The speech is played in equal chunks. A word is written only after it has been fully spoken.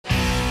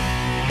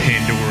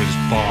Pandora's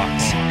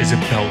box is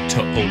about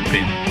to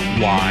open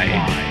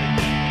wide.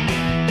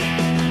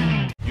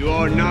 You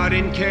are not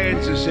in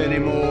Kansas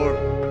anymore.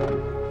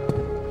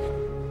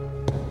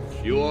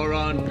 You are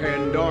on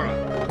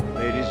Pandora,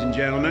 ladies and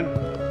gentlemen.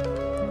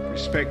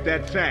 Respect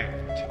that fact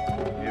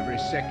every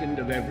second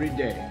of every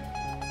day.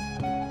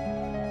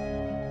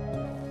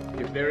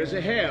 If there is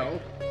a hell,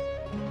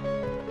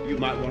 you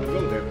might want to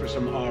go there for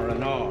some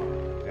R&R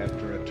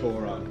after a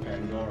tour on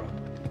Pandora.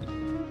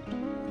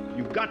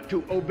 You've got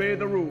to obey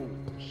the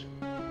rules.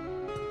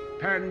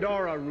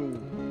 Pandora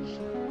rules.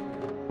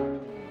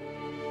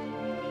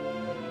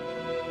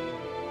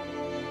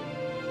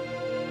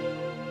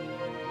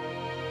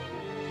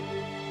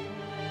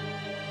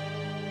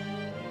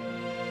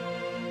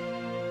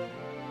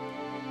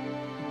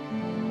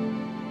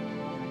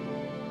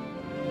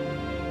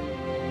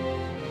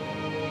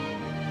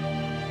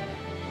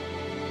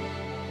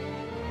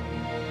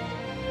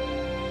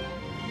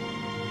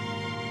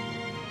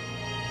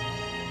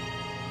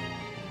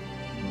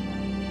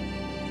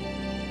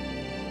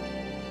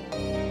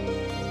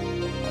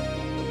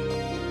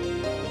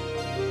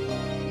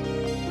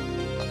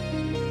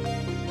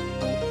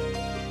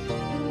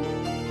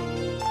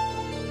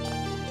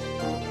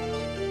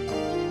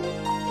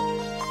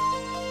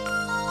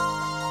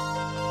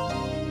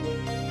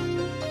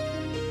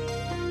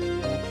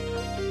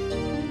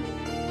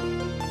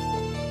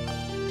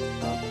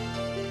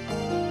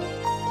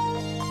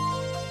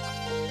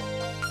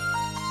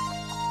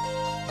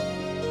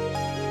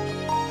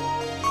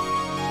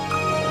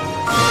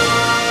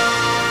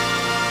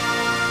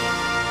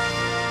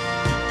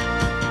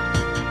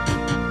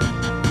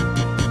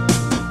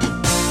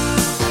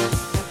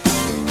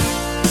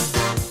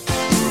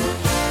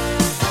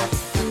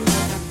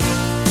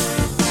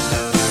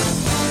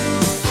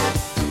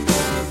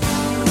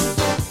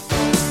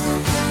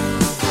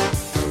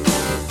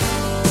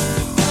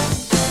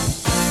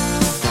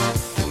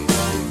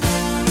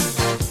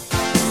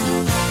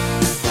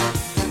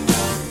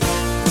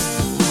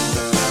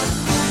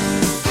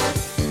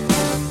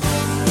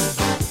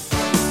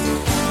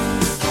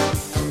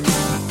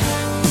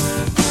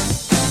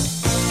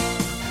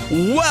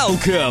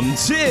 Welcome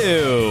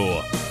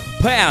to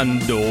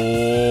Pandora's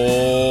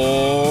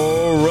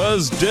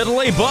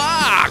Diddly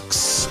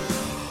Box,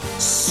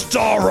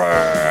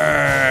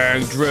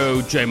 starring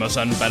Drew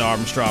Jameson, Ben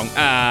Armstrong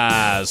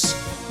as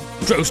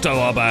Drew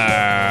Stolber.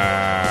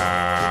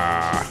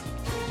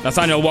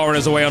 Nathaniel Warren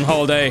is away on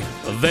holiday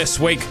this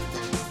week,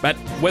 but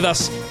with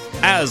us,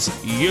 as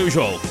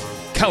usual,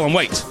 Callum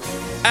Waite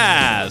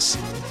as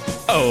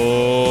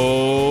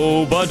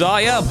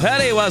Obadiah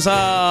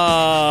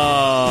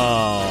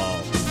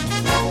Pennywhistle.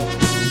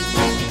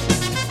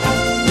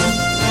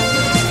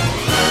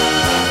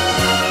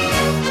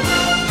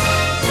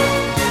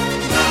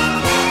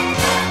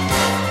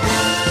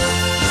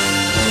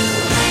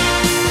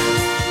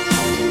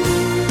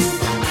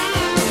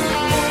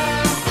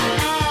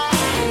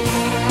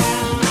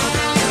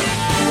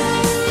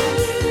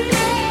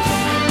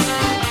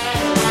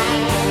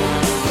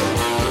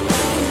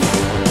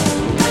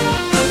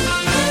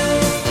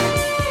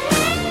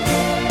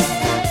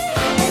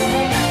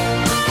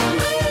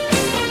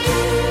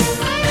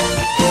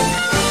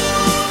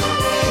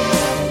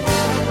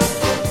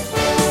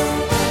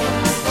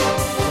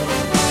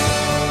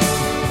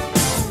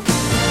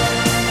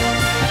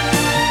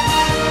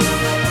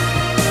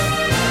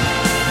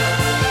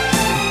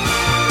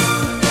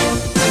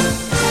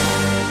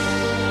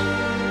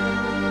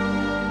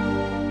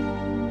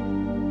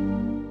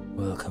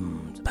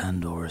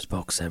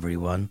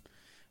 Everyone,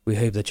 we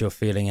hope that you're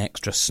feeling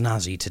extra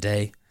snazzy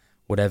today,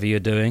 whatever you're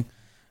doing.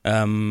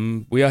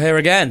 We are here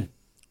again.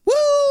 Woo!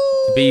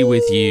 To be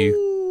with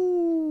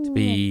you, to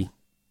be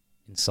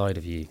inside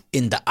of you,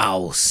 in the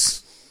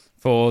house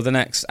for the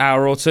next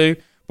hour or two.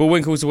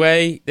 Bullwinkle's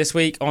away this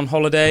week on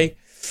holiday,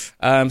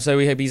 so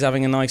we hope he's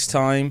having a nice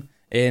time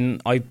in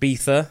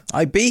Ibiza.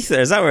 Ibiza,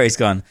 is that where he's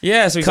gone?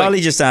 Yeah, so Carly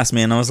just asked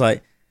me and I was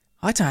like,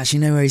 I don't actually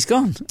know where he's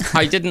gone.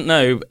 I didn't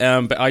know,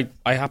 but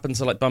I happened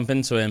to bump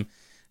into him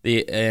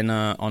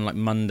on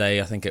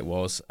Monday, I think it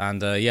was,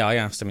 and I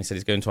asked him. He said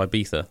he's going to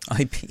Ibiza.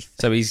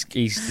 So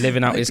he's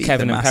living out his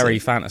Kevin and Perry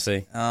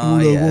fantasy. All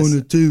I want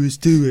to do is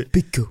do it.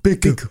 Pico.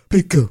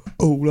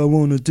 All I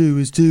want to do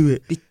is do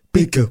it.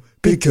 Pico.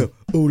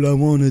 All I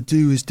want to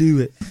do is do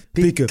it.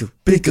 Pico.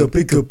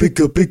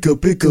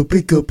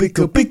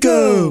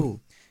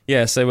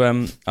 Yeah.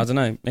 So I don't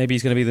know. Maybe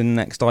he's going to be the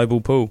next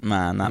Eyeball Pool.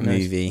 Man, that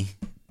movie.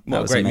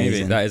 What a great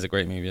movie! That is a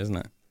great movie, isn't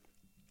it?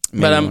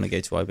 Maybe I want to go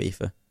to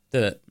Ibiza.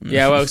 Did it?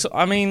 Yeah, well,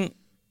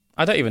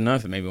 I don't even know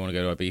if it made me want to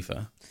go to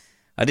Ibiza.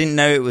 I didn't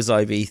know it was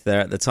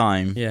Ibiza at the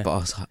time, yeah. But I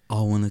was like,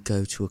 I want to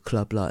go to a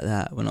club like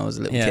that when I was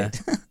a little kid.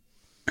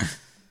 I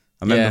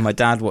remember my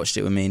dad watched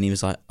it with me and he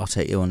was like, I'll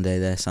take you one day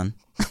there, son.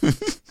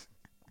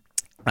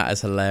 That is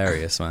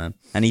hilarious, man.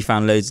 And he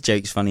found loads of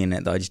jokes funny in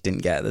it that I just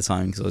didn't get at the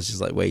time because I was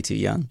just way too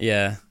young.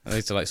 Yeah,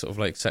 those are sort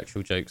of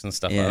sexual jokes and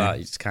stuff like that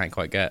you just can't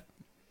quite get.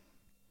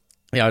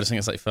 Yeah, I just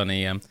think it's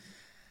funny.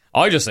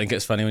 I just think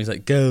it's funny when he's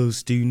like,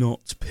 girls do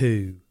not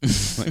poo.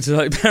 Like, to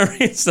like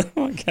bury stuff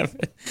like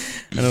that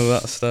and all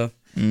that stuff.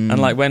 And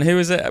like when, who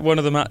is it? One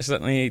of them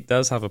accidentally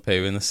does have a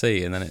poo in the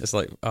sea, and then it's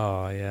like,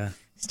 oh yeah.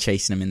 He's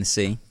chasing him in the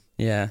sea.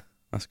 Yeah,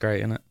 that's great,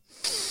 isn't it?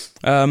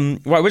 Right,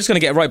 we're just going to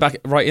get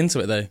right into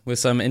it though, with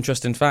some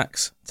interesting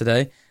facts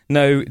today.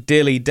 No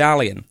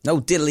dilly-dallying.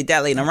 No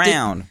dilly-dallying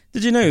around.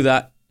 Did you know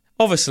that,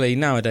 obviously,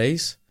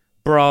 nowadays,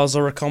 bras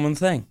are a common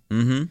thing?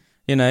 Mm-hmm.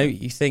 You know,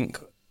 you think...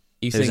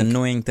 Those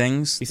annoying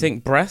things. You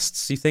think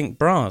breasts, you think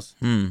bras.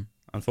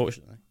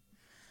 Unfortunately.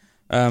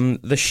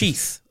 The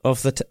sheath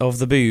of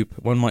the boob,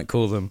 one might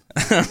call them.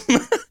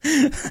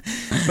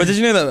 But did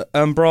you know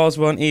that bras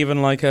weren't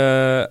even like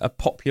a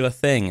popular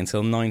thing until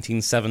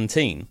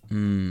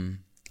 1917?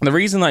 The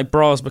reason that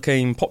bras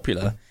became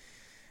popular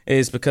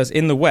is because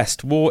in the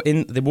West,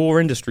 the War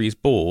Industries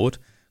Board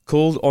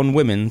called on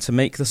women to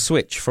make the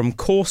switch from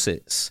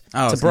corsets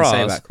to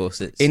bras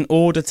in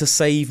order to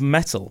save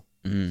metal.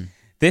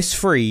 This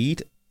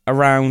freed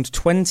around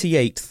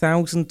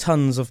 28,000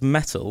 tons of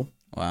metal.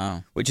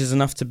 Wow. Which is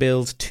enough to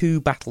build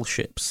 2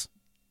 battleships.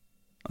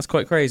 That's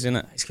quite crazy, isn't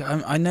it?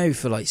 I know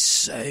for like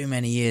so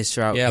many years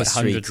throughout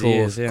history,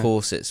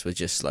 corsets were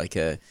just like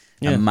a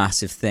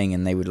massive thing,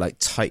 and they would like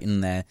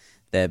tighten their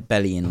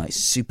belly in like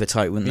super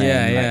tight, wouldn't they?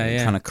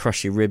 And kind of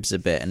crush your ribs a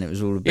bit, and it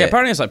was all a bit... Yeah,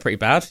 apparently it's like pretty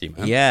bad for you,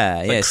 man.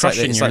 Yeah, yeah. It's like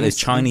those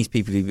Chinese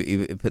people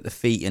who put the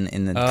feet in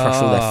crush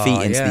all their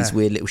feet into these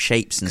weird little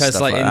shapes and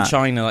stuff like that. Because like in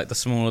China, like the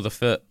smaller the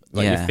foot,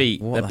 like your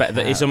feet,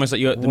 it's almost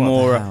like the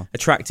more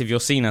attractive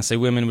you're seen as. So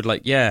women would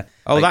like,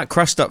 that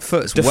crushed up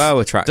foot's well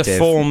attractive.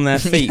 Deform their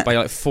feet by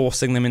like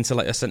forcing them into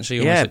like essentially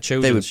almost like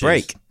children's they would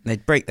break. shoes.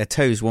 They'd break their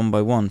toes one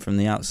by one from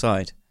the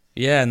outside.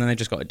 Yeah, and then they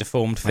just got like,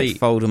 deformed feet. Like,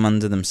 fold them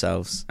under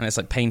themselves. And it's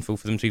like painful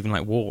for them to even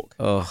like walk.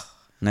 Oh,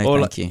 no,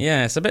 thank you.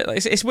 Yeah, it's a bit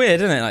like, it's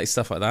weird, isn't it? Like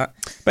stuff like that.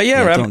 But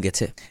yeah, I don't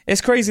get it.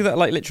 It's crazy that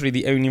like literally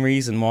the only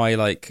reason why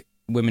like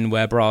women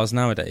wear bras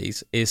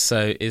nowadays is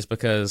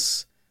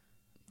because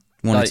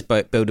wanted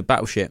to build a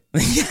battleship.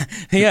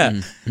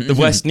 The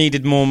West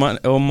needed more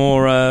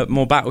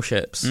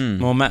battleships,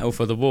 more metal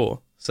for the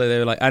war. So they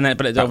were like,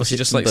 but it obviously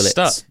just like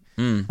stuck.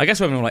 I guess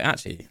women were like,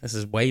 actually, this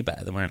is way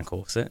better than wearing a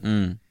corset.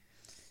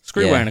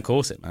 Screw wearing a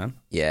corset, man.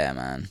 Yeah,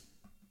 man.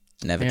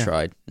 Never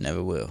tried,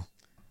 never will.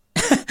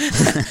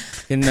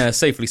 Can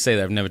safely say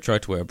that I've never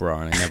tried to wear a bra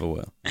and I never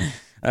will.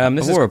 I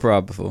wore a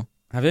bra before.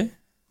 Have you?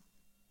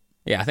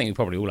 Yeah, I think we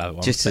probably all have it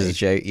once. Just as a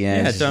joke,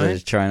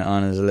 just trying it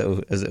on as a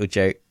little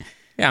joke.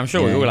 Yeah, I'm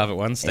sure we all have it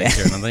one stage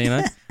or another, you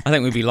know? I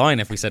think we'd be lying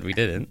if we said we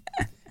didn't.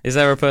 Is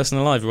there a person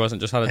alive who hasn't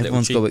just had a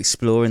Everyone's little got to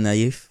explore in their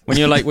youth. When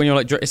you're like,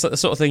 it's like the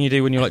sort of thing you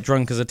do when you're like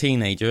drunk as a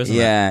teenager, isn't it?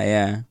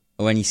 Yeah.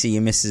 When you see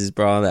your missus'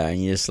 bra there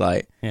and you're just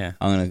like, I'm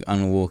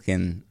gonna walk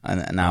in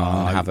and now I'm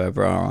gonna have her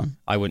bra on.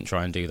 I wouldn't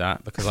try and do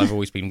that because I've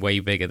always been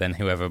way bigger than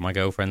whoever my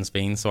girlfriend's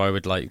been, so I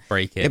would like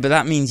break it. Yeah, but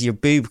that means your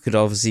boob could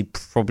obviously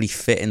probably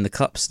fit in the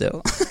cup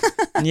still.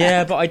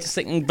 Yeah, but I just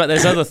think, but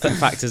there's other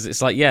factors.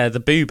 It's like, the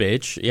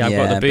boobage. Yeah, I've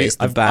got the boob.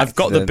 I've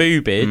got the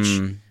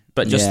boobage.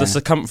 But just the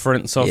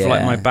circumference of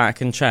like my back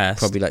and chest,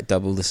 probably like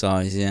double the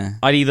size. Yeah,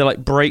 I'd either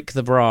like break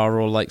the bra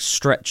or like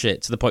stretch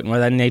it to the point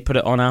where then they put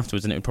it on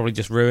afterwards, and it would probably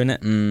just ruin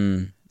it.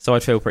 So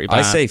I'd feel pretty bad.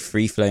 I say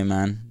free flow,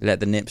 man. Let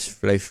the nips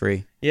flow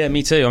free. Yeah,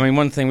 me too. I mean,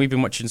 one thing we've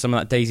been watching some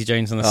of that Daisy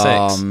Jones and the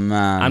Six. Oh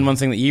man! And one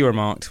thing that you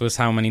remarked was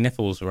how many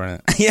nipples were in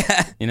it.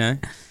 Yeah, you know,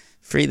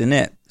 free the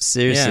nip.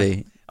 Seriously.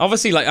 Yeah.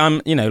 Obviously, like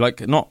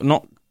like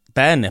not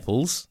bare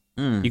nipples.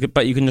 You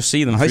can just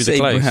see them through the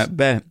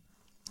clothes.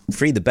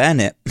 Free the bare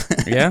nip.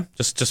 Yeah,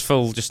 just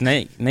full, just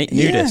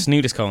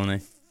nudist colony.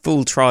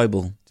 Full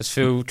tribal. Just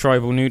full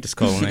tribal nudist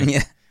colony.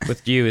 Yeah.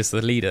 With you as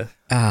the leader.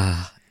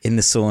 In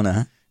the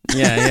sauna.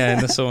 Yeah,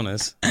 in the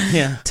saunas.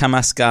 Yeah.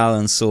 Temazcal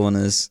and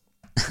saunas.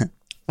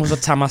 What's a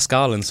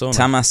Temazcal and sauna?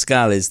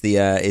 Temazcal is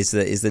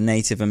the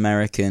Native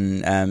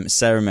American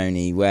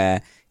ceremony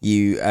where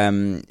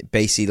you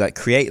basically like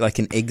create like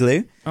an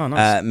igloo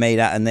made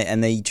out,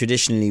 and they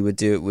traditionally would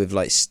do it with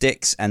like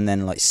sticks and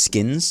then like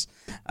skins.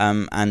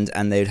 And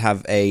they'd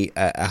have a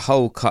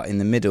hole cut in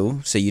the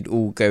middle, so you'd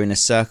all go in a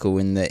circle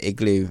in the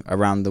igloo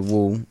around the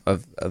wall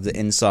of the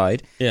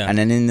inside, and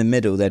then in the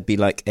middle there'd be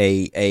like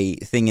a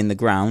thing in the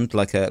ground,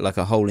 like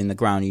a hole in the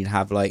ground. You'd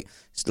have like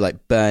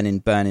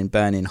burning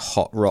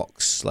hot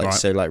rocks,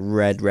 so like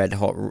red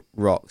hot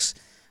rocks,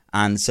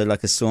 and so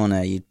like a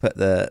sauna, you'd put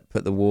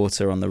the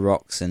water on the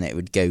rocks and it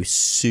would go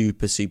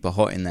super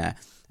hot in there.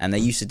 And they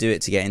used to do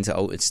it to get into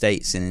altered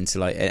states and into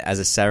like as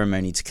a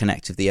ceremony to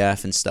connect with the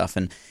earth and stuff.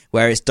 And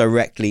where it's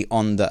directly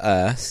on the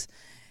earth,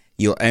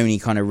 your only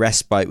kind of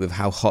respite with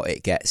how hot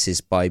it gets is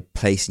by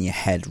placing your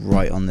head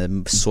right on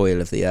the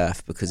soil of the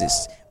earth, because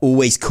it's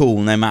always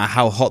cool no matter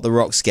how hot the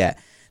rocks get.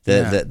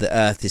 The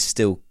earth is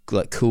still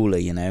like cooler,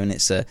 you know, and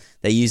it's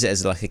they use it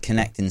as like a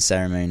connecting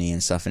ceremony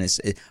and stuff. And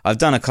I've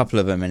done a couple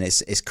of them, and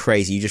it's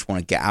crazy. You just want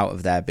to get out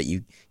of there, but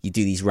you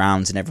do these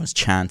rounds and everyone's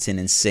chanting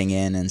and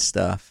singing and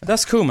stuff.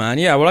 That's cool, man.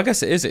 Yeah, well, I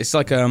guess it is. It's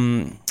like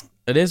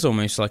it is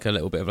almost like a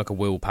little bit of like a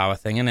willpower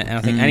thing, isn't it? And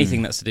I think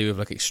anything that's to do with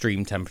like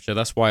extreme temperature,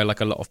 that's why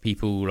like a lot of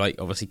people like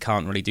obviously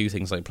can't really do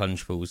things like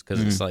plunge pools,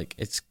 because it's like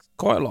it's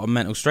quite a lot of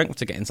mental strength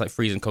to get into like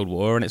freezing cold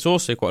water, and it's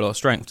also quite a lot of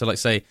strength to like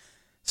say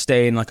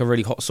stay in like a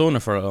really hot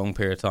sauna for a long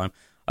period of time.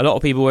 A lot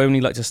of people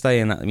only like to stay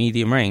in that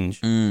medium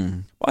range.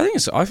 But I think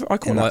it's I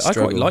quite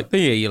like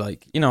the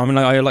like, you know, I mean,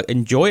 like, I like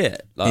enjoy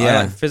it. Like,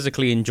 I like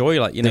physically enjoy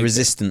like, you know, the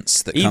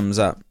resistance that comes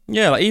up.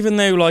 Yeah, like even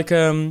though like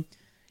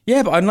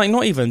yeah, but I'm like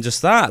not even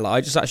just that. Like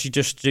I just actually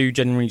just do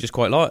genuinely just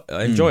quite like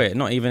enjoy it.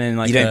 Not even in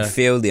like you don't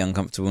feel the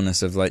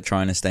uncomfortableness of like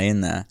trying to stay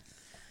in there.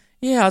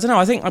 Yeah, I don't know.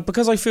 I think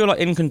because I feel like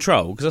in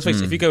control. Because let's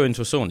face it, if you go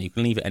into a sauna, you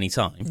can leave at any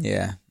time.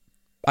 Yeah.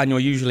 And you're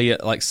usually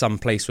at like some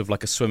place with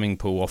like a swimming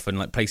pool. Often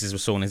like places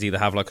with saunas either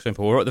have like a swimming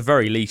pool or at the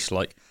very least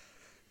like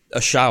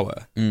a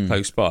shower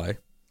close by.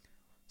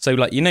 So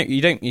like, you know,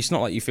 you don't. It's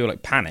not like you feel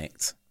like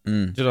panicked. Do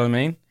you know what I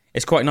mean?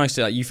 It's quite nice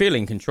to like you feel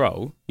in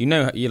control. You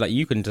know,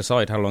 you can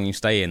decide how long you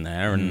stay in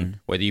there and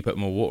whether you put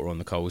more water on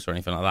the coals or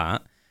anything like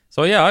that.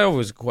 So yeah, I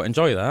always quite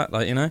enjoy that.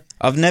 Like, you know,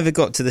 I've never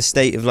got to the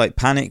state of like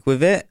panic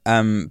with it.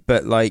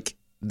 But like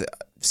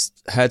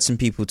heard some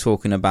people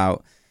talking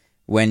about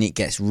when it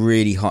gets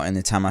really hot in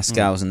the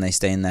Tamascals and they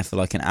stay in there for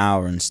like an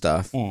hour and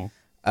stuff.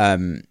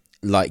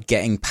 Like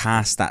getting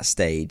past that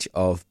stage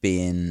of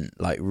being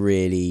like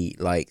really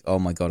like, oh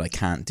my God, I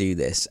can't do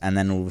this. And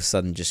then all of a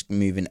sudden just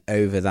moving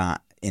over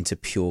that into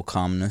pure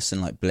calmness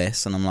and like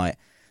bliss. And I'm like,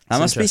 that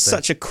must be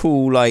such a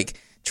cool like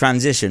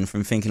transition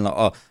from thinking like,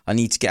 oh, I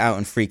need to get out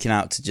and freaking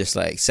out to just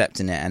like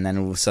accepting it. And then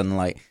all of a sudden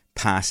like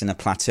passing a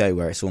plateau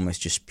where it's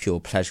almost just pure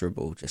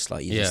pleasurable. Just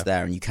like you're just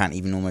there and you can't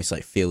even almost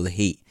like feel the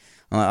heat.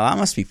 I'm like, oh, that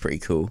must be pretty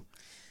cool.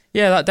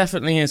 Yeah, that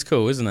definitely is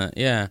cool, isn't it?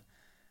 Yeah.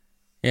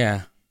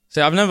 Yeah.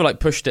 So I've never like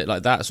pushed it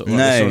like that sort of.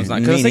 No,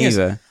 like, me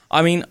neither.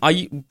 I mean,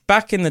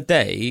 back in the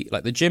day,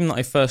 like the gym that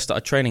I first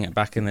started training at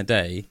back in the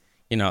day,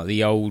 you know,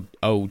 the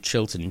old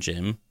Chiltern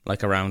gym,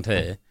 like around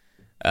here.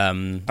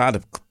 I had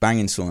a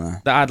banging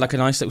sauna. That had like a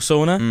nice little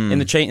sauna in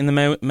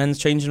the men's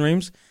changing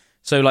rooms.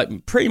 So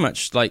like pretty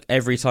much like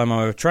every time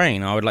I would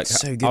train, I would like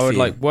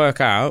like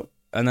work out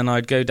and then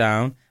I'd go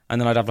down and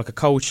then I'd have like a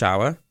cold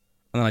shower and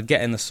then I'd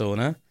get in the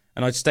sauna.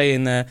 And I'd stay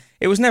in there.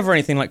 It was never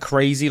anything like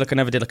crazy. Like I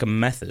never did like a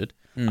method.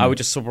 I would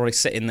just probably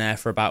sit in there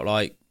for about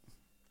like,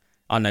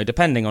 I don't know,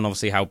 depending on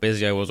obviously how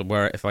busy I was or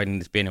where, if I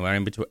needed to be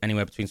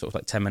anywhere between sort of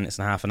like 10 minutes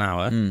and half an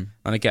hour. And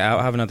I'd get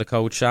out, have another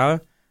cold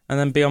shower, and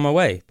then be on my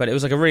way. But it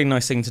was like a really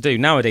nice thing to do.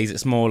 Nowadays,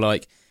 it's more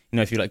like, you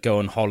know, if you like go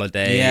on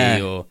holiday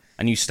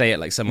and you stay at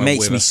like somewhere.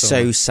 Makes me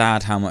so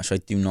sad how much I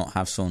do not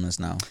have saunas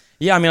now.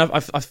 Yeah, I mean,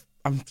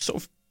 I'm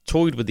sort of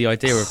toyed with the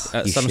idea of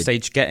at some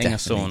stage getting a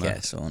sauna. Get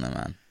a sauna,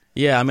 man.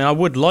 Yeah, I mean, I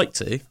would like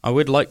to. I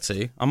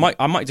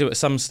might do it at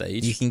some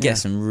stage. You can get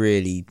some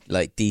really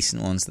like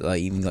decent ones that like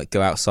even like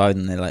go outside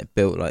and they're like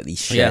built like these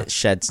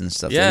sheds and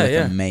stuff. Yeah, they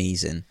look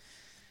amazing.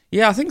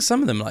 Yeah, I think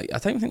some of them like I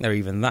don't think they're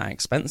even that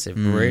expensive.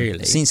 Really,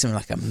 I've seen some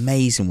like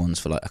amazing ones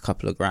for like a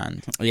couple of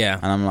grand. Yeah,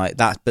 and I'm like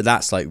that, but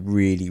that's like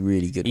really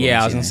really good. Yeah,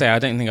 ones, I was gonna say I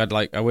don't think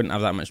I wouldn't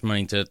have that much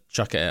money to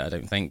chuck at it. I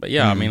don't think, but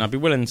yeah, I mean, I'd be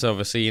willing to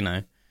obviously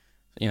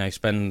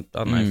spend,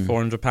 I don't know,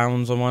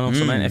 £400 on one or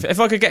something. If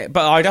I could get,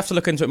 but I'd have to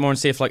look into it more and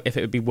see if it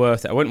would be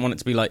worth it. I wouldn't want it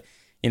to be like,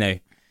 you know,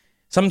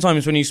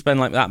 sometimes when you spend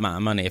like that amount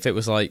of money, if it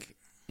was like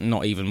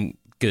not even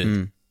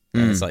good,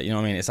 then it's like, you know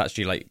what I mean? It's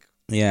actually like,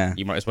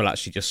 you might as well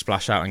actually just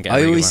splash out and get.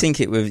 I always think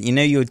it with, you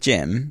know, your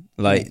gym,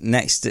 like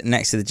next to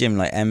the gym,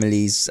 like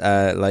Emily's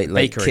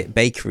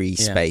bakery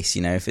space.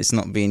 You know, if it's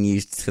not being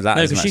used for that,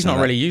 no, because she's not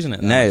really using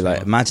it. No,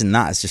 like imagine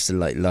that as just a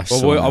like lush.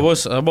 Well, I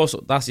was.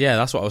 That's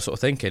what I was sort of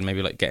thinking.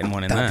 Maybe like getting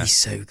one in there. That'd be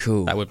so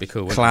cool. That would be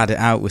cool. Clad it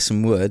out with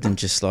some wood and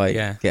just like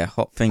get a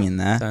hot thing in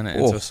there. Turn it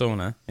into a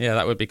sauna. Yeah,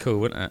 that would be cool,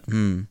 wouldn't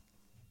it?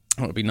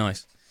 That would be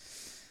nice.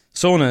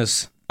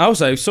 Saunas.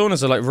 Also,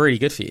 saunas are like really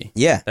good for you.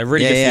 Yeah, they're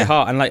really good for your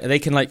heart, and like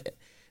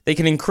they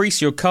can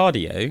increase your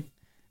cardio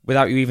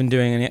without you even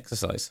doing any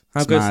exercise.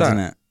 How good is that? Isn't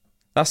it?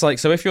 That's like,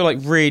 so if you're like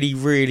really,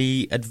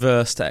 really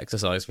adverse to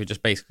exercise, we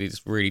just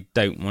really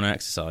don't want to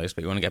exercise,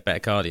 but you want to get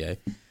better cardio,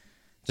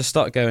 just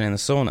start going in the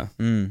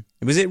sauna.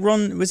 Was it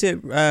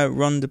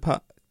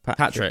Rhonda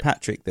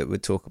Patrick that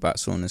would talk about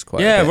saunas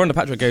quite a bit? Rhonda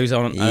Patrick goes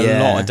on a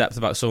lot of depth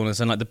about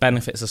saunas and like the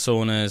benefits of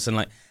saunas and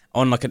like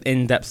on like an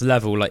in-depth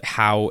level, like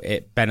how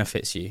it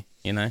benefits you,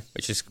 you know,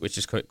 which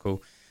is quite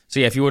cool. So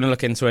yeah, if you want to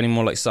look into any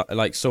more like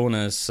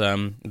saunas,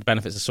 the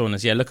benefits of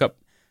saunas, look up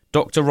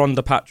Dr.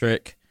 Rhonda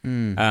Patrick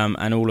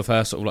and all of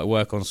her sort of like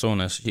work on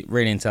saunas. She's a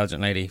really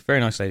intelligent lady, very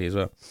nice lady as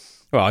well.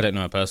 Well, I don't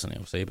know her personally,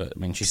 obviously, but I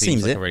mean, she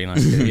seems like a really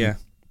nice lady. Yeah.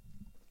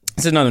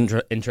 It's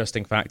another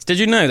interesting fact. Did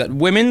you know that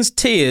women's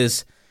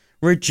tears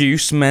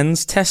reduce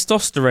men's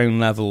testosterone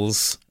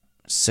levels?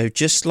 So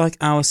just like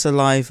our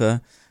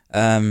saliva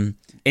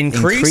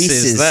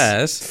increases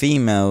theirs,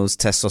 females'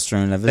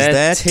 testosterone levels,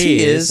 their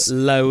tears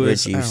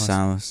reduce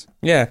ours.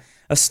 Yeah,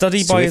 a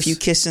study by if you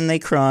kiss and they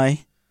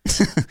cry,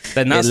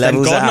 then God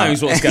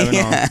knows what's going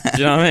on. Do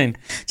you know what I mean?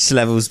 Just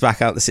levels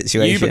back out the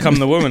situation. You become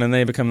the woman and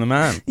they become the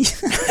man.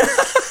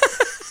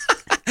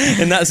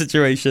 In that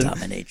situation,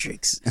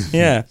 dominatrix.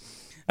 Yeah.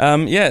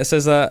 It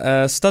says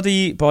a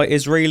study by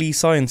Israeli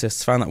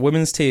scientists found that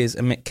women's tears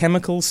emit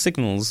chemical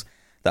signals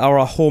that are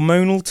a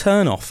hormonal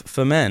turn-off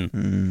for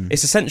men.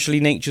 It's essentially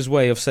nature's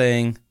way of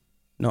saying,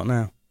 not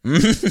now.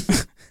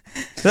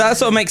 So that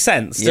sort of makes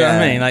sense. Do you know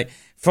what I mean? Like,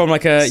 from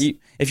like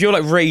if you're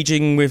like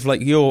raging with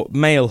like your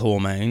male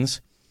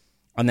hormones,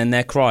 and then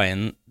they're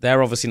crying,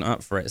 they're obviously not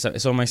up for it. So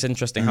it's almost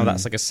interesting how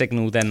that's like a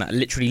signal then that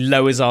literally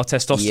lowers our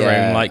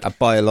testosterone. Like a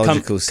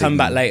biological signal. Come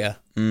back later.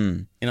 You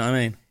know what I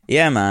mean?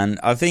 Yeah, man.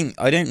 I think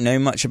I don't know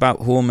much about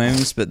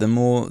hormones, but the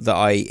more that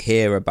I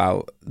hear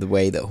about the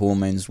way that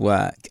hormones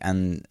work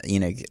and,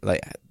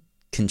 like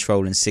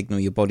control and signal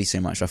your body so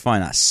much, I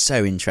find that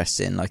so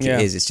interesting. Like it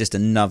is. It's just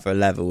another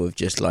level of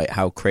just like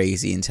how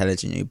crazy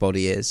intelligent your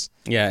body is.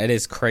 Yeah, it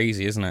is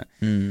crazy, isn't it?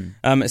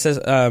 It says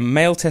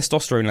male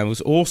testosterone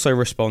levels also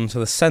respond to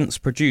the scents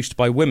produced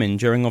by women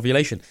during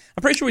ovulation.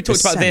 I'm pretty sure we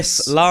talked about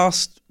this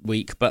last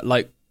week, but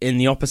like in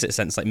the opposite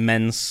sense, like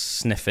men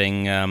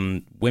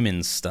sniffing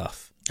women's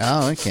stuff.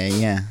 Oh, okay,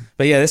 yeah.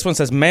 But yeah, this one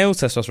says male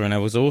testosterone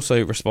levels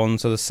also respond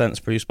to the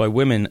scents produced by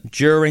women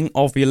during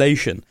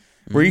ovulation.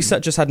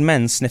 Researchers had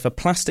men sniff a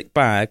plastic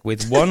bag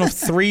with one of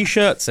 3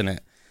 shirts in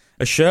it.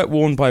 A shirt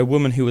worn by a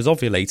woman who was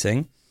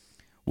ovulating,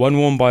 one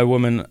worn by a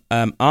woman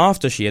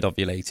after she had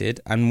ovulated,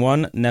 and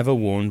one never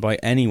worn by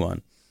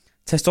anyone.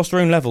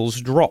 Testosterone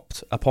levels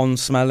dropped upon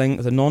smelling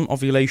the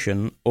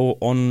non-ovulation or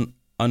on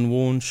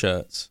unworn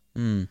shirts,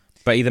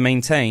 but either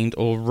maintained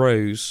or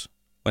rose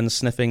when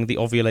sniffing the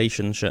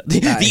ovulation shirt.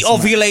 The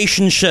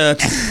ovulation shirt.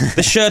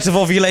 The shirt of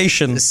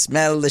ovulation.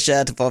 Smell the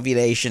shirt of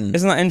ovulation.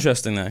 Isn't that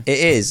interesting, though? It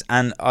is,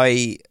 and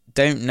I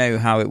don't know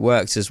how it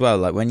works as well.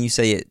 Like, when you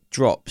say it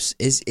drops,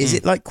 is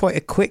it like quite a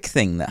quick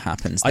thing that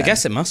happens then? I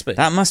guess it must be.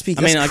 That must be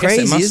crazy, I guess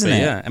it must isn't be, it?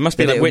 Yeah. It must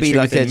be but like it would be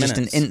like just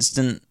an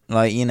instant,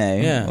 like,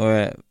 or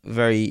a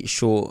very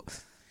short,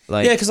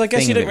 like, yeah, because I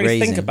guess you don't really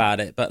raising. think about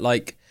it, but,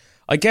 like,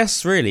 I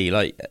guess really,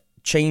 like,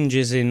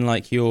 changes in,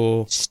 like,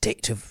 your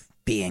state of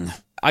being.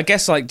 I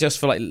guess, like, just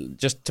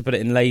to put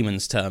it in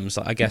layman's terms,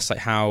 like, I guess, like,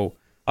 how,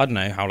 I don't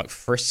know, how, like,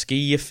 frisky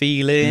you're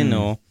feeling,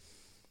 or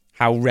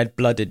how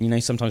red-blooded,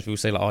 sometimes people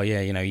say, like, oh,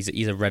 yeah,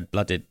 he's a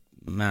red-blooded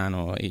man,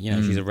 or,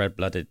 she's a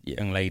red-blooded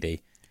young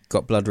lady.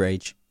 Got blood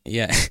rage.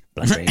 Yeah,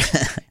 blood rage.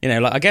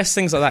 Like, I guess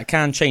things like that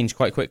can change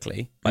quite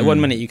quickly. Like,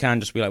 one minute you can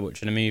just be, like,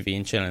 watching a movie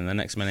and chilling, and the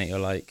next minute you're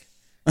like,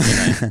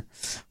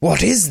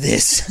 what is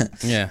this?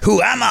 Yeah.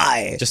 Who am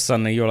I? Just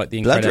suddenly you're, like, the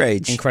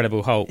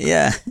Incredible Hulk.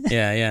 Yeah.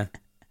 Yeah.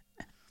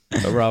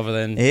 But rather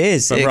than... It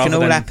is. It can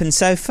all happen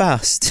so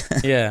fast.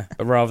 Yeah.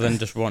 But rather than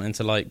just wanting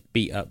to, like,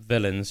 beat up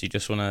villains, you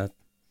just want to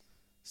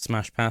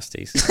smash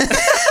pasties.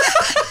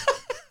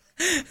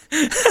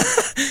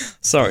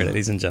 Sorry,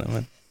 ladies and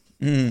gentlemen.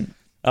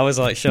 I was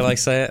like, shall I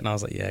say it? And I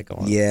was like, yeah, go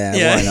on.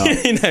 Yeah,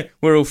 why not?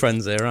 We're all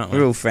friends here, aren't we?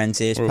 We're all friends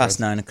here. It's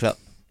past 9 o'clock.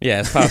 Yeah,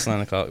 it's past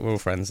 9 o'clock. We're all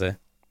friends here.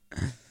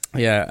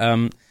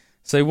 Yeah.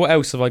 So what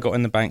else have I got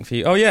in the bank for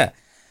you? Oh, yeah.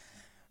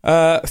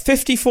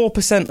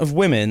 54% of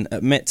women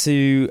admit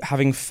to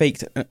having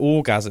faked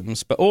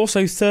orgasms, but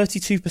also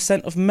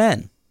 32% of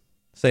men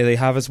say they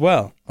have as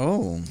well.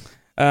 Oh.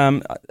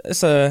 I'm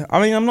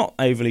not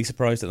overly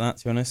surprised at that,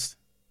 to be honest.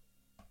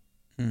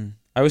 I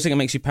always think it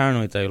makes you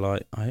paranoid, though.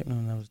 Like, I hope no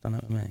one else done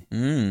it with me. Do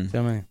you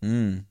know what I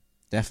mean?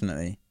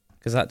 Definitely.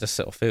 Because that just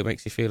sort of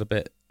makes you feel a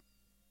bit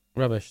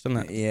rubbish,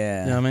 doesn't it?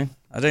 Yeah. You know what I mean?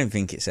 I don't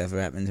think it's ever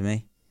happened to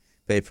me,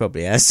 but it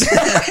probably has.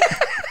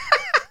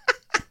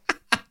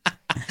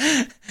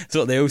 That's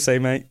what they all say,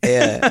 mate.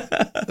 Yeah.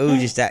 All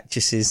just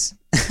actresses.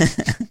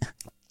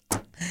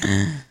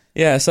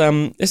 Yeah,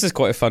 so this is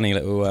quite a funny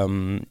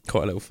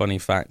little funny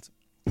fact.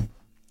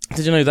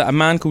 Did you know that a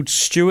man called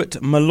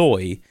Stuart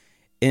Malloy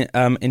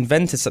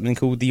invented something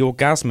called the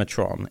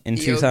Orgasmatron in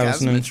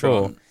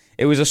 2004?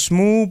 It was a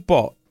small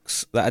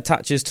box that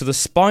attaches to the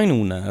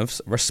spinal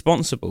nerves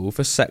responsible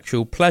for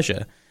sexual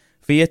pleasure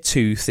via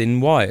two thin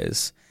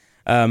wires.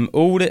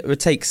 All it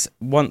takes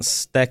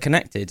once they're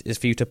connected is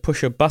for you to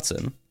push a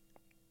button,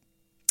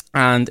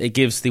 and it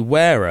gives the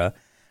wearer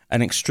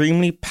an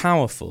extremely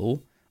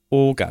powerful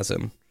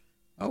orgasm.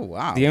 Oh,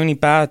 wow. The only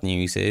bad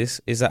news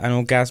is that an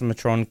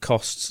Orgasmatron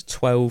costs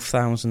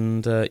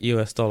 $12,000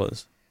 US.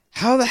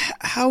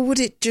 How would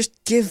it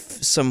just give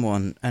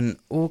someone an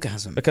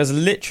orgasm? Because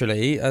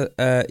literally,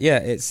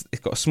 it's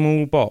got a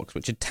small box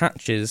which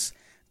attaches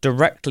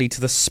directly to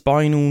the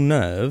spinal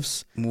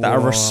nerves that are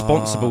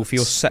responsible for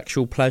your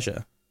sexual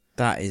pleasure.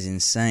 That is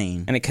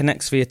insane. And it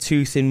connects via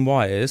two thin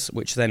wires,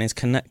 which then is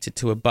connected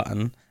to a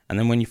button. And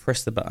then when you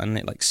press the button,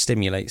 it like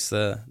stimulates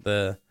the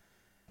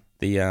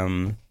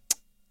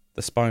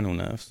spinal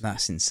nerves.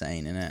 That's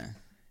insane, isn't it?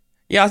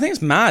 Yeah, I think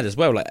it's mad as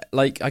well.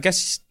 Like I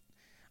guess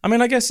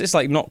it's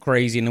like not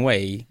crazy in a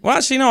way. Well,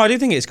 actually, no, I do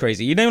think it's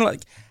crazy. You know,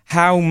 like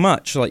how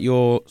much like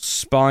your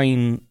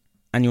spine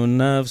and your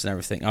nerves and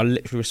everything are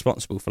literally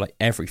responsible for like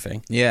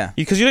everything. Yeah.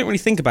 Because you don't really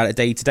think about it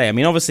day to day. I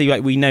mean, obviously,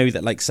 like we know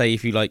that, like, say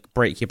if you like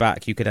break your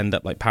back, you could end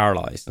up like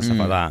paralyzed and stuff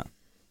like that,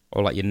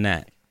 or like your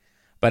neck.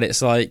 But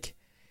it's like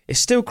it's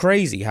still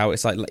crazy how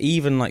it's like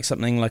even like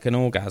something like an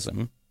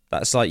orgasm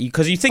That's like,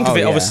 because you think of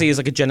it obviously as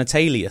like a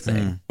genitalia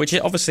thing, which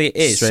obviously it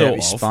is, Straight sort up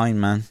your of. spine,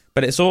 man.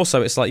 But it's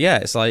also, it's like,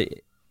 it's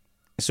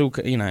all,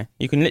 you know,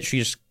 you can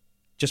literally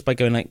just by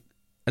going like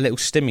a little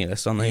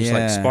stimulus on those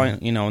like spine,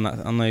 you know,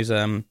 on those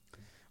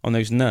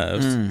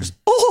nerves. Just,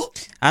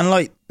 and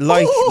like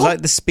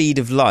the speed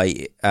of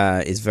light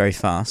is very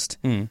fast.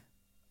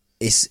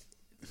 It's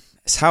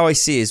how I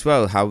see as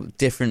well how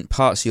different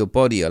parts of your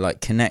body are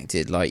like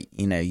connected. Like,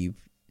 you know, you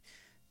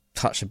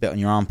touch a bit on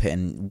your armpit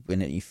and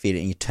when you feel it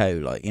in your toe,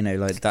 like, you know,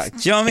 like that. Do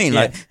you know what I mean?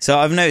 Like, so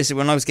I've noticed that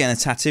when I was getting a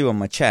tattoo on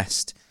my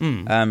chest,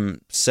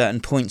 certain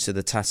points of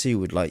the tattoo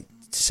would like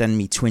send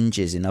me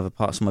twinges in other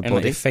parts of my body,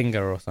 like your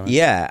finger or something.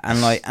 Yeah,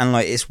 and like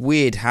it's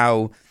weird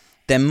how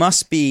it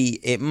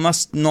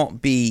must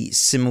not be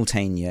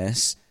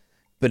simultaneous,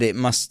 but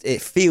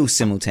it feels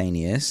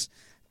simultaneous,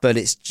 but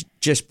it's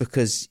just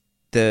because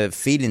the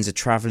feelings are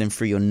traveling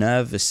through your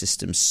nervous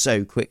system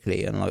so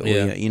quickly, and like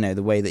you know,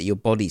 the way that your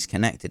body's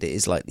connected, it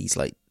is like these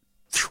like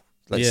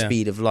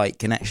speed of light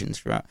connections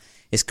throughout.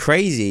 It's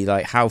crazy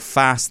like how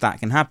fast that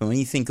can happen. When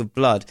you think of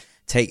blood,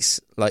 it takes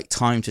like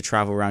time to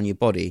travel around your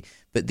body,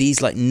 but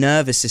these like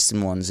nervous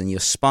system ones and your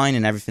spine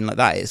and everything like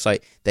that, it's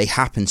like they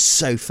happen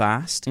so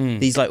fast.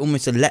 These like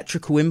almost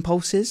electrical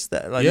impulses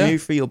that like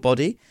move through your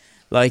body.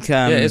 Like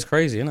it's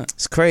crazy, isn't it?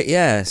 It's crazy.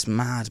 Yeah, it's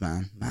mad,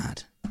 man,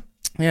 mad.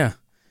 Yeah.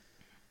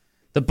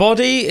 The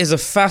body is a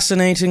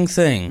fascinating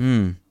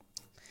thing.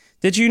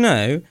 Did you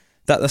know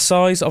that the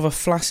size of a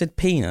flaccid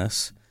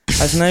penis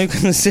has no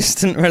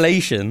consistent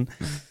relation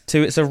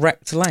to its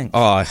erect length?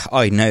 Oh,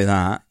 I know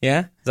that. Yeah?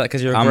 Is that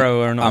because you're a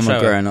grower and not a shower? I'm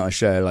a grower, not a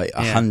shower, like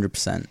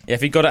 100%. Yeah,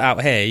 if you got it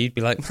out here, you'd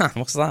be like, man,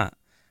 what's that?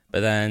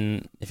 But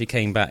then if you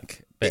came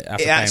back a bit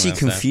after it actually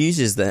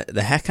confuses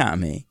the heck out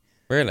of me.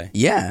 Really?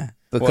 Yeah.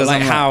 Because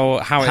like how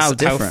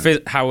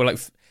different? How like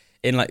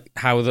in like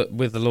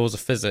with the laws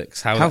of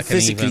physics, how that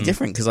physically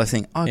different? Because I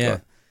think I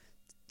got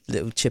a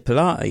little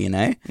chipolata, you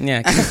know.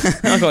 Yeah,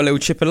 I got a little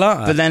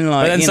chipolata. But then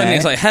suddenly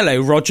it's like,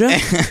 hello, Roger.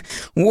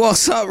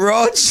 What's up,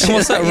 Rog?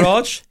 What's up,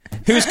 Rog?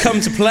 Who's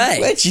come to play?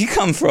 Where'd you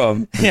come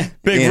from? Yeah,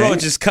 Big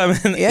Rog is coming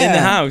in the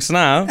house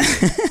now.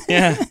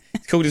 Yeah,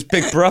 he's called his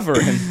big brother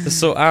in to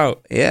sort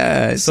out.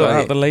 Yeah,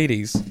 out the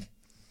ladies.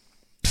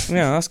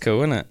 Yeah, that's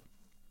cool, isn't it?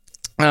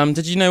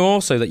 Did you know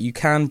also that you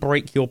can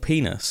break your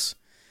penis?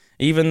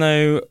 Even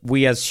though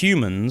we as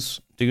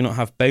humans do not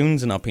have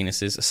bones in our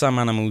penises, some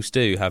animals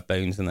do have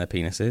bones in their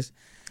penises.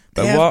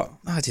 But what?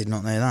 I did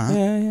not know that.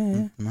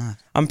 Yeah. Mad.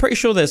 I'm pretty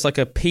sure there's like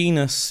a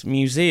penis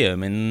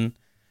museum in...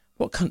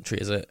 What country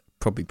is it?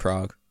 Probably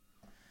Prague.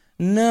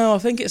 No, I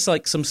think it's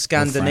like some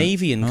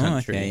Scandinavian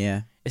country. Okay,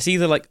 yeah. It's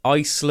either like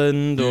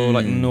Iceland or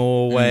like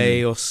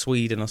Norway or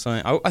Sweden or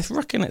something. I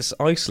reckon it's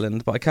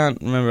Iceland, but I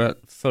can't remember it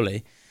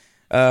fully.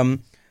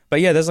 But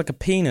yeah, there's like a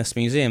penis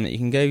museum that you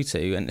can go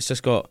to, and it's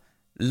just got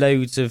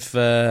loads of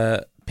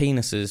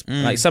penises,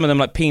 like some of them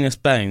like penis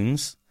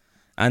bones,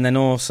 and then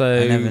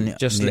also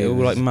just little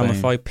like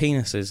mummified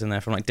penises in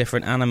there from like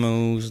different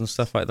animals and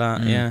stuff like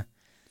that. Yeah,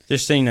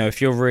 just so you know, if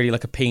you're really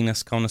like a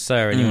penis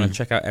connoisseur and you want to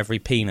check out every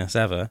penis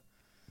ever,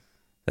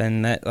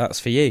 then that's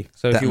for you.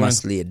 So if that you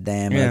must be a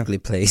damn ugly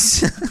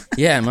place.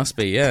 Yeah, it must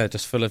be. Yeah,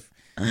 just full of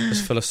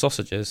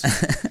sausages.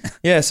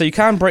 Yeah, so you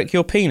can break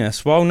your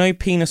penis. While no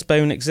penis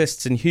bone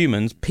exists in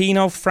humans,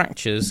 penile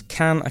fractures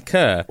can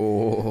occur,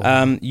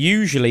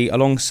 usually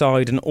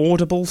alongside an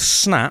audible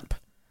snap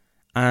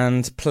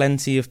and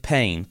plenty of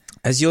pain.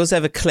 Has yours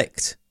ever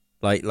clicked?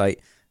 Like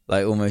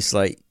almost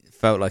like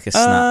felt like a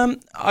snap?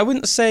 I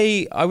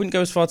wouldn't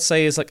go as far to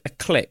say as like a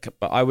click,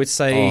 but I would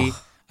say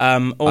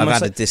I've had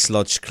like, a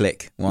dislodged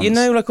click once. You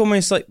know, like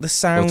almost like the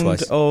sound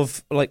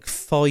of like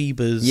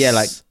fibres. Yeah,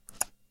 like.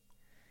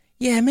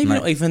 Yeah, maybe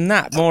not even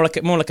that. More like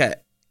a.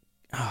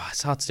 Oh,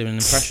 it's hard to do an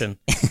impression.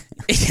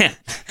 Yeah.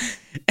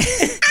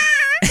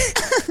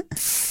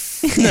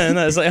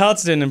 No, it's like hard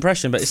to do an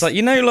impression, but it's like,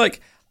 you know, like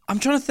I'm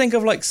trying to think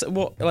of like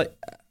what like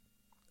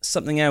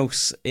something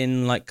else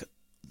in like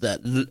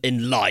that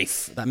in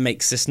life that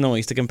makes this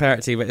noise to compare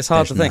it to, but it's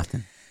hard to think.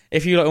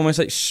 If you like almost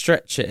like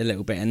stretch it a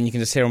little bit, and you can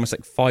just hear almost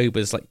like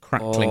fibres like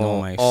crackling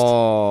almost.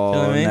 Oh, you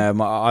know what I mean?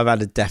 No, I've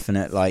had a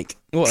definite like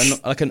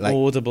like an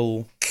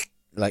audible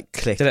like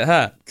click. Did it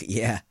hurt?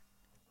 Yeah.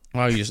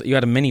 Wow, you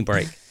had a mini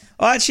break.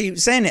 Oh, actually,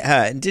 saying it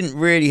hurt, it didn't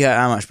really hurt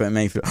that much, but it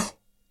made me feel.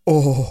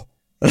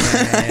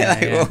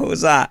 Yeah. What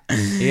was that?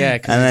 Yeah,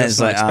 and then it's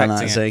like, oh no,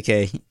 it's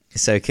okay.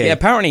 It's okay. Yeah,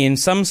 apparently in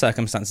some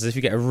circumstances, if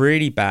you get a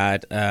really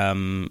bad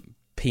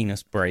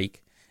penis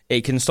break,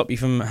 it can stop you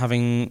from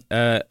having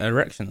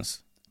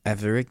erections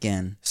ever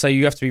again. So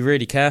you have to be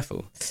really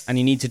careful, and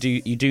you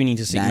do need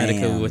to seek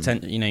medical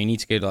attention. You know, you need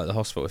to go to like the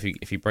hospital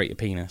if you break your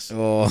penis.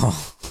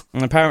 Oh,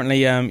 and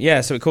apparently,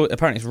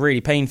 apparently it's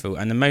really painful,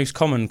 and the most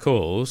common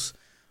cause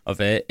of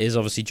it is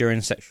obviously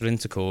during sexual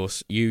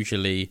intercourse,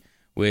 usually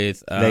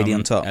with lady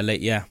on top.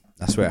 Yeah.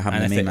 That's where it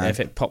happened to me, man. If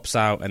it pops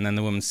out and then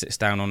the woman sits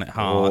down on it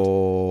hard,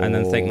 and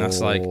then think that's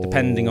like,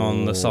 depending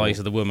on the size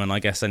of the woman, I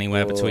guess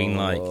anywhere between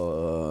like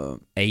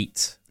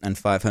 8 and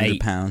 500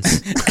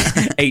 pounds.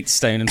 8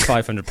 stone and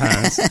 500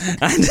 pounds.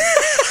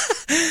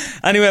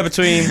 Anywhere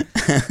between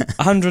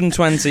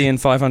 120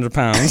 and 500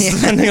 pounds,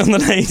 depending on the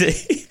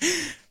lady.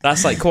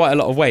 That's like quite a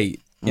lot of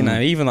weight. You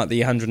know, even like the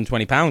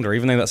 120 pounder,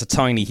 even though that's a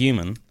tiny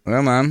human.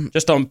 Well, man,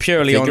 just on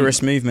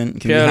vigorous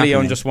movement, purely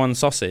on just one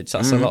sausage.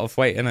 That's a lot of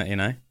weight, isn't it? You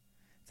know, I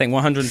think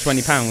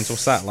 120 pounds.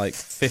 What's that? Like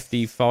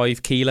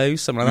 55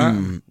 kilos, something like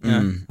that.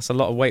 Yeah, that's a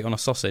lot of weight on a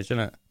sausage,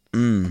 isn't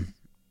it?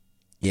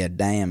 Yeah,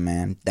 damn,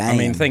 man. Damn. I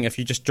mean, think if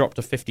you just dropped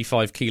a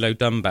 55 kilo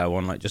dumbbell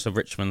on like just a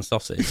Richmond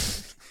sausage.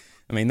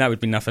 I mean, that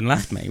would be nothing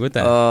left, mate, would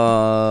there?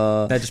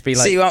 They'd just be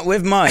like. See,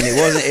 with mine, it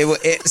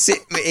wasn't.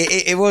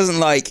 It wasn't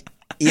like,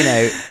 you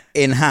know,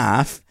 in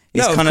half.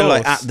 It's kind of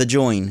like at the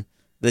join,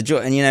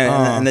 and you know,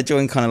 and the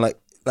join kind of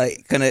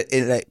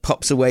like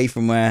pops away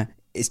from where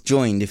it's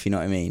joined, if you know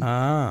what I mean.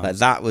 Like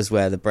that was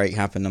where the break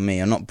happened on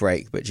me, or not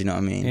break, but you know what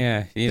I mean.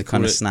 Yeah, the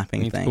kind of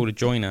snapping thing. Called a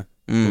joiner.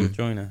 Call a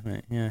joiner,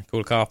 mate. Yeah,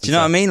 call a carpenter. Do you know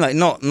what I mean? Like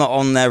not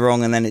on there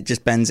wrong, and then it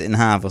just bends it in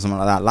half or something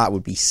like that. That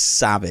would be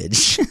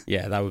savage.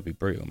 Yeah, that would be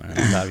brutal, man.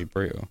 That'd be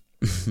brutal.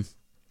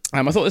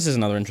 I thought this is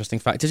another interesting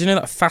fact. Did you know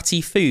that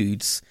fatty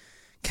foods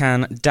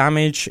can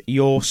damage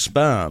your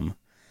sperm?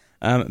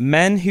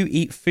 Men who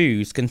eat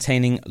foods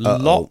containing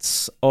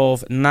lots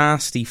of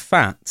nasty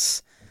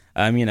fats,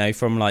 you know,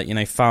 from like, you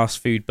know, fast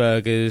food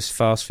burgers,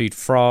 fast food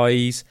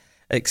fries,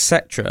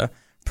 etc.,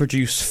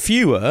 produce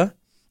fewer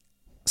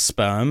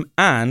sperm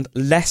and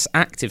less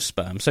active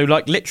sperm. So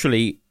like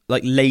literally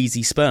like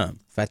lazy sperm.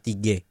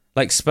 Fatigue.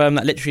 Like sperm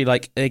that literally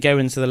like they go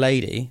into the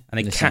lady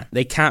and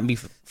they can't be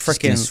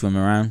freaking swim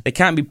around. They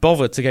can't be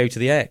bothered to go to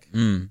the egg.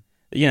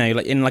 You know,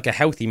 like in like a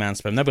healthy man's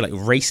sperm, they'll be like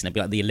racing. It'll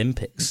be like the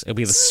Olympics. It'll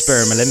be the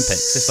sperm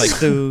Olympics. It's like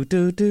do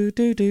do do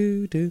do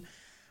do do.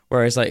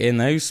 Whereas like in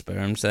those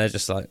sperms, they're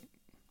just like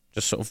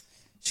sort of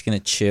just gonna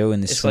chill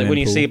in this. It's like when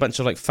you see a bunch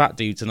of like fat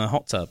dudes in a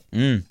hot tub.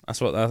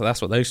 That's what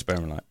those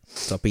sperm are like.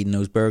 Stop eating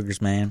those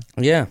burgers, man.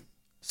 Yeah.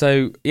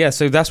 So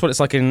that's what it's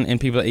like in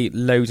people that eat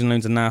loads and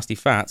loads of nasty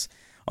fats.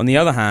 On the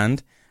other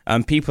hand,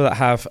 people that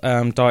have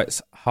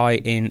diets high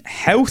in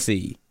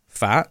healthy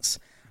fats,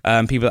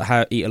 people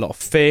that eat a lot of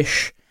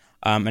fish.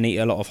 And eat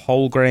a lot of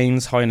whole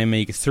grains, high in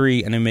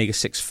omega-3 and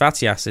omega-6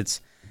 fatty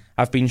acids,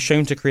 have been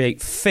shown to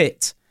create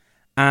fit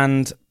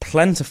and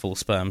plentiful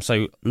sperm.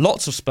 So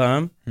lots of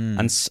sperm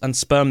and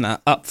sperm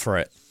that are up for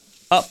it.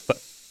 Up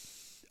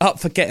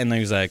for getting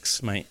those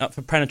eggs, mate. Up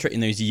for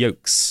penetrating those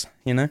yolks,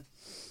 you know?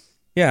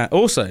 Yeah,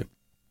 also,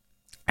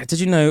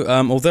 did you know,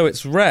 although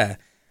it's rare,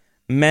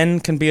 men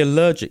can be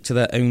allergic to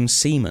their own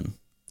semen?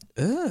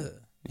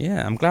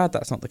 Yeah, I'm glad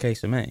that's not the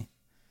case with me.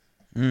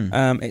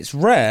 It's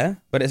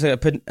rare, but it's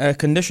a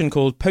condition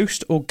called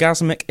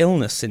post-orgasmic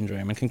illness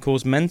syndrome and can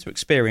cause men to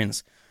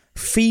experience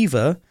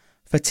fever,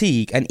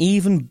 fatigue, and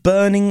even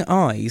burning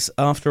eyes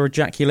after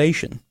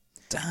ejaculation.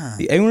 Damn.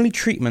 The only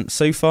treatment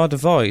so far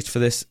devised for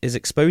this is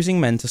exposing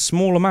men to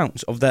small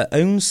amounts of their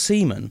own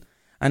semen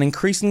and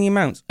increasing the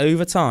amounts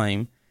over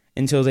time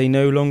until they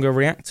no longer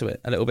react to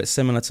it. A little bit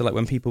similar to like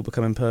when people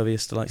become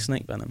impervious to like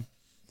snake venom.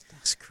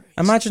 That's crazy.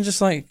 Imagine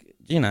just like,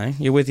 you know,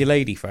 you're with your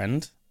lady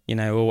friend, you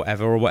know,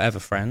 or whatever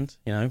friend,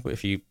 you know,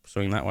 if you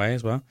swing that way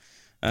as well.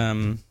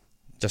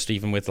 Just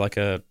even with like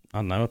a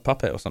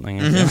puppet or something.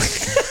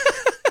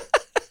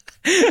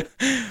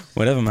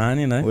 Whatever, man,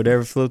 you know.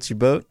 Whatever floats your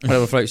boat.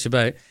 Whatever floats your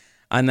boat.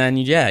 And then,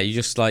 you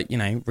just like, you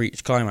know,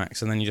 reach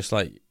climax and then you just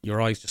like, your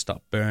eyes just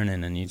start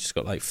burning and you just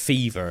got like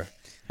fever.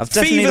 I've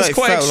definitely like,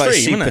 felt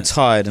extreme, like super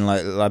tired and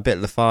like a bit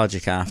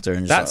lethargic after.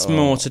 And that's like,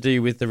 more to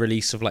do with the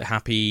release of like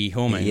happy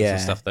hormones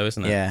and stuff though,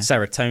 isn't it? Yeah.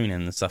 Serotonin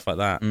and stuff like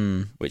that,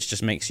 which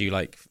just makes you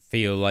like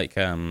feel like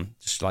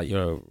just like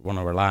you want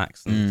to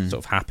relax and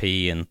sort of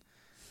happy and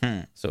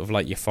sort of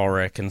like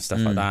euphoric and stuff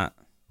like that.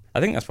 I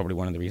think that's probably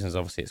one of the reasons.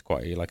 Obviously, it's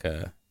quite like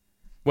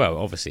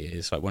obviously it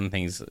is like one of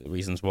the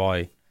reasons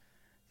why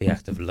the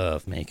act of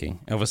love making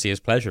obviously is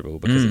pleasurable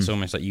because it's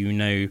almost like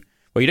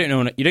well, you don't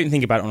know. You don't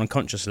think about it on a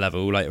conscious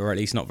level, like, or at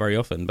least not very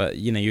often. But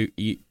you know,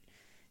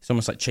 it's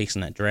almost like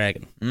chasing that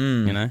dragon.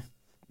 You know,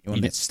 you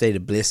want that state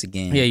of bliss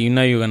again. Yeah, you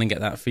know you're going to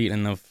get that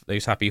feeling of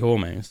those happy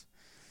hormones.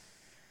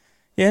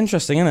 Yeah,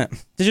 interesting, isn't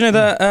it? Did you know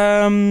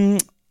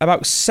that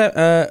about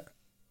a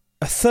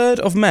third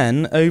of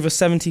men over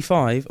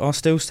 75 are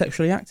still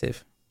sexually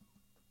active?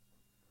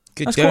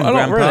 That's quite a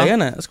lot, really,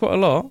 isn't it? That's quite a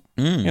lot.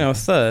 You know, a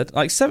third,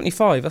 like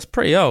 75. That's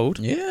pretty old.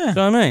 Yeah, do you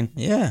know what I mean?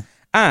 Yeah.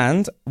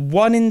 And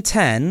 1 in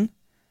 10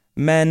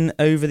 men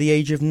over the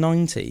age of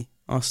 90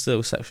 are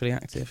still sexually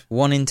active.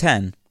 1 in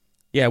 10?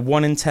 Yeah,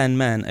 1 in 10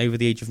 men over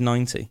the age of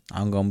 90.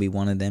 I'm going to be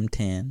one of them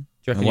 10.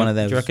 Do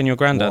you reckon your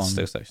granddad's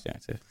still sexually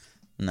active?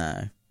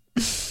 No.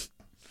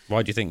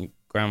 Why do you think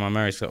Grandma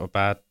Mary's got a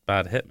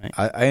bad hit, mate?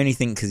 I only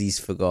think because he's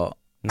forgot.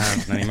 No,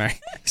 he married.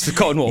 He's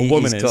forgotten what a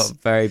woman is. He's got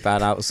very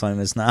bad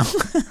Alzheimer's now.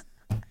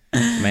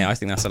 Mate, I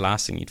think that's the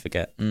last thing you'd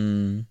forget.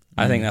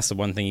 I think that's the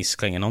one thing he's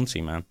clinging on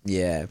to, man.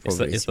 Yeah,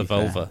 probably. It's the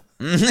vulva.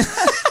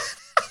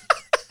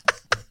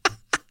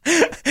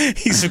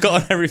 He's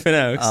forgotten everything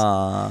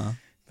else.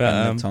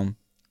 But Tom.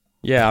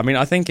 Yeah, I mean,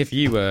 I think if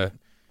you were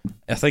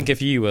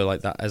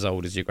like that, as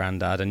old as your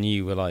granddad, and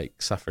you were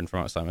like suffering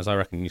from Alzheimer's, I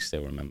reckon you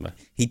still remember.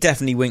 He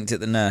definitely winked at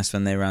the nurse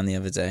when they were around the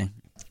other day.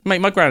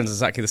 Mate, my grand's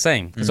exactly the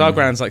same. Because our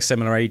grand's like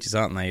similar ages,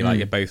 aren't they? Like,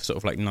 you're both sort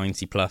of like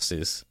 90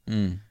 pluses.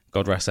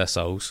 God rest their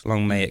souls.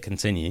 Long may it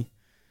continue.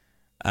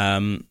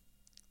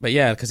 But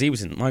yeah, because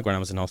my granddad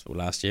was in hospital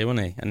last year,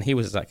 wasn't he? And he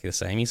was exactly the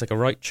same. He's like a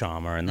right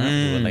charmer and that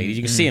with the ladies.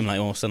 You can see him like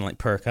all of a sudden like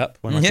perk up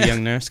when like a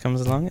young nurse comes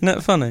along. Isn't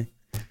that funny?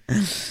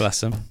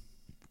 Bless him.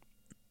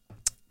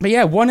 But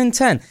yeah, 1 in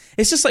 10.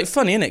 It's just like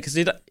funny, isn't it? Because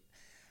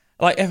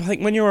like I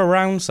think when you're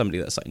around somebody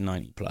that's like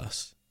 90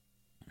 plus,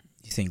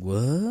 you think,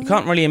 what? You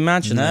can't really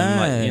imagine them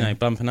like, you know,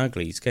 bumping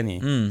uglies, can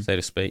you? So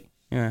to speak.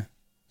 Yeah,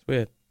 it's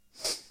weird.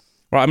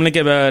 Right, I'm gonna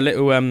give a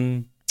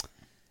little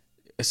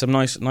some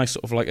nice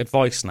sort of like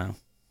advice now.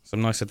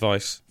 Some nice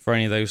advice for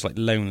any of those like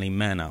lonely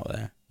men out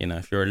there. You know,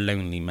 if you're a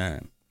lonely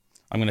man,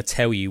 I'm going to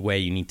tell you where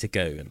you need to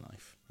go in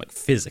life, like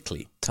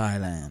physically.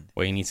 Thailand.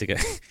 Where you need to go.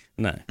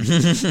 No.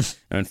 No,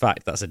 in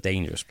fact, that's a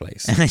dangerous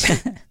place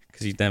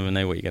because you never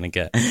know what you're going to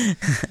get.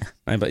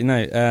 No, but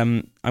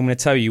I'm going to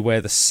tell you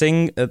where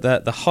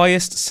the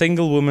highest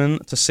single woman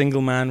to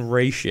single man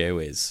ratio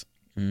is,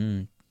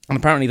 and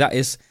apparently that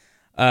is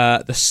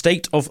the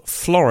state of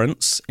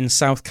Florence in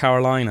South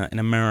Carolina in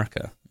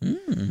America.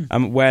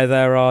 Where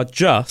there are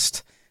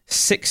just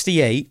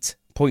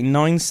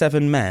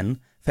 68.97 men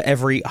for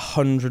every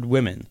 100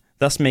 women,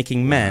 thus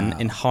making men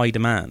in high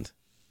demand.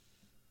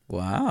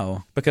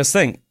 Wow. Because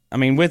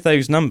with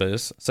those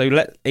numbers,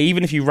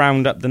 even if you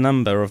round up the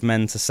number of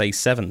men to say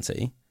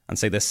 70, and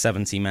say there's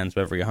 70 men to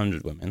every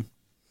 100 women,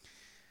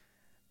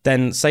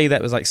 then say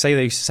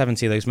those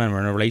 70 of those men were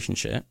in a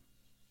relationship,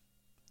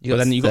 but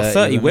then you've got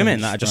 30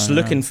 women that are just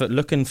looking for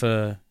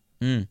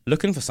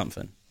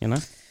something, you know?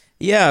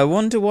 Yeah, I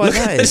wonder why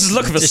that is. This is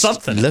looking for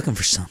something. Looking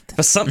for something.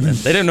 For something.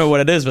 They don't know what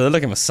it is, but they're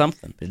looking for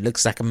something. It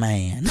looks like a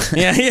man.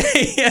 Yeah.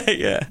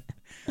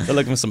 They're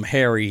looking for some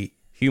hairy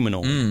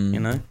humanoid, you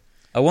know?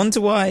 I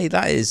wonder why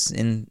that is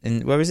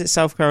in where is it,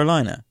 South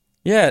Carolina?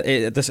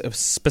 Yeah,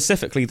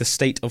 specifically the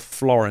state of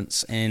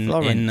Florence in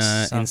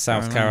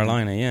South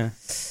Carolina, yeah.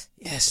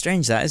 Yeah,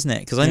 strange that, isn't it?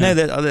 Because I know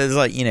that there's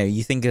like, you know,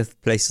 you think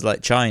of places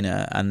like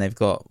China and they've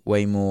got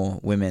way more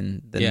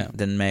women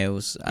than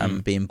males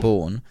being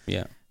born.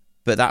 Yeah.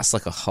 But that's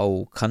like a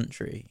whole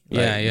country.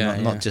 Like,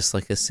 not just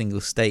like a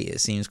single state.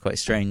 It seems quite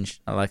strange.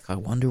 I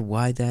wonder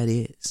why that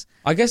is.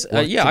 I guess,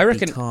 I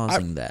reckon.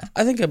 Causing that?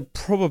 I think it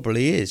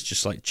probably is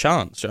just like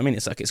chance. I mean,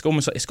 it's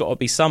almost like it's got to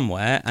be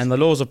somewhere, and the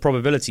laws of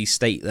probability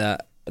state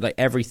that like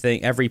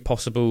every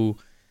possible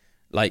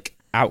like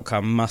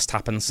outcome must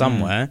happen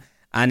somewhere,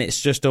 and it's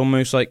just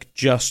almost like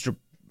just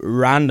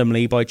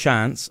randomly by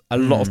chance, a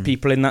lot of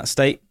people in that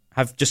state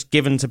have just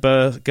given to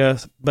birth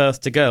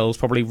to girls,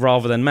 probably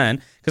rather than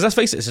men. Because let's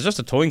face it, it's just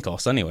a toy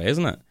cost anyway,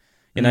 isn't it?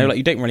 You know, like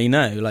you don't really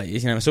know. Like, you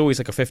know, it's always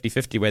like a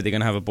 50-50 where they're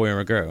going to have a boy or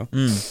a girl.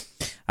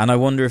 And I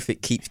wonder if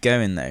it keeps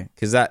going though,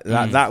 because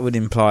that would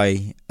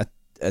imply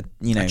a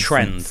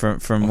trend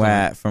from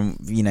where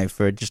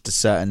for just a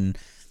certain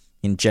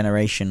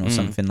generation or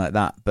something like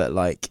that. But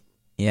like,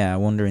 yeah, I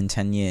wonder in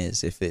 10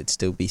 years if it'd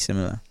still be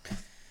similar.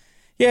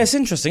 Yeah, it's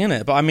interesting, isn't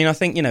it? But I mean, I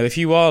think, you know, if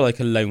you are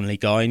like a lonely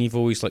guy and you've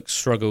always like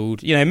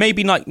struggled, you know,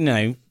 maybe like, you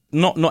know,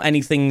 not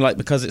anything like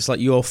because it's like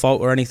your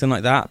fault or anything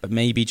like that, but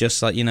maybe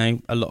just like, you know,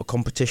 a lot of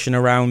competition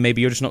around. Maybe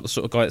you're just not the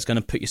sort of guy that's going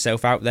to put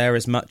yourself out there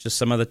as much as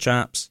some other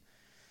chaps.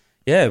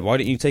 Yeah, why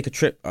don't you take a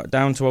trip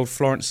down to old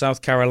Florence,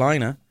 South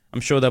Carolina?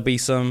 I'm sure there'll be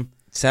some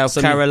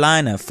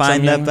Carolina,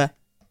 find the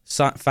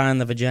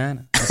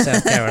vagina in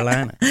South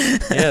Carolina.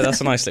 Yeah, that's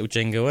a nice little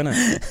jingle, isn't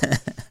it?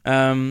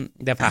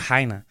 The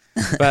vagina.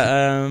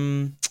 But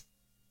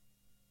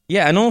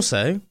yeah, and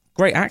also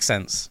great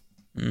accents.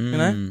 You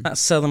know, that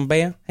Southern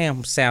beer. Hey, I'm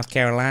from South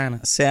Carolina.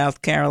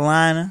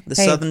 The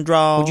Southern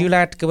drawl. Would you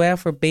like to go out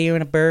for a beer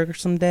and a burger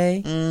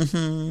someday?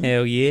 Mm-hmm.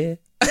 Hell yeah.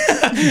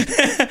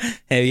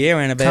 Hell yeah,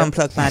 Annabelle. Come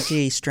pluck my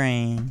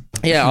G-string.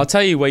 Yeah, I'll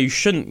tell you where you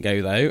shouldn't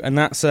go though, and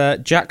that's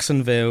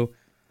Jacksonville,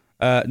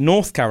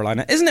 North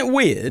Carolina. Isn't it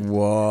weird?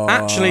 Whoa.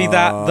 Actually,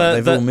 that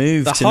they've all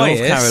moved to North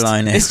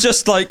Carolina. It's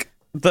just like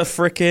the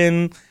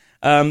freaking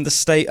the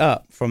state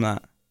up from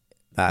that.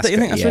 That's you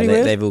think that's really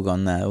weird? They've all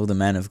gone there. All the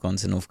men have gone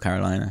to North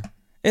Carolina.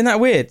 Isn't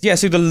that weird? Yeah.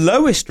 So the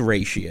lowest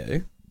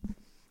ratio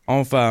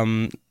of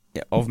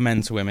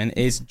men to women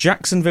is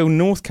Jacksonville,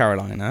 North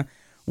Carolina,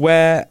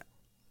 where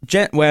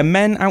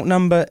men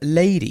outnumber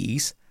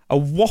ladies a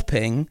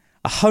whopping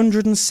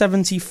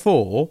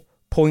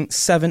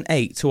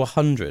 174.78 to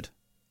 100.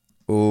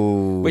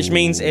 Ooh. Which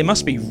means it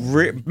must be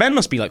men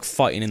must be like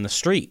fighting in the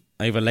street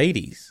over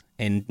ladies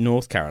in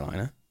North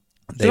Carolina.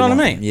 Do you know what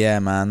I mean? Yeah,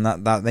 man.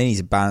 That they need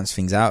to balance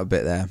things out a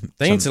bit there.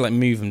 They need to like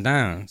move them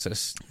down. So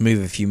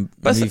move a few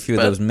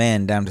of those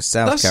men down to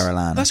South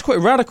Carolina. That's quite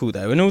radical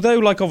though. And although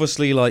like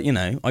obviously like, you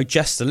know, I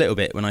jest a little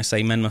bit when I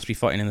say men must be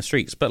fighting in the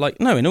streets, but like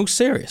no, in all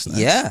seriousness.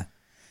 Yeah.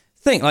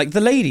 Think like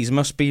the ladies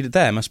must be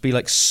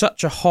like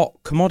such a hot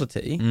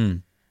commodity.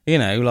 You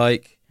know,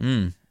 like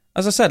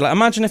as I said, like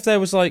imagine if there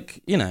was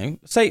like, you know,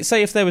 say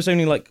if there was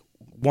only like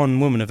one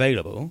woman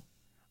available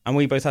and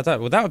we both had that,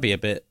 well that would be a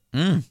bit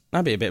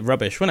that'd be a bit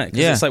rubbish, wouldn't it?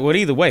 Because it's like, well,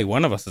 either way,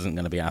 one of us isn't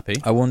going to be happy.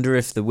 I wonder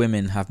if the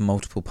women have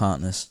multiple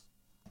partners.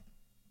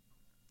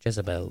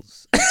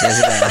 Jezebels.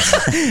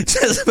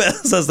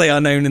 Jezebels, as they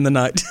are known in the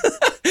night.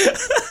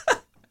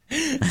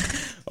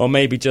 Or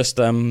maybe just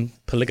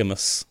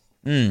polygamous.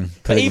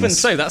 But even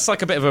so, that's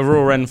like a bit of a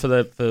raw end for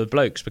the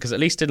blokes, because at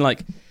least in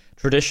like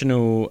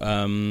traditional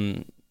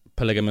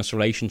polygamous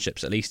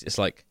relationships, at least it's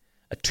like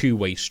a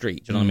two-way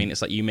street. Do you know what I mean?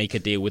 It's like you make a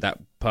deal with that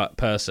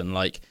person,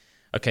 like,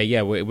 okay,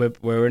 yeah,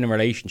 we're in a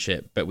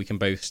relationship, but we can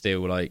both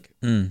still like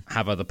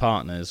have other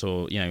partners,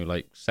 or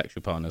like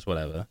sexual partners,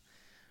 whatever.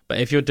 But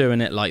if you're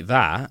doing it like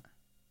that,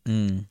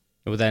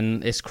 well,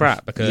 then it's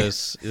crap,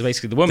 because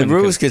basically the woman. The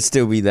rules could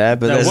still be there,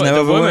 but there's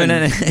no other women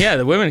in it. Yeah,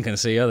 the women can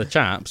see other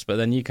chaps, but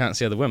then you can't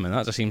see other women.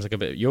 That just seems like a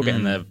bit. You're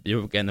getting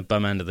the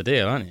bum end of the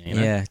deal, aren't you?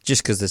 Yeah,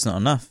 just because there's not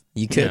enough.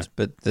 You could,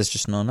 but there's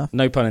just not enough.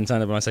 No pun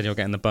intended when I said you're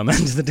getting the bum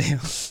end of the deal.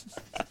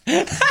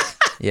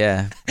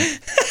 Yeah.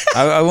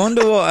 I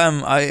wonder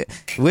what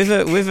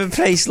with a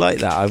place like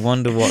that, I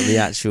wonder what the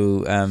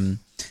actual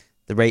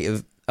the rate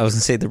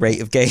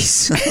of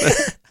gays.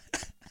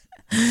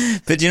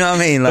 But do you know what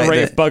I mean? Like the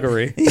rate of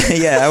buggery.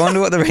 Yeah, I wonder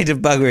what the rate of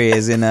buggery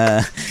is in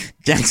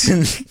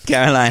Jackson,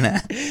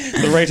 Carolina.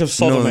 The rate of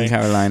sodomy. Northern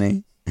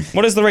Carolina.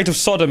 What is the rate of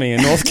sodomy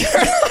in North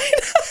Carolina?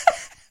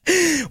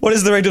 What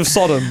is the rate of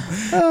Sodom?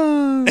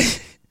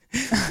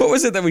 What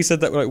was it that we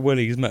said that like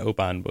Willie's metal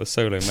band was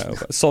solo metal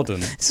band?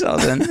 Sodden,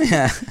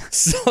 yeah.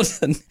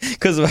 Sodden,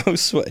 because of how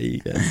sweaty you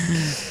get.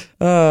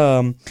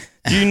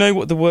 Do you know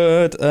what the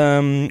word,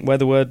 where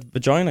the word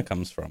vagina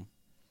comes from?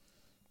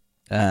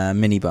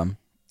 Mini bum.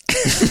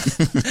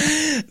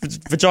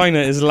 Vagina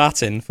is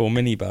Latin for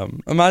mini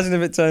bum. Imagine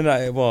if it turned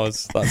out it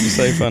was. That'd be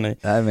so funny.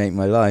 That'd make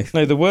my life.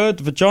 No, the word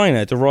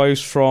vagina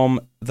derives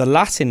from the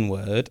Latin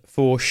word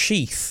for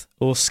sheath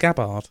or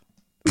scabbard.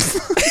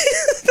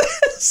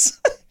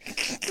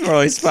 Oh,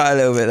 I spat a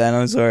little bit then,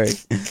 I'm sorry.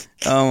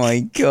 Oh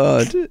my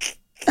god.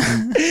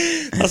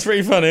 That's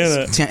pretty funny,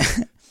 isn't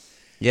it?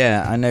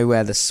 Yeah, I know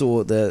where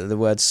the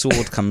word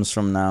sword comes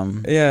from now.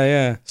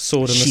 Yeah.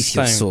 Sword and Sheath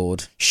stone. your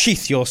sword.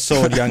 Sheath your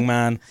sword, young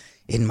man.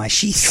 In my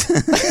sheath.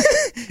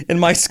 In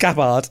my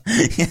scabbard.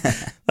 Yeah.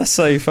 That's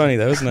so funny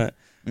though, isn't it?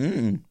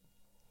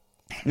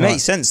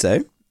 Makes sense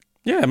though.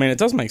 Yeah, I mean, it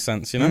does make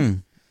sense, you know?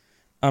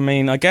 I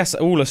mean, I guess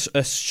all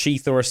a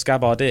sheath or a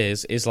scabbard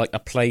is like a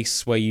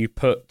place where you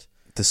put...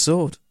 The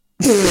sword.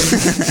 A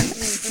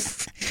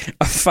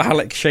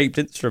phallic-shaped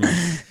instrument.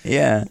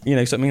 Yeah.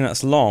 Something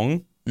that's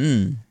long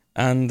and...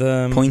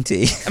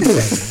 pointy.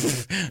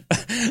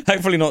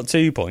 Hopefully not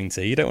too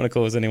pointy. You don't want to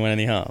cause anyone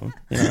any harm.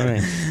 You know what I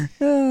mean?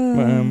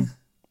 But,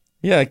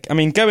 yeah, I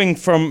mean,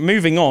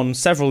 moving on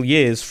several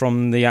years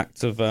from the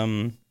act of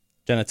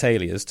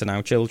genitalias to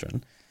now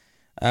children,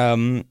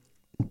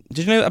 did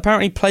you know that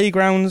apparently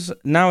playgrounds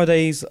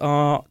nowadays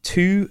are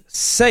too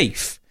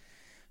safe?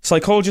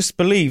 Psychologists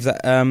believe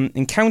that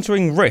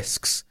encountering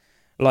risks,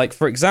 like,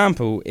 for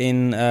example,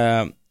 in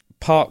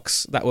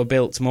parks that were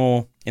built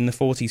more in the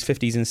 40s,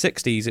 50s and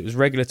 60s, it was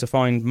regular to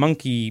find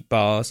monkey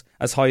bars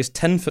as high as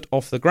 10 foot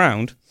off the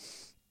ground.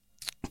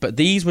 But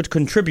these would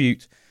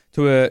contribute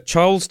to a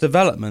child's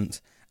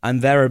development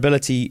and their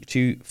ability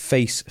to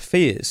face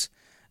fears.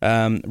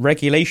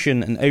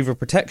 Regulation and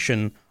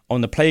overprotection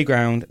on the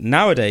playground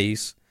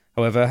nowadays,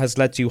 however, has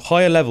led to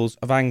higher levels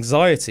of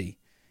anxiety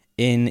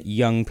in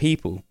young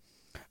people.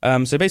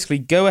 So basically,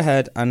 go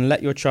ahead and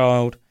let your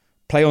child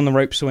play on the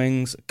rope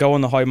swings, go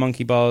on the high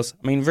monkey bars.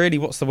 I mean, really,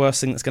 what's the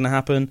worst thing that's going to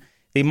happen?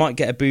 They might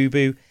get a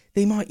boo-boo.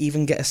 They might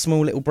even get a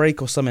small little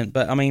break or something.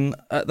 But, I mean,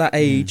 at that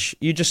age,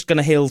 you're just going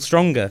to heal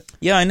stronger.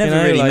 Yeah, I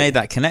never really made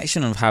that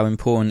connection of how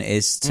important it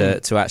is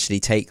to actually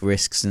take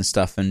risks and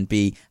stuff and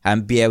be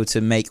able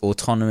to make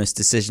autonomous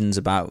decisions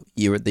about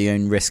the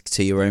own risk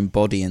to your own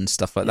body and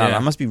stuff like that. Yeah.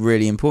 That must be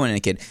really important in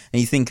a kid.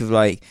 And you think of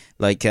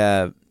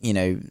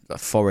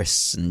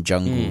forests and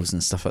jungles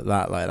and stuff like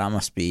that. Like, that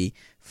must be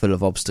full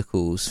of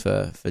obstacles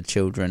for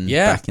children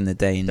back in the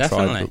day in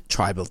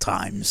tribal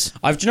times.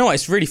 Do you know what?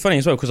 It's really funny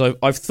as well, because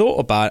I've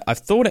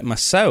thought it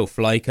myself,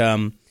 like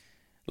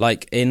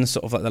in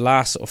sort of like the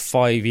last sort of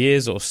 5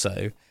 years or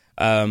so.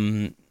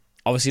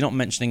 Obviously not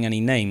mentioning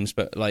any names,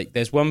 but like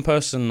there's one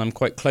person I'm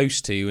quite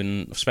close to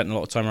and I've spent a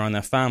lot of time around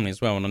their family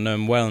as well, and I know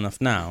them well enough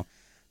now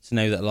to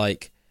know that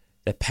like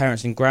their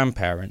parents and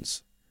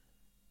grandparents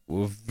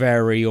were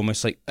very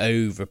almost like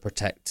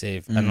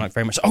overprotective and like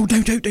very much, oh,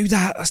 don't do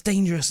that, that's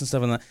dangerous and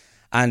stuff like that.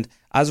 And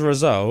as a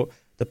result,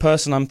 the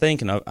person I'm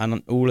thinking of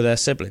and all of their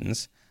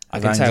siblings, I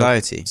can tell,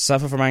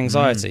 suffer from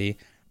anxiety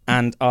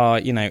and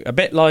are, a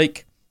bit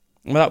like,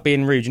 without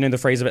being rude, the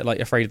phrase a bit like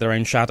afraid of their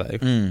own shadow.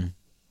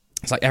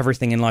 It's like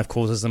everything in life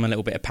causes them a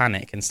little bit of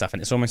panic and stuff,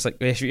 and it's almost like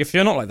if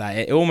you're not like that,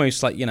 it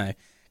almost like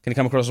can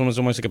come across almost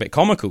like a bit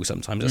comical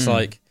sometimes. It's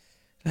like,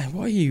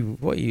 what are you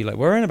like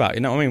worrying about? You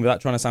know what I mean?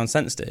 Without trying to sound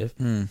sensitive.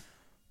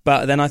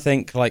 But then I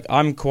think like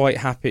I'm quite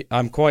happy.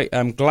 I'm quite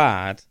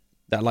glad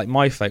that like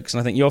my folks,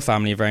 and I think your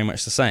family are very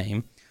much the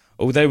same.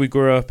 Although we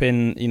grew up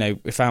in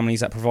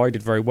families that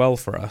provided very well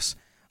for us,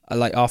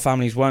 like our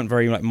families weren't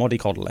very like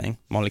mollycoddling.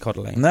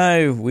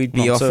 No, we'd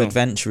be off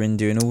adventuring,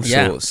 doing all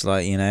sorts.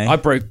 Like I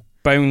broke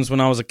bones when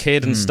I was a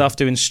kid and stuff,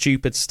 doing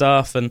stupid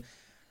stuff, and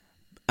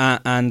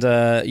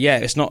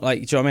It's not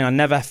like, do you know what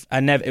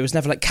I mean? It was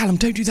never like, Callum,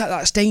 don't do that.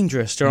 That's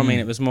dangerous. Do you know what I mean?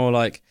 It was more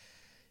like,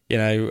 you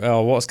know,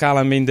 oh, what's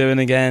Callum been doing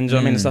again? Do you know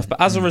what I mean? And stuff.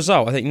 But as a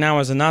result, I think now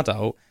as an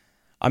adult,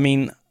 I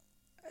mean,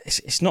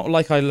 it's not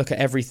like I look at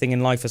everything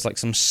in life as like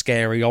some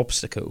scary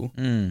obstacle.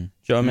 Do you know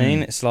what I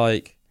mean? It's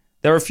like,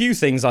 there are a few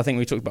things I think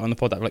we talked about on the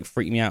pod that like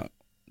freak me out,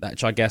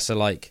 which I guess are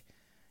like,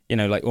 you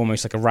know, like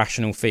almost like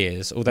irrational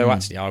fears, although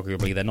actually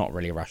arguably they're not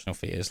really irrational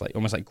fears, like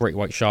almost like great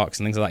white sharks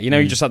and things like that. You know,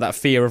 you just have that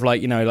fear of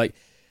like, you know, like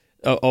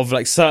of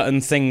like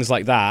certain things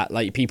like that.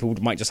 Like people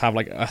might just have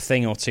like a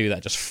thing or two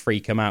that just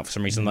freak them out for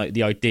some reason, like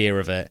the idea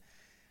of it.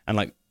 And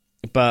like,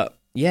 but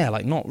yeah,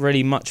 like not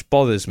really much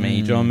bothers me.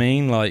 Do you know what I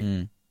mean? Like,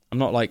 I'm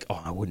not like,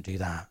 oh, I wouldn't do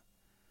that.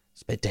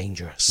 It's a bit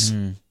dangerous,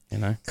 you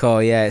know?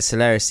 Cool, yeah, it's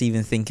hilarious.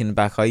 Even thinking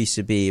back, I used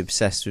to be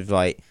obsessed with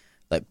like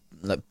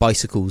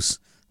bicycles.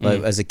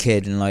 Like as a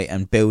kid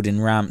and building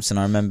ramps, and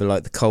I remember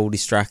like the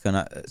cul-de-sac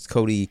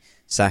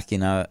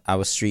in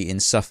our street in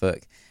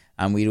Suffolk,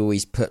 and we'd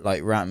always put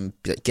like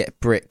get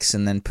bricks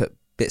and then put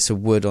bits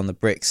of wood on the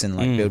bricks and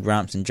like build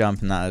ramps and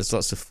jump and that. There's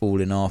lots of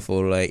falling off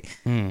or like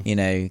you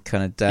know,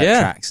 kind of dirt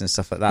tracks and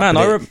stuff like that.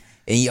 Man,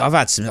 I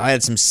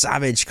had some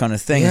savage kind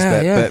of things,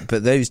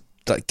 but those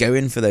like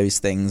going for those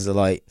things are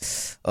like,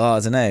 oh, I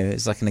don't know,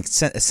 it's like a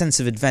sense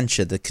of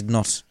adventure that could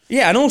not.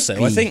 Yeah, and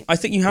also I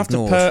think you have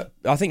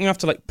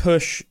to like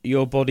push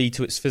your body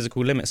to its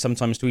physical limits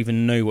sometimes to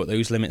even know what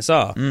those limits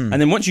are. And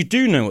then once you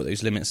do know what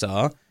those limits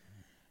are,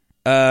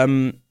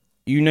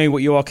 you know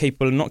what you are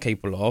capable and not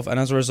capable of, and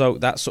as a result,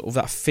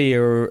 that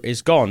fear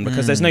is gone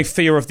because there's no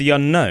fear of the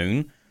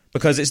unknown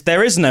because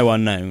there is no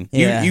unknown.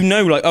 Yeah. You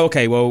know, like, oh,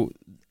 okay, well,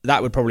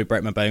 that would probably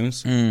break my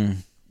bones.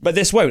 But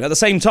this won't. At the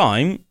same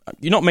time,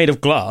 you're not made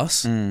of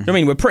glass. You know what I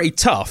mean? We're pretty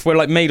tough. We're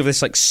like made of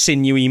this like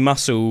sinewy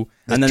muscle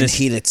and then can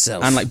heal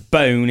itself and like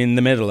bone in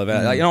the middle of it.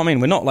 Like, you know what I mean?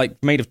 We're not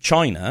like made of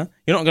china.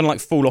 You're not going to like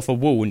fall off a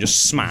wall and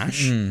just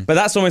smash. But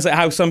that's almost like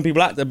how some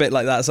people act a bit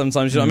like that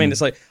sometimes. You know what I mean? It's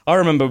like, I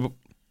remember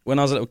when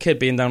I was a little kid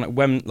being down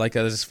like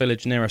there's this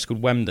village near us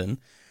called Wemden,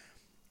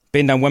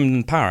 being down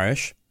Wemden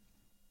Parish.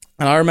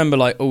 And I remember,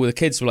 like, all the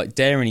kids were, like,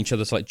 daring each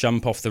other to, like,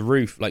 jump off the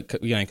roof, like,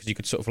 you know, because you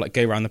could sort of, like,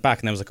 go around the back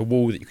and there was, like, a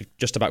wall that you could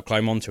just about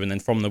climb onto, and then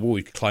from the wall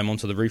you could climb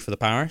onto the roof of the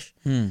parish.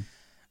 And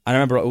I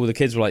remember, like, all the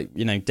kids were, like,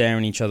 you know,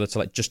 daring each other to,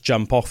 like, just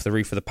jump off the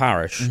roof of the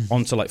parish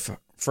onto, like,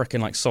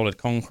 frickin', like, solid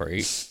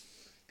concrete.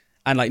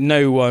 And, like,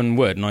 no one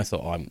would. And I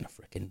thought, oh, I'm going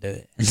to frickin' do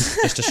it.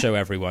 Just to show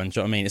everyone. Do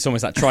you know what I mean? It's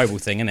almost that tribal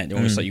thing, isn't it?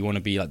 Almost like you want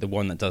to be, like, the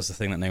one that does the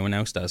thing that no one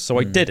else does. So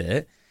I did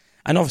it.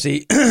 And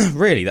obviously,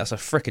 really, that's a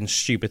freaking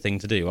stupid thing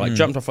to do. I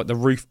jumped off like the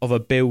roof of a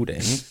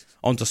building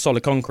onto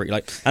solid concrete.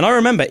 Like, and I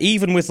remember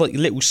even with like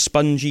little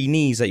spongy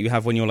knees that you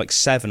have when you're like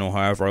 7 or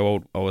however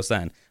old I was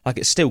then, like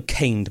it still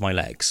caned my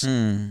legs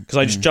because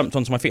I just jumped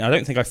onto my feet. And I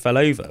don't think I fell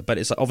over, but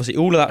it's like obviously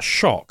all of that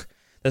shock.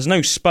 There's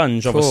no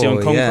sponge obviously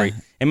on concrete.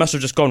 Yeah. It must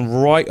have just gone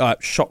right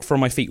up, shot from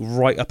my feet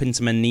right up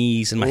into my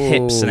knees and my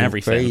hips and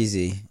everything.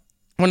 Crazy.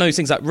 One of those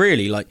things that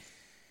really like.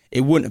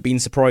 It wouldn't have been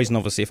surprising,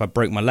 obviously, if I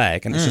broke my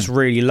leg. And it's just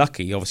really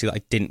lucky, obviously, that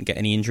I didn't get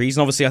any injuries.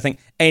 And obviously, I think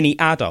any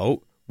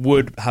adult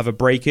would have a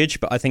breakage.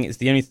 But I think it's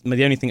the only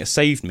thing that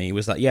saved me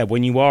was that, yeah,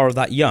 when you are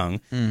that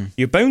young,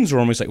 your bones are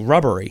almost like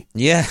rubbery.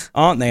 Yeah.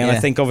 Aren't they? And I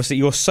think, obviously,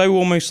 you're so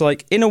almost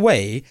like, in a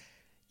way,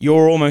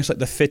 you're almost like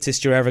the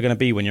fittest you're ever going to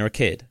be when you're a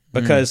kid.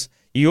 Because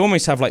you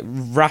almost have like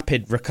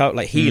rapid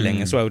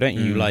healing as well, don't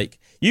you? Like,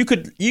 you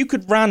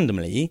could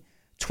randomly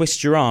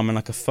twist your arm in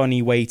like a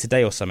funny way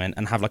today or something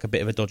and have like a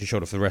bit of a dodgy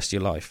shoulder for the rest of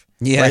your life.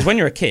 Yeah. Whereas when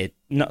you're a kid,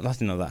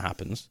 nothing of that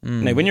happens.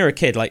 No, when you're a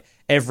kid, like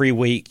every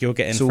week you're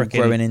getting it's all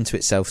growing into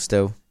itself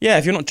still. Yeah,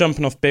 if you're not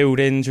jumping off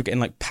buildings, you're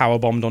getting like power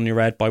bombed on your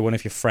head by one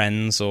of your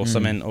friends or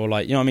something, or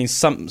like, you know what I mean,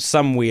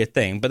 some weird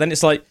thing. But then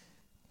it's like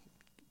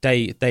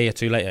day or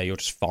two later, you're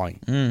just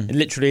fine. It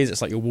literally is.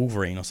 It's like you're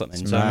Wolverine or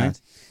something. So I mean?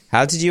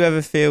 How did you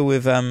ever feel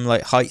with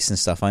like heights and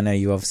stuff? I know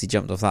you obviously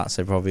jumped off that,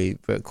 so probably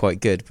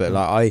quite good. But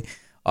like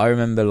I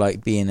remember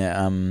like being at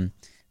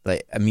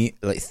like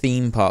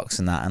theme parks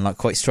and that, and like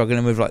quite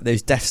struggling with like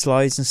those death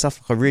slides and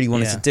stuff. Like, I really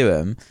wanted to do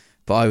them,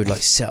 but I would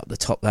like sit up the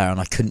top there and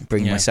I couldn't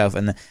bring myself.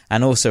 And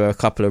also a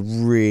couple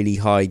of really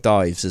high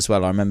dives as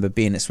well. I remember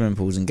being at swimming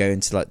pools and going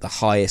to like the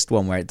highest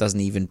one where it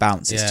doesn't even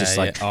bounce. It's just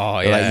like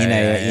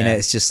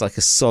it's just like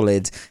a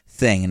solid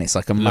thing, and it's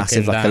like a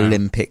massive like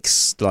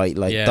Olympics like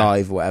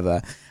dive or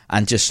whatever.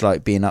 And just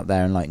like being up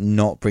there and like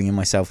not bringing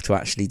myself to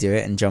actually do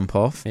it and jump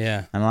off.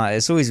 Yeah. And like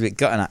it's always a bit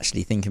gutting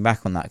actually thinking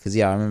back on that, because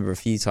I remember a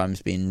few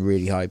times being in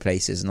really high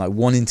places and like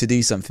wanting to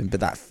do something, but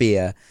that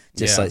fear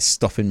just like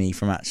stopping me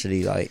from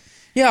actually like.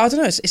 Yeah, I don't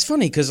know. It's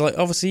funny because like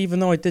obviously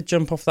even though I did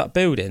jump off that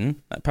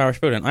building, that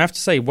parish building, I have to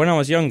say when I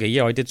was younger,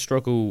 I did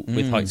struggle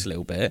with heights a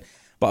little bit.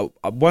 But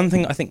one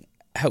thing I think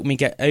helped me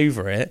get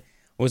over it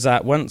was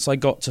that once I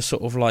got to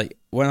sort of like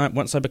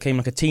once I became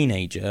like a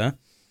teenager.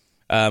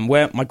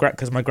 Where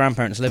because my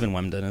grandparents live in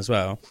Wemden as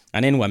well,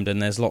 and in Wemden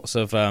there's lots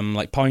of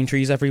like pine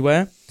trees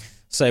everywhere.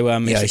 So I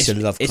used to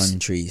love pine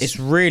trees. It's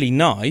really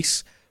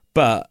nice,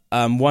 But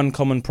one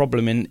common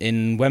problem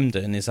in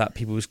Wemden is that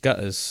people's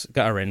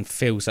guttering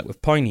fills up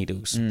with pine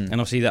needles. And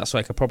obviously that's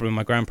like a problem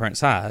my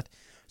grandparents had.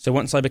 So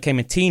once I became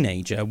a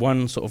teenager,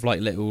 one sort of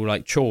like little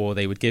like chore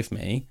they would give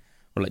me,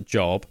 or like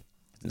job,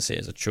 I didn't see it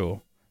as a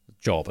chore,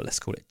 job, but let's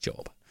call it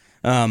job,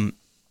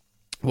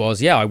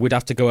 was, I would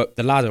have to go up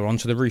the ladder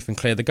onto the roof and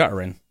clear the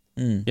guttering,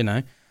 you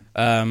know.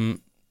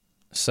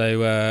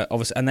 So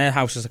obviously, and their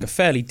house is like a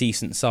fairly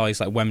decent size,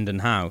 like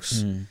Wemden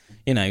house,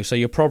 you know, so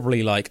you're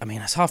probably like, I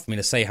mean, it's hard for me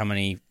to say how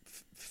many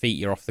feet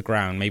you're off the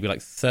ground, maybe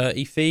like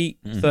 30 feet,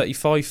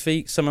 35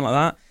 feet, something like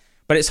that.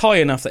 But it's high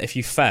enough that if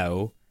you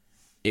fell,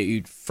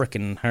 you'd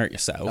frickin' hurt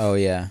yourself. Oh,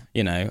 yeah.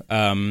 You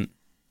know.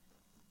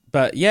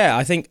 But yeah,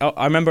 I think,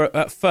 I remember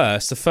at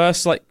first, the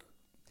first like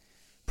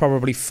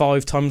probably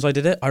 5 times I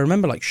did it, I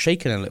remember like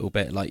shaking a little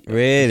bit. Like,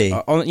 really? You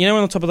know,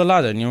 on the top of the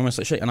ladder, and you're almost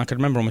like shaking. And I could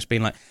remember almost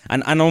being like,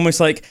 and almost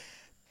like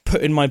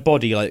putting my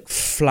body like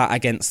flat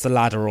against the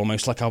ladder,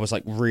 almost like I was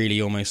like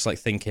really almost like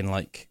thinking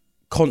like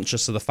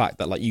conscious of the fact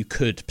that like you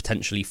could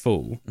potentially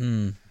fall.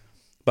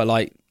 But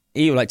like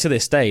even like to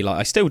this day, like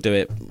I still do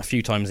it a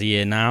few times a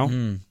year now,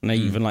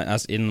 even like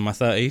as in my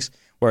 30s.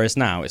 Whereas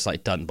now it's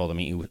like doesn't bother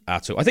me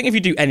at all. I think if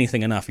you do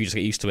anything enough, you just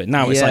get used to it.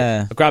 Now it's like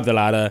I grab the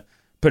ladder,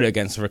 put it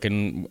against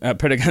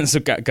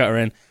the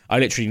guttering. I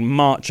literally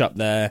march up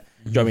there.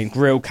 Do you know what I mean?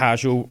 Real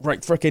casual,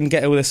 right? Frickin'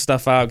 get all this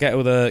stuff out, get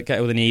all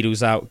the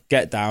needles out,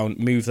 get down,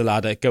 move the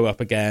ladder, go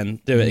up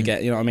again, do it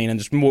again. You know what I mean? And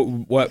just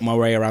work my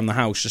way around the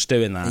house, just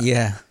doing that.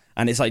 Yeah.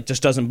 And it's like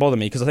just doesn't bother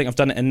me because I think I've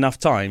done it enough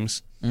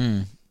times.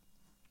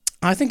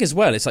 I think as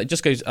well, it's like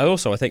just goes.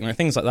 Also, I think like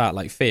things like that,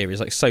 like fear, is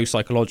like so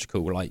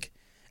psychological. Like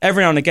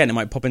every now and again, it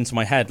might pop into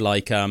my head,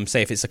 like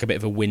say if it's like a bit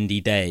of a windy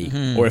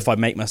day, or if I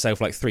make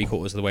myself like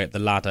 3/4 of the way up the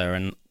ladder,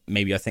 and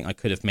maybe I think I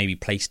could have maybe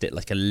placed it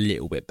like a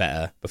little bit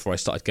better before I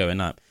started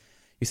going up.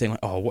 You think like,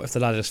 oh, what if the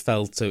ladder just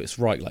fell to its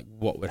right? Like,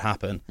 what would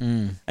happen?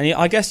 And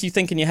I guess you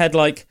think in your head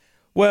like,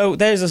 well,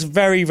 there's a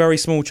very, very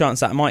small chance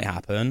that might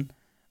happen.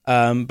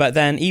 But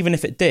then even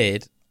if it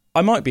did,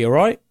 I might be all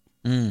right.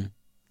 Do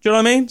you know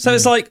what I mean? So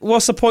it's like,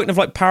 what's the point of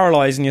like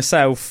paralyzing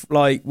yourself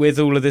like with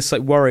all of this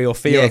like worry or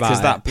fear about it? Yeah,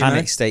 because that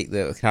panic state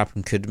that could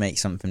happen could make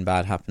something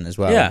bad happen as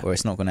well. Yeah. Or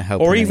it's not going to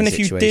help. Or even if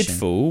you did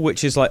fall,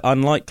 which is like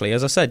unlikely,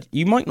 as I said,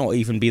 you might not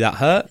even be that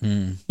hurt.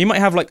 You might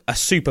have like a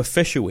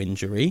superficial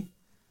injury.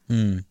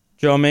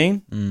 Do you know what I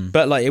mean?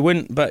 But like it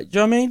wouldn't. But do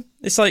you know what I mean?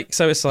 It's like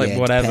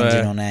whatever.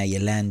 Depending on how you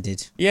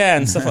landed. Yeah,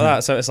 and stuff like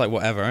that. So it's like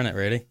whatever, isn't it?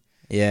 Really?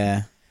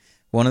 Yeah.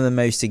 One of the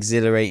most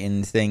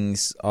exhilarating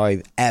things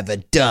I've ever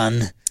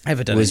done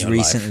was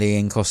recently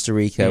in Costa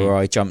Rica, where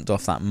I jumped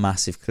off that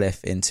massive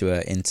cliff into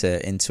a.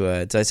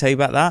 Did I tell you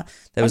about that?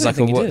 There was like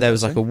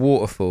a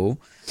waterfall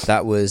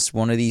that was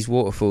one of these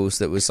waterfalls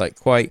that was like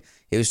quite.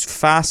 It was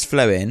fast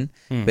flowing,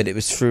 but it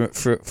was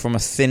from a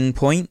thin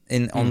point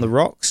on the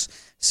rocks.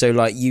 So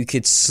like you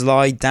could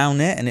slide down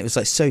it, and it was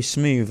like so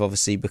smooth,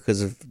 obviously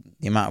because of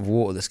the amount of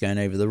water that's going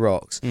over the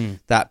rocks,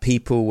 that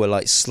people were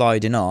like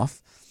sliding off.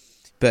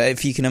 But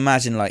if you can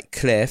imagine like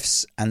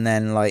cliffs and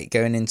then like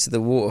going into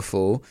the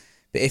waterfall,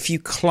 but if you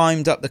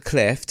climbed up the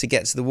cliff to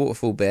get to the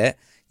waterfall bit,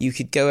 you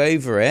could go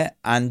over it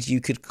and you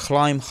could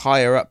climb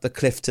higher up the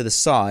cliff to the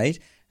side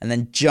and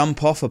then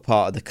jump off a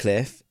part of the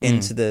cliff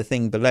into the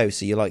thing below.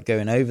 So you're like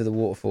going over the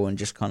waterfall and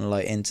just kind of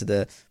like into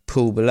the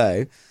pool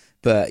below.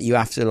 But you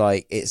have to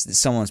like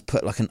someone's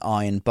put like an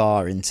iron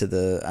bar into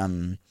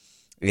the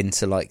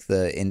into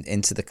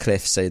the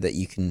cliff so that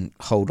you can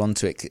hold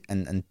onto it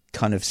and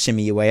kind of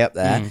shimmy your way up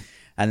there.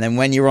 And then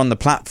when you're on the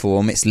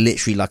platform, it's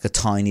literally like a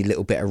tiny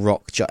little bit of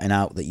rock jutting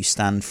out that you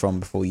stand from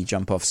before you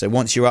jump off. So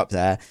once you're up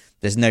there,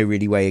 there's no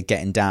really way of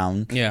getting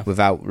down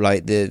without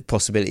like the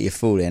possibility of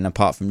falling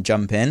apart from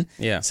jumping.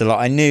 Yeah. So like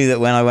I knew that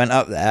when I went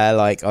up there,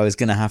 like I was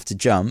gonna have to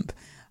jump.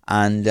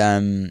 And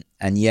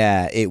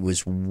yeah, it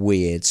was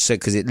weird. So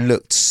because it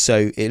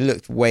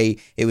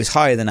was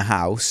higher than a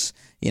house,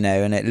 you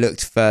know, and it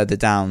looked further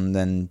down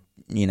than,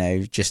 you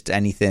know, just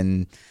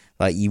anything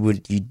like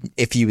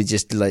if you were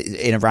just like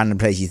in a random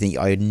place, you think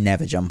I would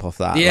never jump off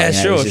that. Yeah, like,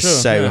 you know, it was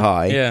just so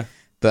high. Yeah.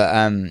 But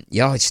I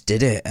just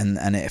did it,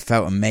 and it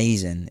felt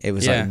amazing. It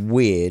was like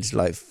weird,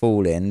 like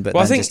falling, but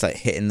then just like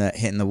hitting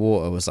the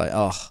water was like,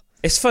 oh.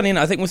 It's funny, and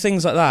I think with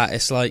things like that,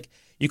 it's like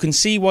you can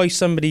see why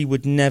somebody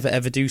would never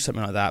ever do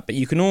something like that, but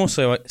you can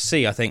also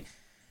see, I think,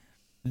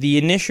 the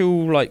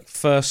initial like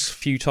first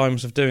few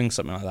times of doing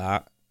something like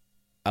that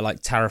are like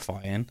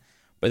terrifying.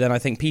 But then I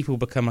think people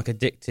become like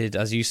addicted,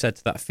 as you said,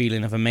 to that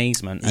feeling of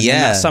amazement. And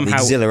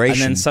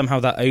exhilaration. And then somehow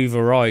that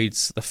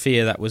overrides the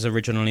fear that was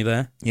originally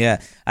there.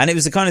 Yeah, and it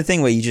was the kind of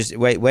thing where you just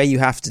where you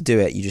have to do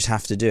it, you just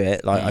have to do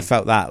it. Like I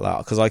felt that, like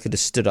because I could have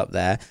stood up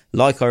there,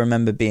 like I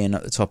remember being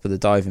at the top of the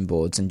diving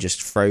boards and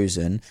just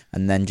frozen,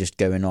 and then just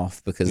going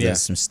off because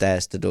there's some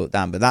stairs to go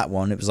down. But that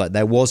one, it was like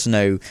there was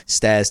no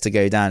stairs to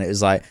go down. It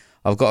was like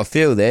I've got to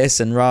feel this,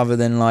 and rather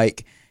than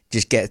like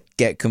just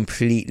get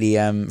completely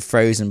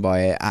frozen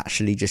by it,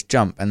 actually just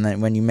jump. And then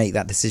when you make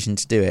that decision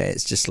to do it,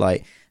 it's just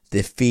like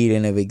the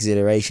feeling of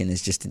exhilaration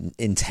is just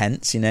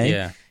intense, you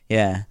know?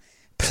 Yeah.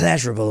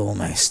 Pleasurable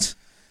almost.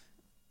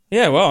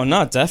 Yeah, well,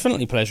 no,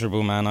 definitely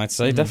pleasurable, man. I'd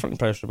say definitely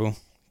pleasurable.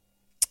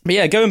 But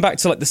yeah, going back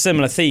to like the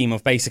similar theme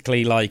of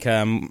basically like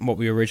what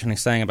we were originally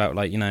saying about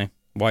like, you know,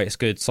 why it's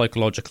good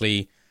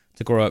psychologically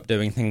to grow up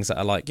doing things that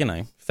are like, you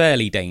know,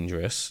 fairly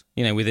dangerous,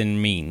 you know,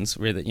 within means.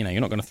 Really, you know,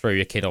 you're not going to throw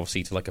your kid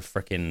obviously to like a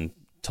freaking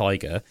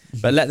tiger,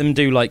 but let them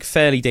do like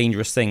fairly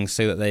dangerous things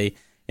so that they,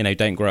 you know,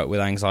 don't grow up with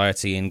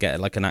anxiety and get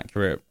like an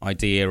accurate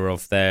idea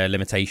of their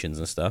limitations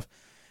and stuff.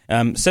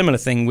 Similar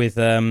thing with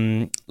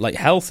like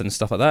health and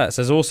stuff like that. It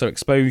says also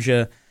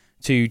exposure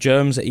to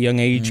germs at a young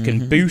age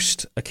can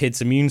boost a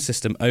kid's immune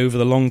system over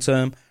the long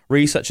term.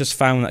 Research has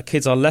found that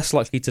kids are less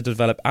likely to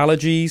develop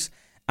allergies,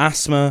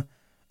 asthma,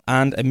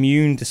 and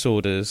immune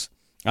disorders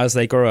as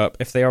they grow up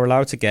if they are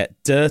allowed to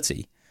get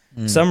dirty.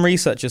 Some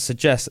researchers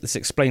suggest that this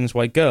explains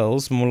why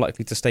girls, more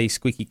likely to stay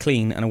squeaky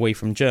clean and away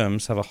from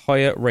germs, have a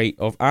higher rate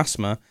of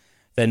asthma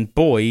than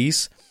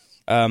boys,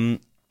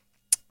 and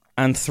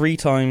 3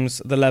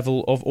 times the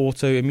level of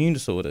autoimmune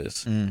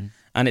disorders.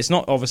 And it's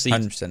not obviously,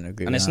 100%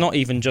 agree. And with it's that. not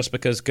even just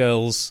because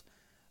girls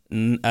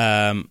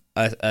are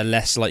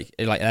less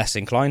less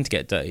inclined to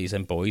get dirty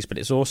than boys, but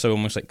it's also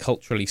almost like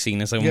culturally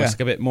seen as almost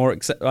like a bit more.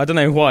 I don't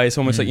know why. It's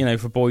almost like, you know,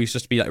 for boys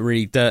just to be like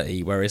really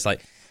dirty, whereas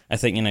like I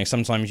think, you know,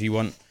 sometimes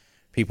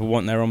people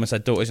want their almost their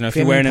daughters. You know, if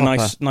you're wearing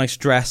a nice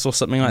dress or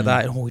something like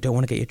that, oh, we don't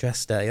want to get your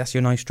dress dirty. That's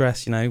your nice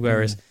dress, you know.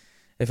 Whereas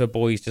if a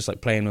boy's just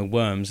like playing with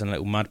worms in a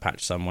little mud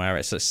patch somewhere,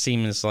 it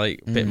seems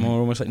like a bit more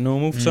almost like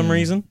normal for some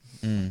reason.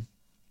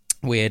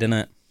 Weird, isn't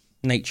it?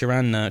 Nature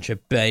and nurture,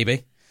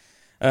 baby.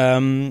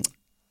 I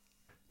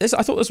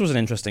thought this was an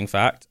interesting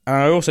fact, and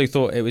I also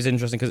thought it was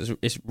interesting because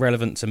it's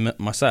relevant to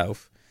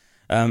myself.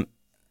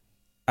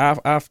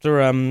 After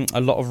a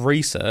lot of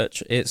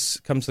research, people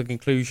have come to the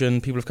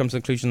conclusion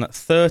that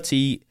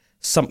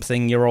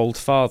 30-something-year-old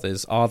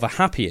fathers are the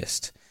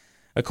happiest.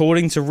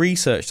 According to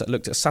research that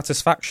looked at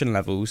satisfaction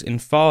levels in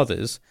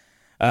fathers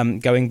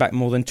going back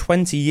more than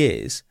 20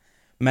 years,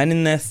 men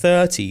in their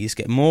 30s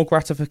get more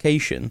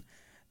gratification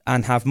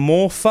and have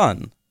more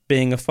fun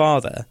being a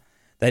father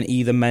than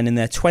either men in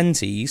their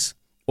 20s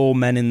or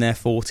men in their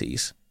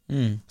 40s.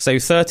 So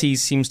 30s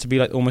seems to be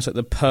like almost like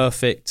the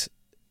perfect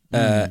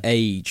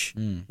age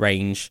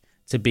range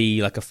to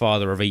be like a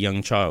father of a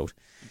young child.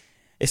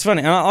 It's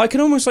funny, and I can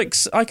almost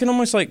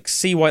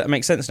see why that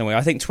makes sense in a way.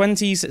 I think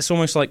 20s, it's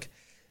almost like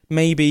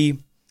maybe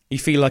you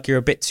feel like you're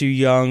a bit too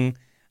young,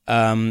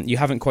 you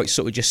haven't quite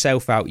sorted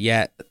yourself out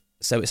yet,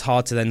 so it's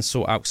hard to then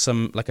sort out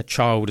a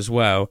child as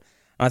well.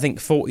 And I think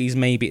 40s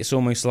maybe it's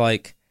almost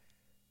like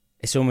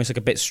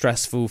a bit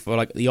stressful for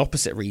like the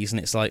opposite reason.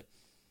 It's like,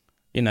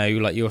 you know,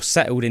 like you're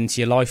settled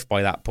into your life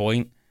by that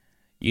point.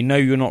 You know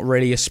you're not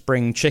really a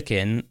spring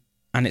chicken,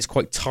 and it's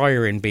quite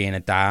tiring being a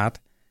dad,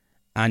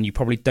 and you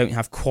probably don't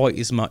have quite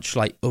as much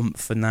like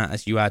oomph and that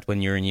as you had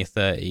when you're in your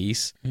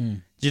 30s.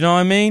 Do you know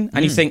what I mean?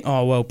 And you think,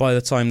 oh well, by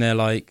the time they're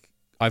like,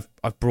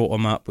 I've brought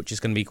them up, which is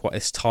going to be quite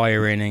this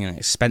tiring and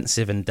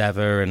expensive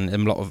endeavour, and a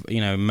lot of, you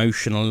know,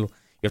 emotional.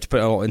 You have to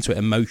put a lot into it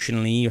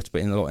emotionally. You have to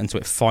put in a lot into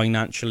it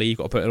financially. You've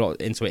got to put a lot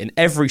into it in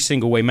every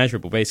single way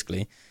measurable,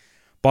 basically.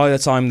 By the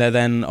time they're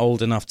then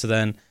old enough to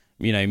then,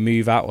 you know,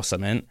 move out or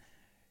something,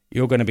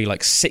 you're going to be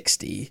like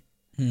 60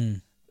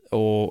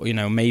 or, you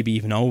know, maybe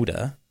even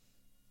older.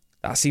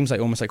 That seems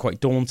like almost like quite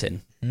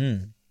daunting.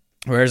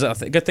 Whereas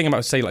the good thing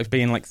about, say, like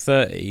being like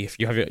 30, if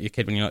you have your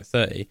kid when you're like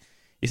 30,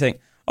 you think,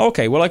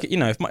 okay, well, like, you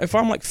know, if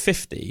I'm like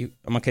 50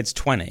 and my kid's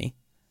 20,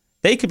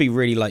 they could be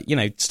really like, you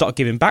know, start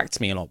giving back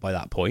to me a lot by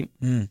that point.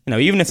 You know,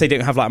 even if they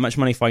don't have that much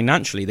money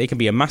financially, they can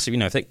be a massive, you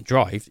know, if they can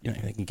drive, you know,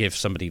 they can give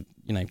somebody,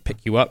 you know,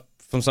 pick you up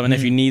from something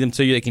if you need them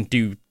to. They can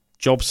do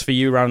jobs for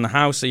you around the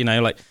house, you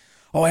know, like,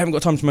 oh, I haven't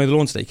got time to mow the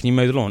lawn today. Can you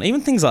mow the lawn?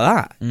 Even things like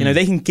that. You know,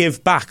 they can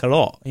give back a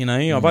lot. You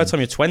know, by the time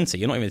you're 20,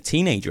 you're not even a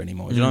teenager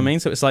anymore. Do you know what I mean?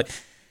 So it's like,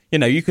 you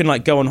know, you can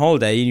like go on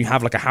holiday and you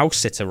have like a house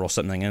sitter or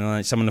something, and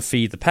like someone to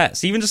feed the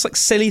pets. Even just like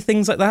silly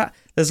things like that.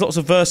 There's lots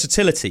of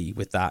versatility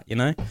with that, you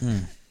know.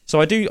 So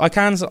I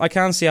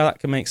can see how that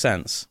can make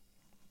sense.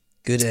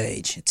 Good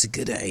age. It's a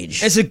good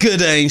age. It's a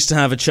good age to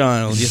have a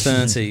child. Your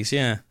 30s,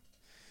 yeah.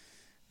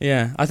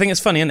 Yeah, I think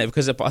it's funny, isn't it?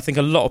 Because I think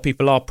a lot of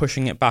people are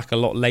pushing it back a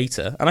lot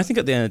later. And I think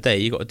at the end of the day,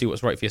 you've got to do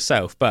what's right for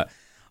yourself. But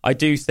I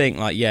do think,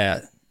 I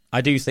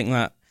do think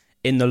that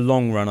in the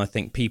long run, I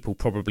think people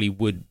probably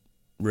would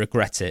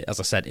regret it,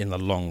 as I said, in the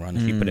long run,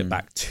 if you put it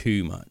back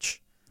too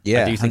much.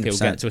 Yeah, I do think 100%. It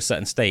will get to a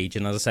certain stage.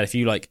 And as I said, if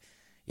you like,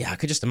 I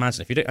could just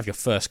imagine if you don't have your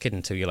first kid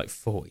until you're like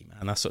 40,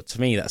 man, that's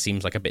to me, that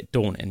seems like a bit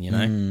daunting, you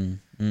know?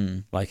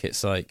 Like,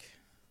 it's like,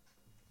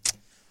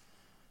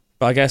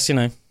 but I guess, you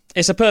know,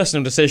 it's a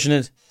personal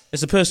decision.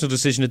 It's a personal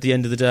decision at the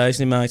end of the day,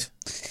 isn't it, mate?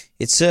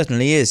 It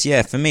certainly is,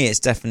 yeah. For me, it's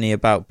definitely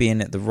about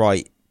being at the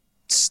right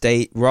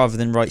state, rather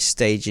than right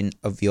stage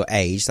of your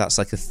age. That's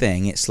like a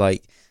thing. It's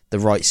like the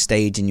right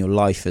stage in your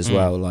life as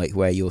well, like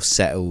where you're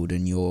settled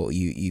and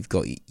you've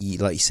got,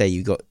 like you say,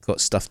 you've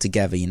got stuff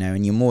together, you know,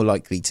 and you're more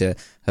likely to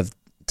have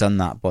done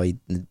that by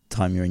the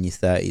time you're in your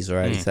 30s or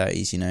early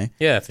 30s, you know?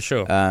 Yeah, for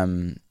sure.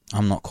 I'm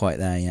not quite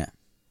there yet,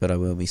 but I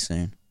will be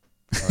soon.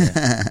 Oh,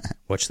 yeah.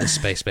 Watch this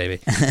space, baby.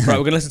 Right, we're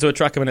going to listen to a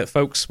track a minute,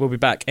 folks. We'll be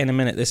back in a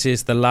minute. This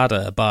is The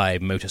Ladder by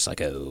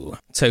Motorcycle.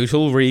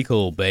 Total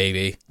Recall,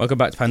 baby. Welcome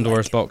back to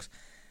Pandora's Box,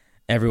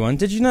 everyone.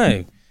 Did you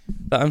know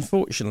that,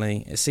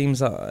 unfortunately, it seems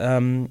that,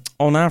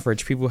 on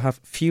average, people have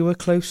fewer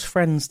close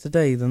friends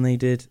today than they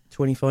did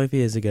 25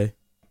 years ago?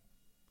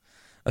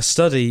 A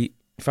study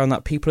found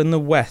that people in the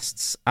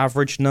West's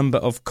average number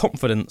of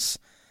confidants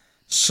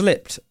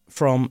slipped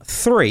from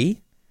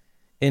 3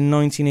 in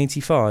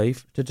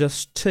 1985 to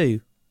just 2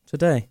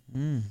 today.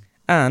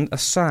 And a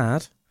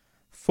sad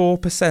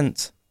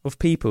 4% of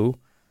people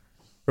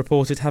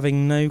reported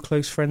having no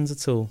close friends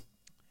at all.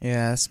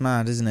 Yeah, that's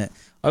mad, isn't it?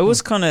 I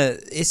was kind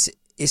of...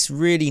 It's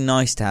really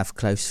nice to have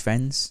close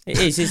friends.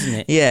 It is, isn't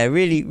it? Yeah,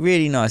 really,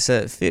 really nice.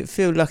 I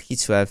feel lucky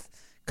to have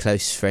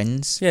close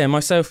friends. Yeah,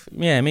 myself.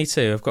 Yeah, me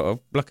too.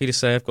 Lucky to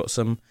say I've got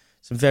some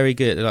very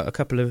good, like a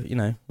couple of,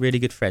 really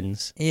good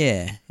friends.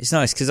 Yeah, it's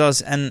nice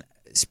because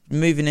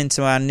moving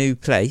into our new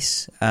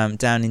place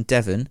down in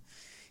Devon.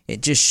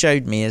 It just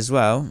showed me as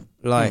well,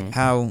 like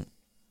how,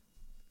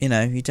 you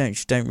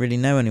don't really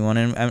know anyone,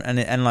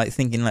 and like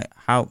thinking like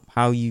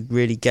how you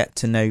really get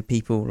to know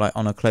people like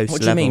on a close level.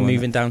 What do you mean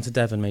moving down to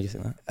Devon made you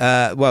think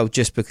that? Well,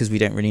 just because we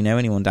don't really know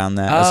anyone down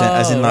there.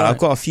 As in, like, I've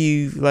got a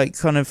few like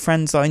kind of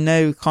friends that I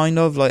know, kind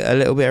of like a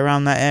little bit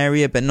around that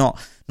area, but not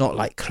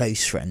like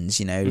close friends,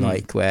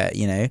 like where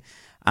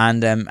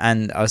and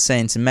I was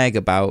saying to Meg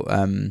about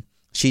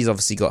she's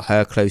obviously got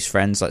her close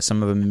friends, like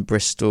some of them in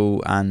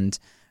Bristol and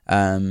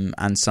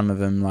some of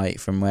them like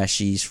from where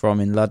she's from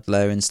in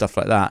Ludlow and stuff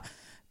like that.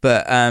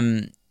 But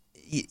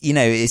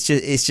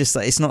it's just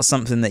like it's not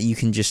something that you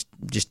can just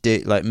do,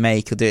 like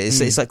make or do.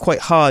 It's like quite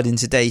hard in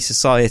today's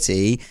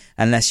society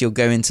unless you're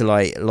going to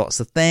like lots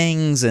of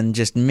things and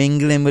just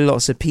mingling with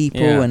lots of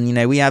people. Yeah.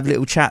 And we have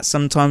little chats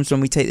sometimes when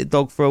we take the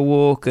dog for a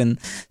walk and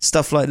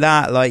stuff like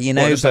that. Like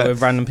just like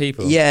with random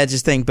people. Yeah,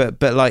 just think,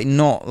 but like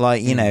not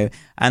like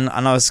And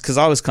I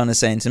was kind of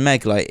saying to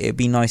Meg, like, it'd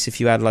be nice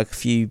if you had like a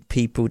few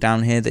people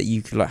down here that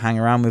you could like hang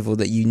around with, or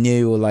that you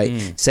knew, or like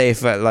say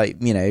if like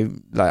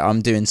like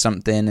I'm doing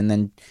something and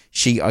then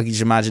I could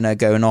just imagine her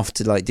going off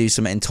to like do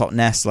something in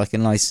Totnes, like a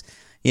nice,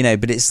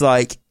 but it's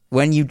like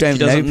when you don't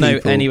know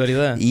anybody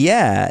there.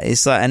 Yeah,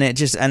 it's like, and it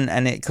just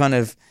and it kind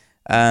of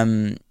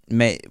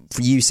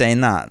for you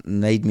saying that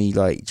made me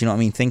like, do you know what I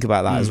mean? Think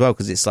about that as well,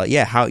 because it's like,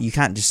 how you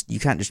can't just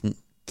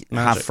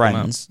have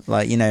friends,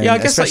 like I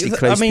guess especially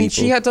close people.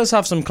 She does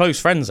have some close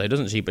friends though,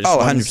 doesn't she? But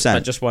 100%.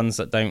 But just ones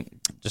that don't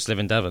just live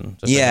in Devon.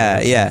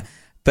 Yeah.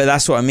 But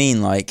that's what I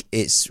mean. Like,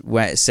 it's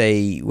where,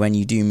 say, when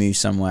you do move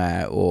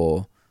somewhere,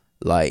 or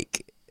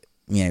like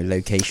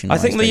location. I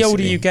think the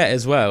older you get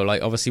as well,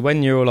 like obviously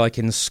when you're like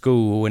in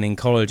school and in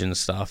college and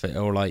stuff,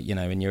 or like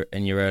in your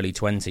early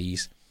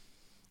 20s,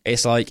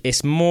 it's like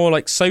it's more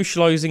like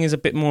socializing is a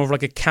bit more of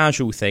like a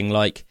casual thing.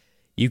 Like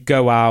you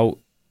go out,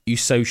 you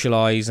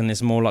socialise, and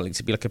it's more likely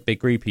to be like a big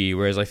group of you,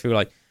 whereas I feel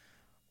like,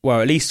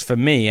 well, at least for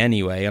me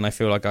anyway, and I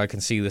feel like I can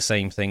see the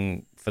same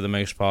thing for the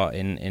most part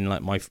in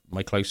like my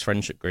close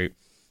friendship group.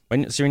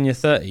 When you're in your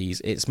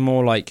 30s, it's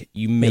more like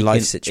you make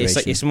life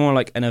situation. It's more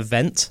like an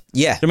event.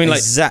 Yeah, I mean, like,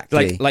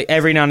 exactly. Like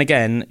every now and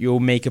again,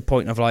 you'll make a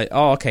point of like,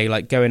 oh, okay,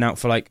 like going out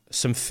for like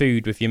some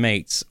food with your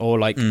mates, or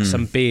like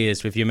some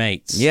beers with your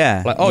mates.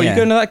 Yeah, like, you're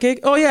going to that gig?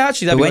 Oh yeah,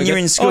 actually. But when you're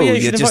in school,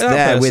 you're just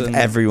there with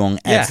everyone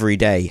every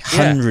day,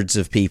 hundreds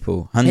of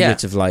people,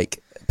 hundreds of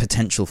like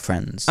potential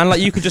friends, and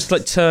like you could just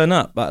like turn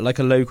up at like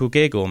a local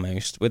gig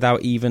almost without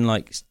even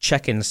like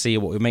checking to see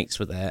what your mates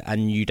were there,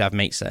 and you'd have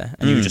mates there,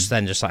 and you would just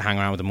like hang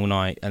around with them all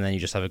night, and then you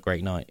just have a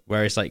great night.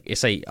 Whereas like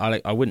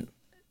I wouldn't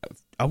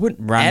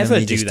ever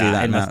do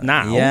that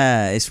now.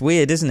 Yeah, it's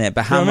weird, isn't it?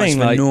 But how much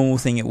of a normal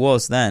thing it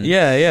was then.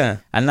 Yeah.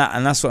 And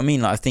that's what I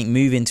mean. Like, I think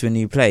moving to a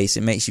new place,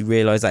 it makes you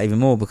realise that even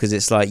more, because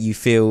it's like you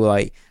feel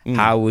like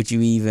how would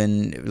you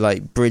even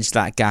like bridge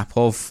that gap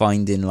of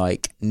finding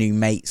like new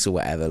mates or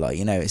whatever? Like,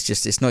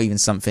 it's not even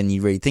something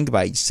you really think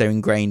about. It's so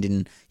ingrained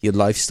in your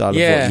lifestyle of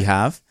what you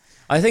have.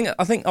 I think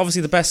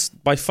obviously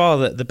by far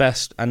the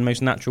best and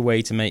most natural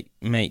way to make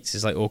mates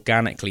is like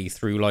organically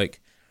through like,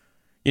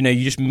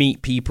 you just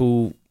meet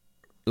people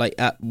like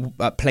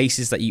at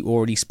places that you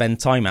already spend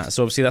time at.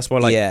 So obviously that's why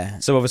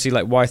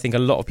why I think a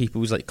lot of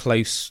people's like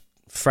close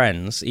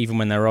friends, even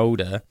when they're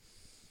older,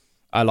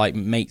 are like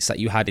mates that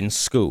you had in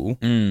school,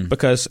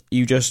 because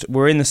you just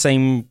were in the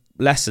same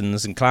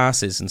lessons and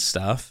classes and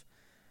stuff,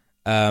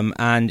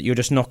 and you're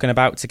just knocking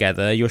about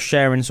together, you're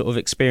sharing sort of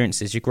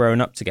experiences, you're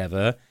growing up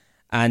together,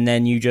 and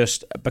then you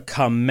just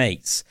become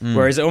mates.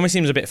 Whereas it almost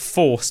seems a bit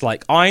forced,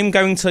 like, I'm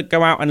going to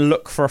go out and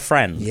look for a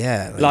friend.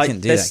 Yeah, like you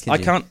couldn't do that, could you? I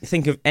can't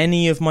think of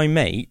any of my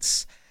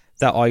mates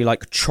that I,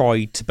 like,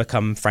 tried to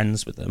become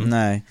friends with them.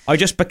 No. I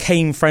just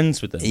became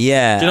friends with them.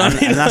 Yeah, do you know what I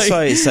mean? And that's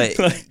why it's,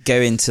 like, go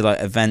into, like,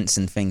 events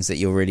and things that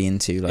you're really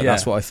into. Like,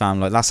 that's what I found.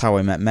 Like, that's how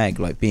I met Meg,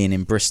 like, being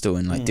in Bristol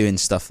and, like, doing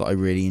stuff that I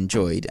really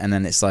enjoyed. And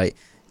then it's, like,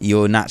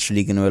 you're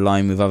naturally going to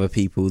align with other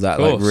people that,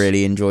 like,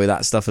 really enjoy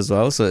that stuff as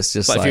well. So it's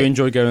just like if you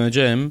enjoy going to the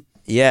gym...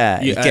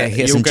 Yeah, you'll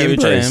get some go to gym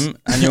the bros. gym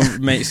and you'll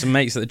make some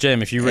mates at the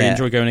gym. If you really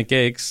enjoy going to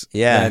gigs,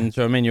 Yeah. then, do you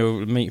know what I mean?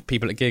 You'll meet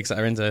people at gigs that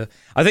are into...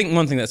 I think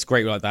one thing that's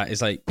great like that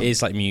is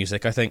like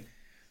music. I think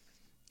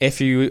if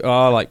you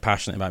are like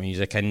passionate about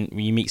music and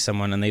you meet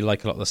someone and they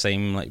like a lot of the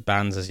same like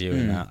bands as you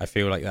and that, I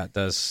feel like that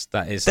is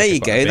there like you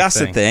go, that's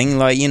thing. the thing,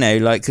 like, you know,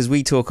 like, because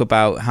we talk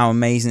about how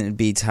amazing it'd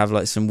be to have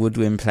like some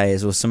woodwind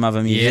players or some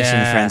other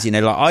musician friends, you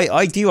know, like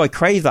I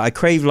crave that. I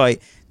crave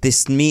like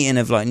this meeting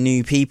of like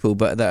new people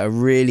but that are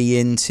really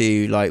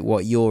into like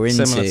what you're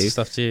into, similar to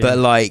stuff to you. but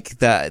like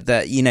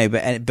that you know,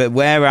 but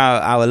where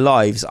our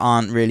lives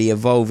aren't really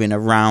evolving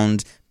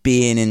around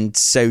being in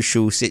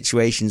social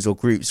situations or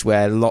groups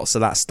where lots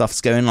of that stuff's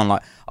going on.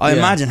 Like, I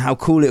imagine how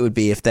cool it would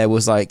be if there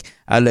was like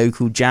a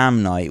local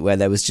jam night where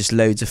there was just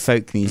loads of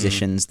folk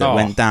musicians that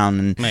went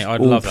down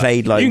and all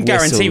played like you can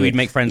guarantee we'd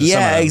make friends with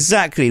some of them.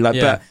 Exactly. Like,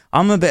 but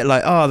I'm a bit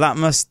like,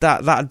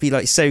 that'd be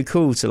like so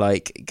cool to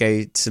like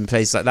go to some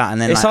place like that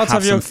and then it's like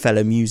have some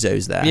fellow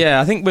musos there.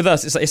 Yeah, I think with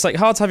us it's like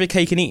hard to have your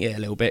cake and eat it a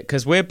little bit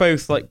because we're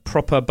both like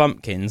proper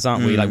bumpkins,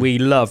 aren't we? Like, we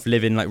love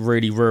living like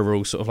really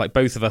rural, sort of like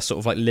both of us sort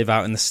of like live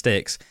out in the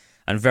sticks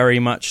and very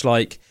much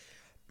like,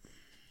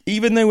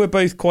 even though we're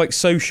both quite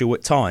social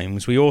at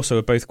times, we also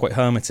are both quite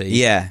hermity.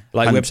 Yeah,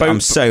 like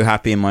I'm so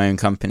happy in my own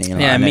company.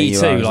 Like, yeah, me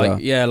too. Like,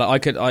 well. yeah,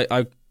 like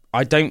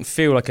I don't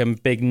feel like a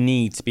big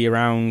need to be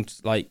around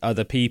like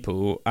other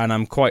people, and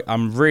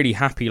I'm really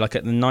happy like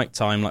at the night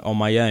time, like on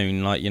my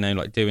own, like, you know,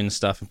 like doing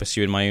stuff and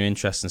pursuing my own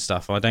interests and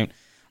stuff. I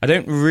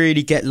don't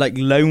really get like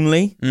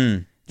lonely. Do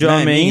you know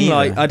what I mean?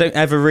 Like, I don't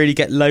ever really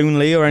get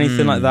lonely or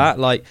anything like that.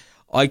 Like,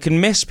 I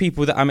can miss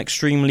people that I'm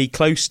extremely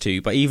close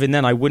to, but even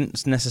then I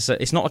wouldn't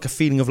necessarily... It's not like a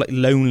feeling of like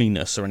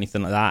loneliness or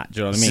anything like that. Do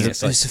you know what I mean?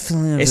 It's a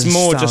feeling of it's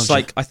nostalgia. more just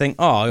like, I think,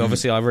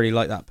 obviously I really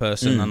like that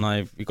person and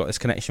I've got this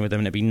connection with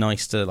them and it'd be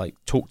nice to like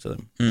talk to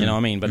them. You know what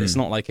I mean? But it's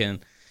not like I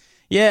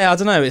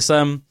don't know. It's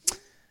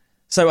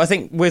so I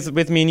think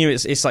with me and you,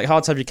 it's like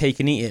hard to have your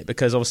cake and eat it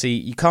because obviously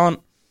you can't...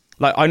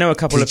 Like, I know a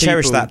couple of people...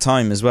 cherish that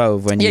time as well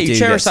when you do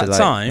cherish get that to,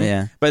 time.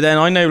 Yeah. But then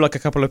I know like a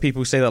couple of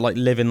people say that like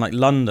live in like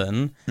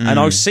London, and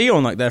I see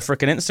on like their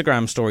freaking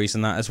Instagram stories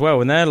and that as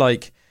well, and they're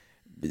like,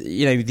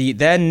 you know,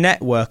 their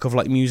network of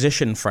like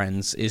musician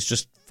friends is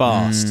just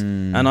vast.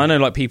 And I know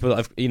like people that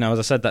I've, you know, as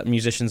I said, that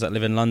musicians that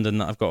live in London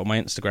that I've got on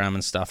my Instagram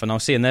and stuff, and I'll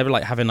see, and they're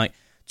like having like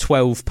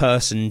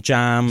 12-person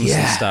jams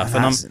and stuff,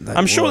 and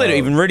I'm sure they don't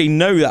even really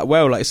know that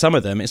well. Like some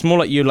of them, it's more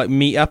like you like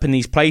meet up in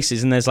these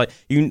places, and there's like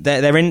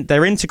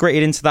they're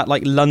integrated into that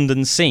like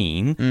London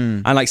scene,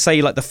 and like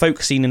say like the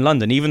folk scene in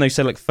London, even though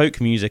say like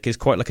folk music is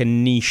quite like a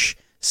niche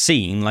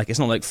scene, like it's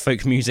not like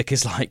folk music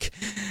is like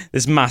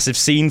this massive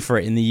scene for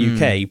it in the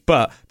UK,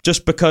 but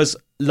just because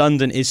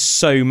London is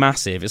so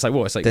massive, it's like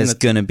what it's like. There's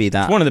gonna be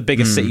that. It's one of the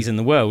biggest cities in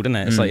the world, isn't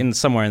it? It's like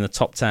somewhere in the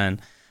top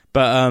 10,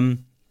 but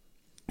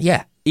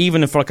yeah.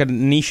 Even if like a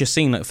niche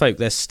scene like folk,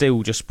 they're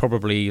still just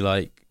probably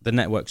like the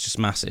network's just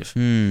massive.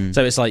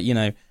 So it's like, you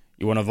know,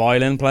 you want a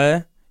violin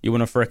player, you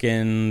want a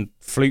freaking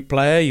flute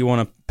player, you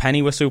want a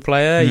penny whistle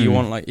player, you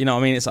want like, you know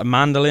what I mean? It's a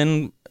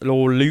mandolin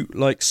or lute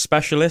like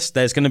specialist.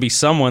 There's going to be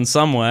someone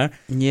somewhere.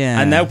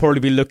 Yeah. And they'll probably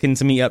be looking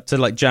to meet up to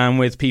like jam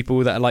with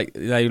people that are like,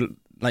 they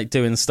like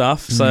doing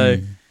stuff. So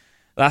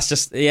that's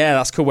just,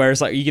 that's cool.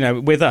 Whereas like, you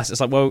know, with us,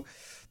 it's like, well,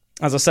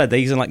 as I said,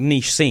 these are like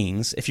niche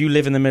scenes. If you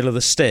live in the middle of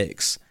the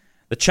sticks,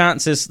 the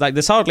chances, like,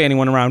 there's hardly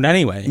anyone around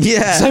anyway.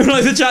 Yeah. So,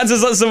 like, the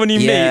chances that someone you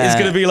meet is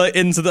going to be, like,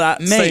 into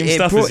that same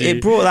stuff as you.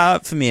 It brought that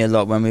up for me a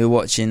lot when we were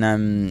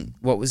watching,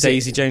 what was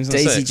Daisy Jones and the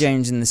Six. Daisy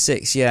Jones and the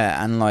Six,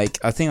 yeah. And, like,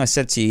 I think I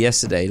said to you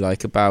yesterday,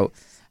 like, about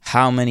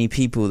how many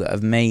people that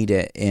have made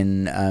it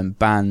in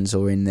bands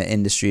or in the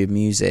industry of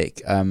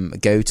music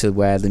go to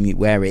where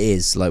it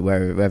is, like,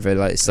 wherever,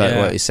 like, it's like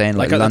what you're saying,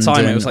 like, at London, the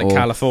time it was, like,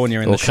 California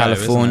in the show,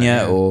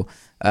 California, or...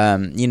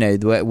 you know,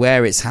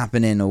 where it's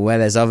happening, or where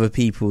there's other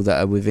people that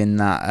are within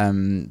that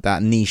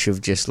that niche of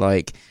just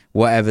like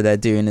whatever they're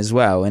doing as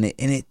well, and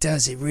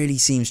it really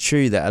seems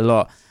true that a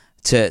lot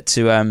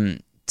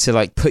to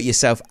like put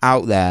yourself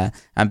out there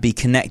and be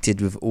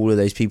connected with all of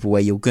those people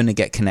where you're gonna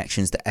get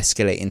connections that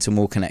escalate into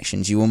more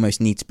connections. You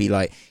almost need to be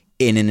like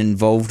in and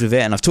involved with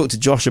it, and I've talked to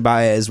Josh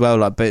about it as well,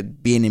 like,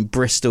 but being in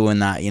Bristol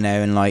and that, you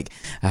know, and like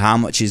how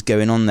much is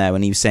going on there.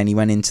 When he was saying he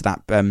went into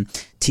that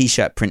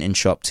t-shirt printing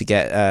shop to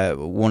get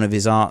one of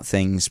his art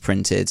things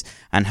printed,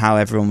 and how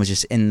everyone was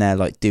just in there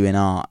like doing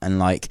art and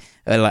like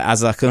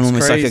as like an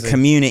almost crazy. Like a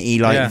community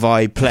like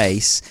vibe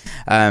place,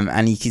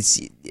 and you could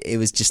see it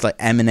was just like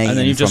emanating. And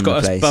then you've just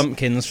got us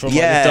bumpkins from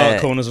like the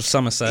dark corners of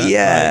Somerset,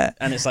 right?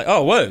 And it's like,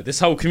 oh whoa, this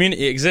whole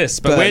community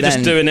exists, but we're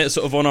just doing it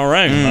sort of on our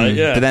own.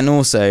 But then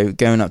also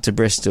going up to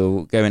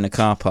Bristol, go in a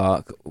car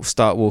park,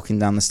 start walking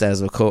down the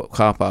stairs of a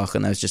car park,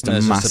 and there's just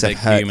a massive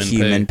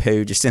human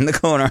poo just in the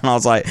corner, and I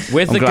was like,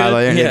 I'm glad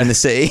I don't live in the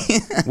city.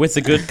 With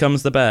the good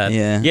comes the bad.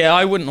 Yeah,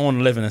 I wouldn't want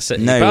to live in a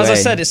city. No but as way. I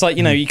said, it's like,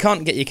 you know, you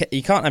can't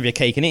have your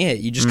cake and eat it.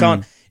 You just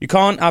can't. You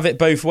can't have it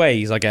both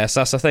ways. I guess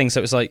that's the thing.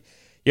 So it's like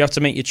you have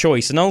to make your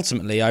choice. And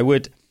ultimately, I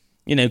would,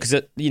 you know, because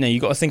you know, you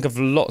got to think of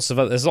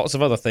there's lots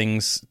of other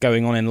things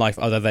going on in life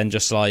other than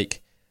just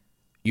like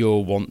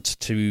your want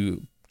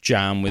to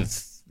jam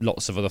with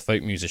lots of other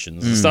folk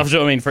musicians and stuff. Do you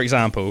know what I mean? For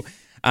example,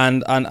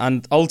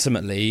 and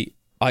ultimately,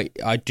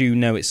 I do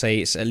know it's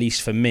at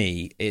least for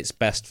me, it's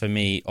best for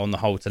me on the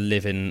whole to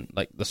live in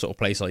like the sort of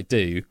place I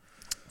do.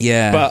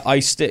 Yeah, but I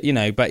still,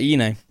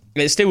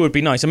 it still would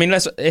be nice. I mean,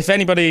 if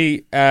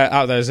anybody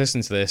out there is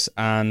listening to this,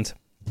 and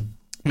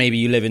maybe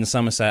you live in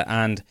Somerset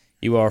and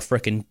you are a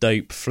freaking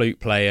dope flute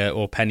player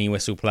or penny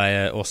whistle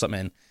player or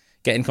something,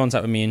 get in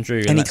contact with me and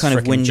Drew. Any kind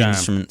of wind jam.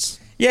 Instruments.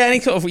 Yeah, any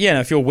sort of,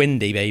 if you're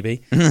windy,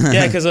 baby.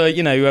 Yeah, because,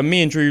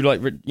 me and Drew,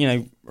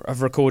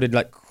 have recorded,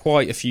 like,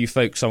 quite a few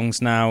folk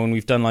songs now, and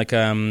we've done, like,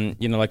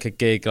 like a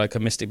gig, like a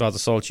Mystic Bards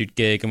of Solitude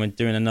gig, and we're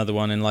doing another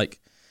one in, like,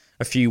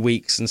 a few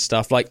weeks and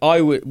stuff. Like,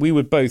 we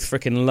would both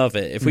freaking love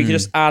it. If we could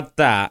just add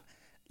that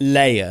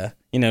layer,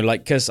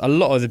 because a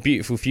lot of the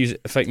beautiful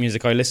folk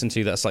music I listen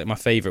to, that's, like, my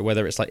favourite,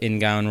 whether it's, like,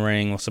 In-Gown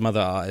Ring or some other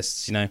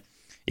artists,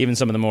 even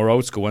some of the more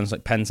old school ones,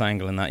 like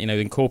Pentangle and that,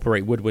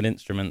 incorporate woodwind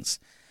instruments.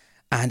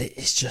 And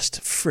it's just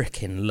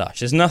freaking lush.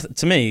 There's nothing,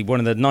 to me, one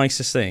of the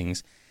nicest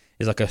things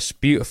is like a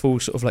beautiful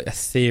sort of like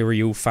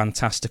ethereal,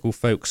 fantastical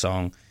folk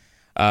song.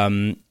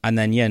 And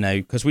then,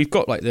 because we've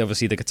got like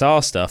obviously the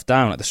guitar stuff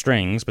down, like the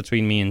strings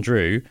between me and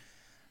Drew,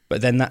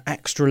 but then that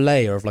extra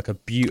layer of like a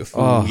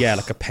beautiful,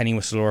 like a penny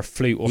whistle or a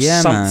flute or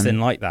something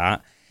like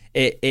that.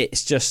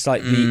 It's just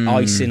like the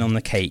icing on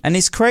the cake. And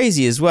it's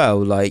crazy as well.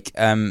 Like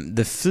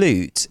the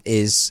flute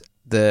is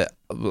the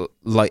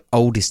like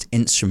oldest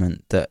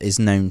instrument that is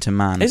known to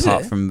man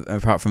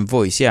apart from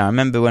voice. Yeah, I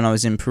remember when I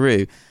was in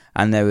Peru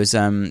and there was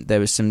some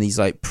of these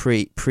like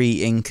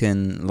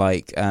pre-Incan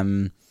like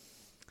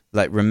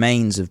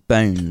remains of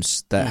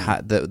bones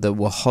that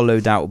were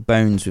hollowed out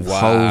bones with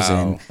holes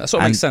in. That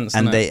sort of makes sense.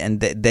 And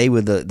they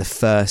were the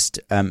first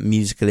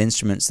musical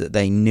instruments that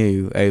they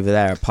knew over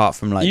there, apart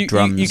from like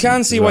drums. You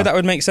can see why that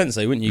would make sense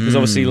though, wouldn't you? Because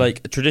obviously,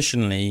 like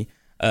traditionally,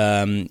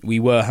 we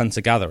were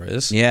hunter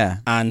gatherers. Yeah,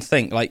 and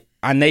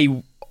they,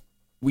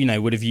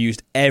 would have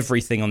used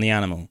everything on the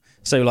animal.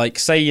 So like,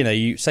 say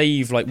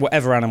you've like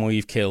whatever animal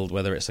you've killed,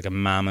 whether it's like a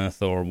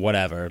mammoth or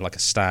whatever, like a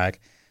stag.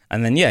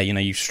 And then,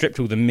 you've stripped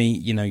all the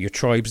meat, your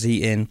tribe's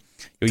eating.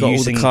 You're got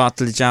using all the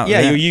cartilage out.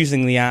 Yeah, you're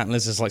using the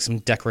antlers as like some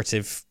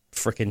decorative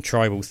freaking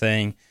tribal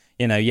thing.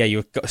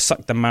 You've got to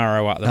suck the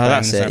marrow out of the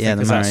bones. That's it,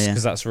 the marrow,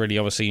 because that's really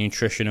obviously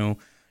nutritional.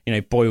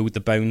 Boiled the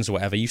bones or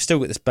whatever. You've still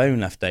got this bone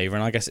left over,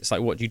 and I guess it's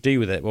like, what do you do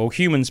with it? Well,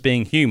 humans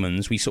being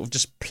humans, we sort of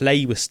just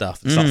play with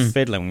stuff and start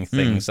fiddling with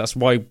things. That's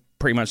why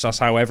pretty much that's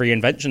how every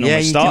invention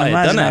almost started,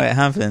 doesn't it? How it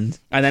happened.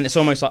 And then it's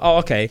almost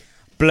like,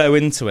 blow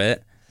into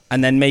it.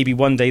 And then maybe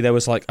one day there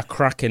was like a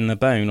crack in the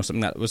bone or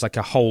something that was like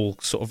a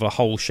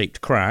hole-shaped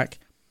crack.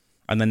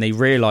 And then they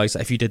realised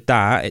that if you did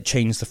that, it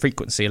changed the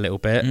frequency a little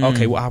bit.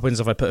 Okay, what happens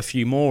if I put a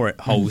few more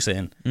holes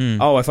in?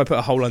 Oh, if I put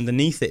a hole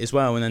underneath it as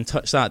well and then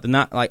touch that, then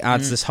that like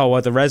adds this whole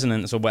other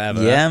resonance or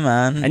whatever. Yeah,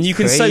 man. And you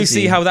can so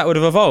see how that would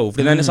have evolved.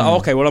 And then it's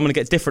like, okay, well, I'm going to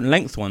get different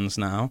length ones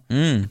now.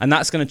 And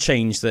that's going to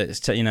change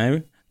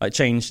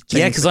change.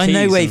 Yeah, because I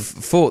know we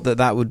thought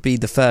that would be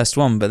the first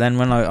one, but then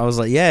when I was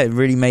like, it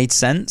really made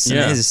sense. And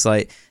it is just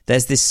like,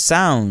 there's this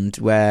sound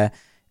where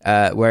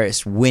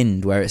it's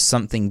wind, where it's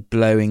something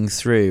blowing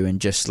through,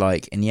 and just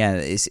like,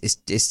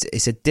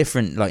 it's a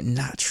different, like,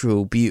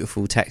 natural,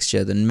 beautiful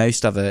texture than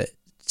most other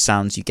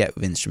sounds you get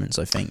with instruments,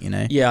 I think,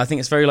 Yeah, I think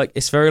it's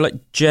very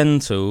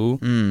gentle,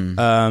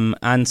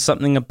 and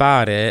something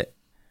about it.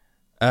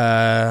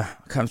 I'm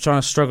trying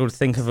to struggle to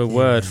think of a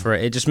word for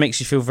it. It just makes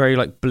you feel very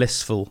like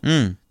blissful. Do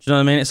you know what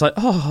I mean? It's like,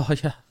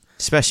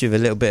 especially with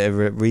a little bit of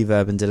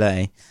reverb and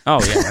delay.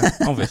 Oh yeah,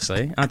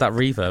 obviously add that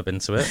reverb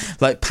into it,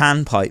 like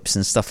pan pipes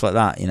and stuff like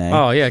that.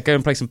 Oh yeah, go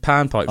and play some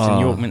pan pipes in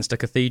York Minster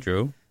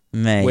Cathedral.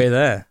 Mate, we're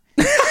there.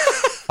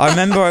 I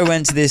remember I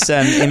went to this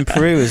in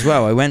Peru as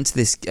well. I went to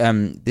this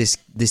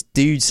this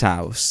dude's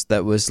house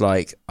that was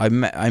like, I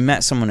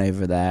met someone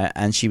over there,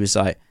 and she was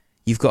like,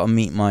 "You've got to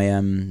meet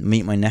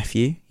my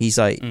nephew. He's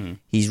like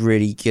he's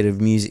really good at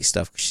music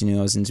stuff," because she knew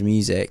I was into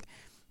music.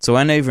 So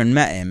I went over and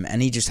met him,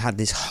 and he just had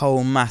this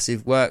whole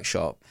massive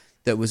workshop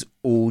that was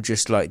all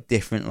just like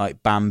different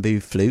like bamboo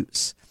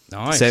flutes.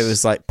 Nice. So it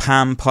was like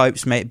pan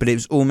pipes, but it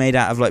was all made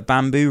out of like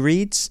bamboo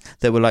reeds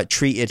that were like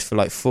treated for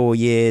like 4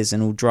 years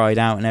and all dried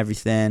out and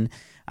everything.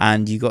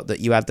 And you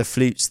had the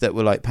flutes that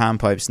were like pan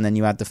pipes, and then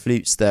you had the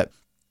flutes that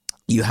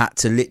you had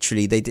to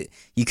literally,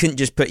 you couldn't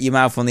just put your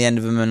mouth on the end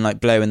of them and like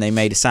blow and they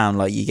made a sound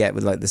like you get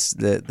with like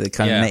the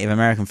kind of Native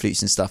American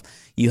flutes and stuff.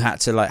 You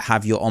had to like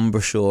have your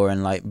embouchure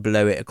and like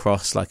blow it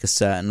across like a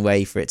certain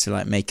way for it to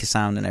like make a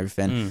sound and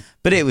everything.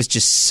 But it was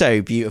just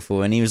so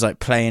beautiful, and he was like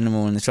playing them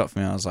all in the shop for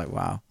me. I was like,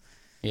 wow,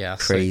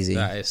 crazy.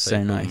 That is so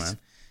cool, nice,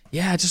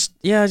 man. I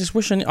just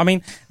wish I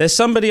mean, there's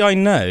somebody I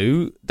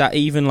know that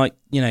even like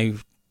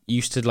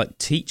used to like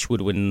teach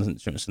woodwind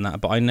instruments and that,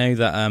 but I know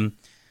that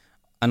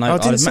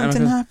did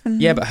something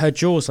happen? Yeah, but her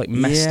jaw's like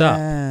messed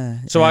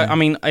up. So I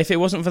mean, if it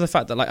wasn't for the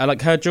fact that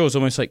like her jaw's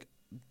almost like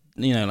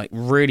like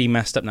really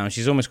messed up now,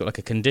 she's almost got like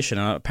a condition.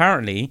 And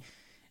apparently,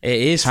 it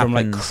is from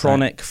like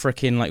chronic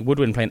freaking like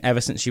woodwind playing ever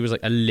since she was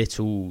like a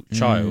little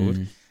child.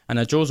 and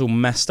her jaw's all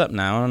messed up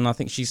now, and I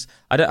think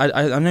I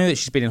know that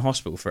she's been in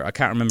hospital for it. I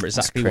can't remember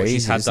exactly what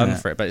she's had done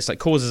for it, but it's like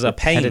causes her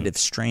pain. Repetitive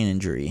strain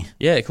injury.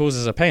 Yeah, it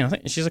causes her pain. I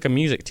think she's like a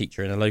music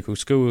teacher in a local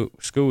school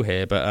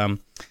here, but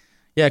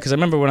yeah, because I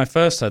remember when I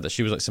first heard that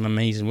she was like some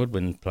amazing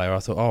woodwind player, I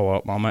thought, oh,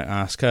 well, I might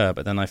ask her,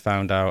 but then I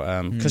found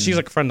out because she's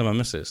like a friend of my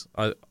missus.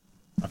 I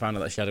found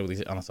out that she had all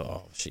these, and I thought,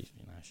 oh, she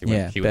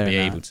wouldn't be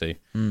able to.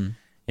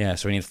 Yeah,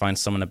 so we need to find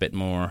someone a bit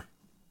more,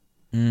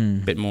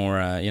 bit more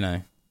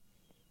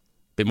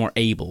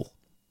able.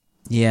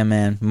 Yeah,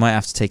 man. We might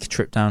have to take a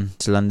trip down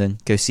to London,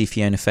 go see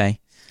Fiona Fay.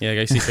 Yeah,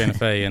 go see Fiona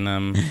Fay,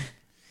 and yeah,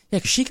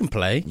 because she can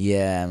play.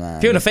 Yeah,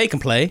 man. Fiona Fay can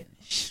play.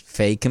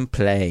 Fay can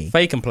play.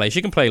 Fay can play.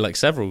 She can play like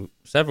several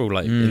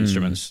like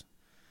instruments.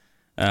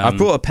 I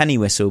brought a penny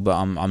whistle, but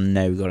I'm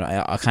no good.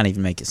 I can't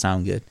even make it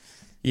sound good.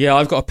 Yeah,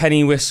 I've got a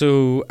penny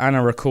whistle and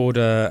a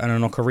recorder and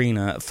an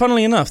ocarina.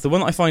 Funnily enough, the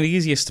one that I find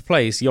easiest to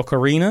play is the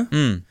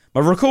ocarina.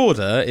 My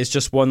recorder is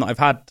just one that I've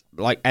had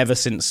like ever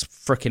since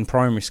frickin'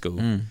 primary school.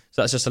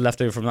 So that's just a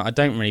leftover from that. I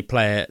don't really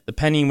play it. The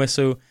penny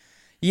whistle,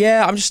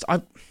 yeah, I'm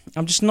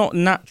just not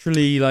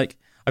naturally like.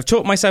 I've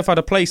taught myself how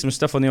to play some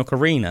stuff on the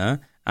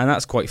ocarina, and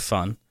that's quite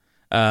fun.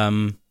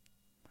 And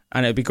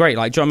it'd be great,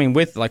 like, do you know what I mean?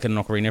 With like an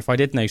ocarina, if I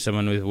did know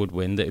someone with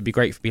woodwind, it'd be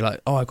great to be like,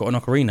 oh, I've got an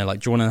ocarina,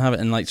 like, do you want to have it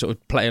and like sort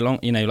of play along,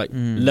 you know, like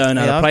learn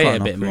how to play it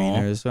a bit more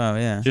as well.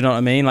 Yeah, do you know what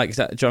I mean? Like,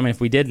 do you know what I mean? If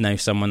we did know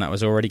someone that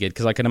was already good,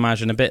 because I can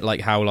imagine a bit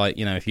like how, like,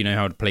 you know, if you know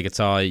how to play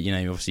guitar, you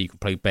know, obviously you can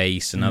play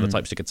bass and other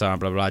types of guitar,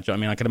 blah blah. Do you know what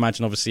I mean? I can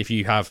imagine obviously if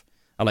you are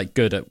like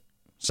good at,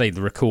 say,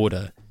 the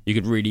recorder, you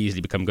could really easily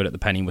become good at the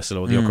penny whistle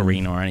or the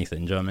ocarina or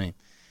anything. Do you know what I mean?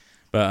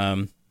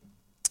 But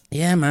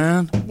yeah,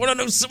 man. What I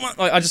know, someone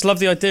like I just love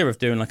the idea of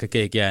doing like a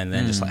gig, yeah, and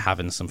then just like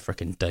having some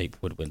freaking dope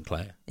woodwind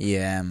player.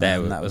 Yeah,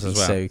 man, that would be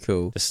so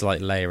cool. Just like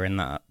layering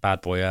that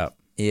bad boy up.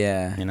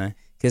 Yeah, you know,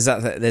 because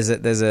there's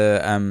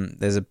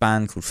a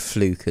band called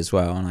Fluke as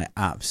well, and I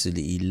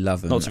absolutely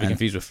love them. Not to be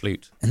confused with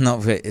Flute.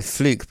 Not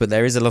Fluke, but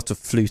there is a lot of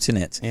flute in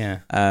it. Yeah.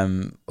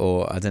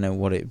 Or I don't know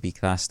what it would be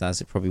classed as.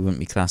 It probably wouldn't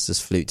be classed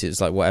as flute. It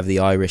was like whatever the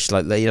Irish,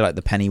 like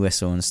the penny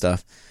whistle and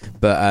stuff.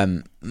 But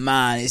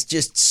man, it's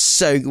just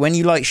so when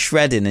you like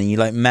shredding and you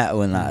like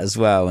metal and that as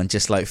well, and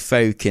just like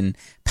folk and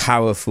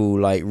powerful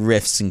like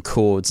riffs and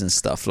chords and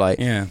stuff. Like,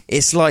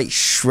 it's like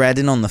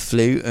shredding on the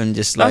flute and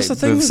just like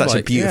with such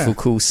a beautiful,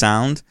 cool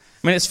sound.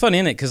 I mean, it's funny,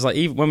 isn't it? Because like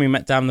even when we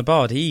met Damn the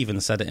Bard, he even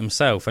said it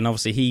himself. And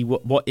obviously, he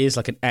what is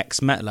like an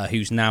ex-metaler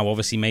who's now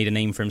obviously made a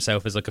name for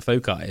himself as like a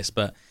folk artist.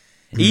 But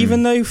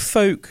even though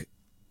folk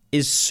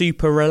is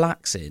super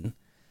relaxing,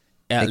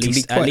 at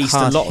least a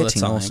lot of the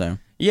time, also.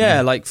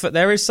 Yeah, like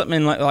there is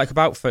something like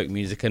about folk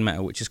music and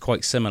metal which is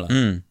quite similar.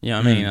 You know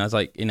what I mean? I was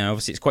like, you know,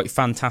 obviously it's quite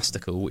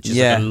fantastical, which is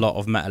like a lot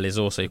of metal is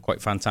also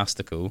quite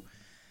fantastical.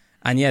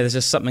 And yeah, there's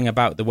just something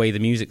about the way the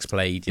music's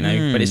played, you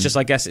know. But it's just,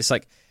 I guess, it's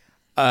like.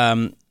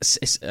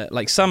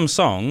 Like some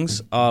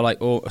songs are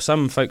like, or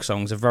some folk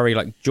songs are very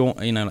like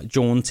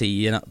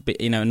jaunty and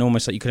and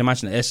almost like you can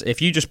imagine it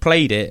if you just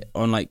played it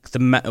on like the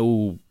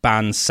metal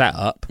band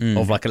setup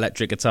of like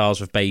electric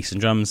guitars with bass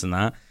and drums and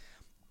that,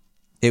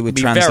 it would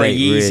be very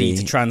easy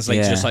to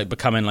translate to just like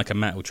becoming like a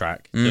metal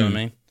track. You know what I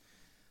mean?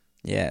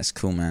 Yeah, it's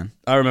cool, man.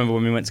 I remember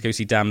when we went to go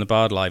see Damn the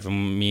Bard live,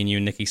 and me and you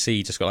and Nicky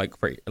C just got like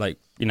pretty, like,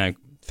 you know,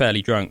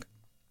 fairly drunk.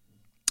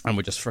 And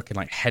we're just freaking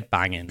like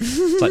headbanging.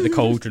 It's like the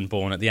Cauldron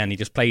Born at the end. He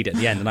just played it at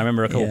the end, and I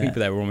remember a couple of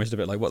people there were almost a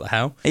bit like, "What the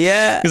hell?"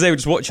 Yeah, because they were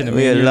just watching it.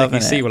 We were loving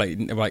it. See, we're like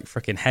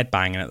freaking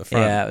headbanging at the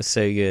front. Yeah, it was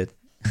so good.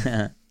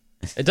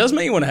 It does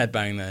make you want to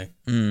headbang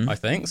though. I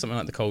think something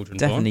like the Cauldron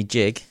Born. Definitely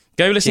jig.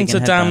 Go listen to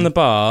Damn the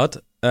Bard.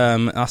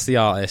 That's the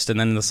artist, and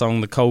then the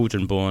song "The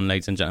Cauldron Born,"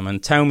 ladies and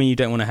gentlemen. Tell me you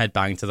don't want to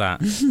headbang to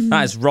that.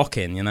 That is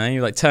rocking. You know,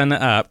 you like turn it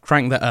up,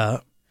 crank that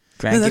up,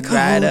 crank it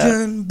right up.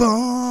 Cauldron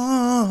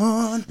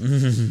Born.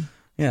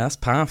 Yeah, that's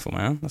powerful,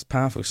 man. That's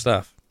powerful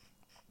stuff.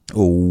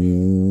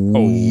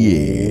 Oh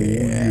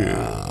yeah.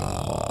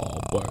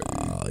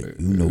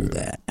 You know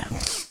that.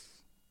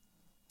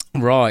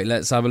 Right,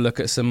 let's have a look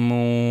at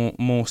some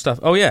more stuff.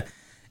 Oh, yeah.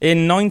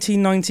 In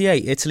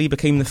 1998, Italy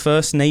became the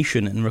first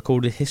nation in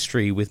recorded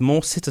history with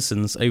more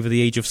citizens over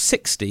the age of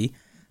 60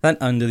 than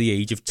under the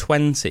age of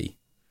 20.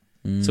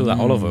 It's all that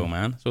olive oil,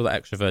 man. It's all that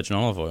extra virgin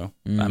olive oil.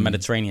 That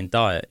Mediterranean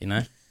diet, you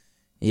know?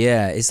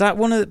 Yeah, is that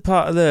one of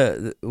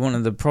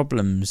the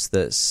problems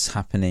that's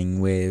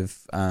happening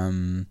with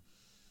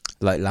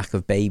like lack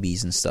of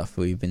babies and stuff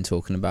we've been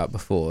talking about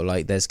before?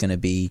 Like, there's going to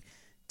be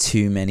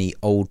too many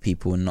old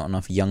people and not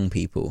enough young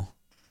people.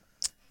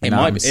 It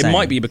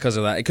might be because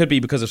of that. It could be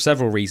because of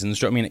several reasons.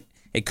 Do you know what I mean?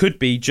 It could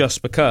be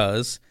just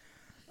because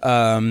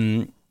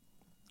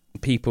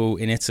people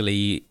in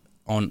Italy,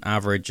 on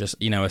average, just,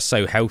 you know, are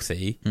so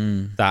healthy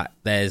that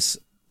there's.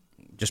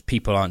 Just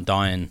people aren't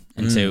dying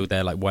until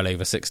they're like well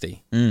over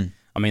 60. I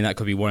mean, that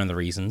could be one of the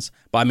reasons.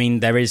 But I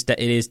mean, it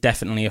is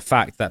definitely a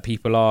fact that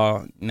people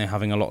are, you know,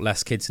 having a lot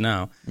less kids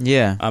now.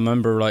 Yeah, I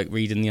remember like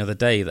reading the other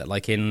day that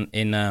like in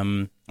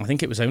I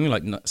think it was only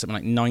like something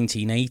like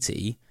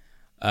 1980.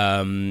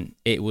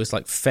 It was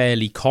like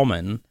fairly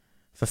common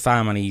for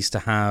families to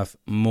have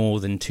more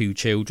than 2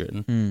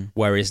 children,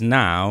 whereas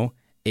now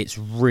it's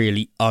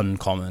really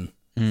uncommon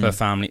for a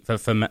family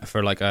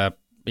for like a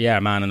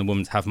man and a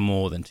woman to have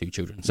more than 2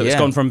 children. So it's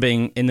gone from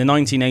being in the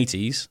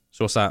 1980s,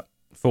 so what's that,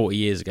 40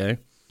 years ago,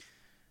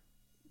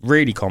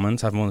 really common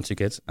to have more than 2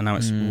 kids, and now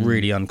it's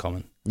really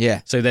uncommon.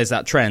 Yeah. So there's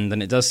that trend,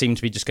 and it does seem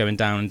to be just going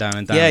down and down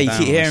and down. Yeah, and you down,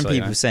 keep hearing so,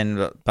 people saying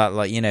about,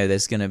 like,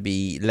 there's going to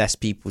be less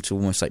people to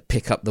almost like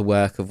pick up the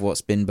work of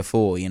what's been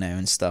before,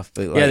 and stuff.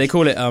 But like, they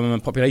call it a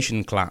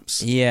population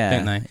collapse. Yeah,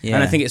 don't they? Yeah.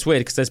 And I think it's weird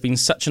because there's been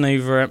such an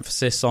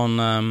overemphasis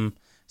on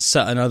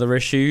certain other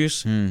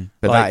issues.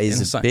 But like, that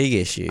is a big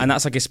issue, and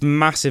that's like this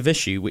massive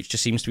issue which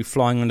just seems to be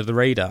flying under the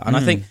radar. And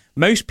I think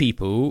most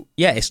people,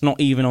 it's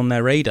not even on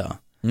their radar.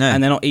 No.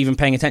 And they're not even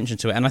paying attention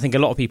to it. And I think a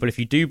lot of people, if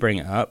you do bring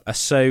it up, are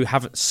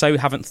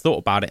haven't thought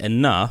about it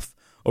enough,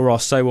 or are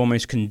so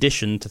almost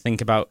conditioned to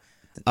think about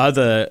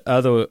other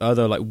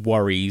like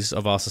worries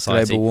of our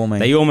society. Global warming.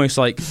 They almost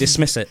like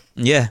dismiss it.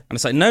 Yeah. And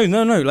it's like, no.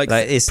 Like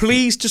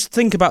please just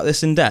think about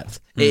this in depth.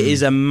 It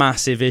is a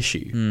massive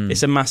issue.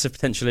 It's a massive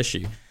potential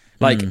issue.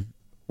 Like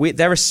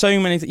there are so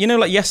many.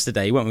 Like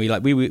yesterday, weren't we?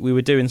 Like we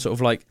were doing sort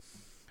of like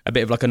a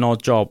bit of like an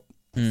odd job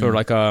for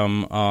like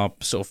our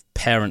sort of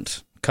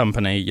parent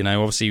company.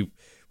 Obviously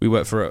we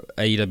work for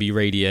AEW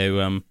Radio,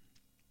 and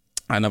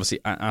obviously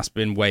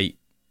Aspen Weight,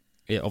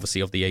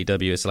 obviously of the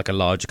AEW, it's like a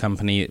large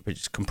company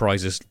which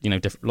comprises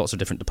lots of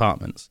different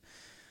departments.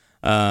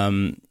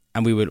 And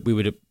we were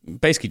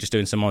basically just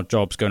doing some odd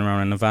jobs going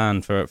around in a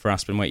van for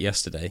Aspen Weight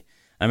yesterday.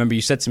 I remember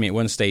you said to me at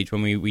one stage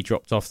when we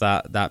dropped off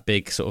that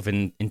big sort of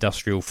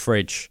industrial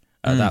fridge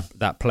at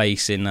that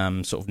place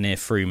in sort of near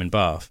Frome and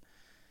Bath.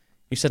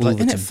 You said, like,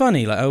 isn't it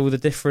funny, like, the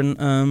different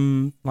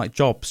like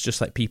jobs just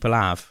like people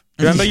have.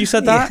 Do you remember you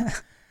said that? Yeah.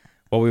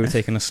 While we were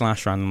taking a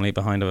slash randomly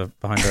behind a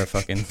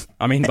fucking,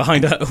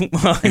 behind a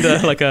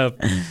like a,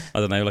 I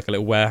don't know, like a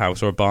little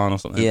warehouse or a barn or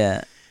something.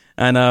 Yeah.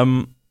 And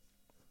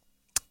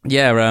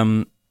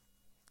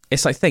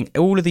it's like, think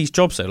all of these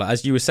jobs though, like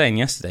as you were saying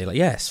yesterday, like,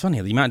 it's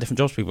funny the amount of different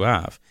jobs people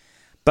have.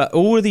 But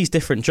all of these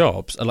different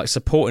jobs are like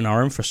supporting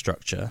our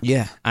infrastructure.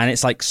 Yeah. And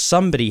it's like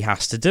somebody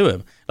has to do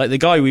them. Like the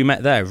guy we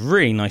met there,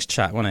 really nice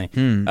chat, wasn't he?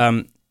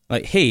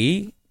 Like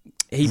they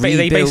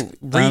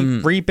basically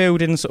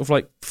rebuilding sort of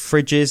like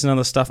fridges and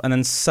other stuff and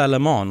then sell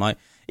them on. Like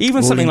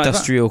even all something like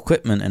industrial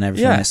equipment and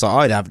everything. Yeah. It's like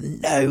I'd have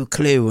no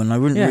clue, and I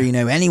wouldn't really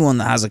know anyone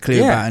that has a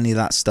clue about any of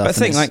that stuff.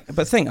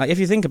 But think if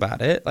you think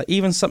about it, like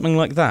even something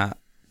like that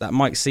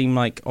might seem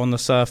like on the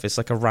surface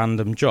like a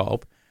random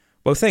job.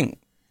 Well, think.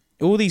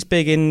 All these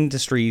big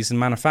industries and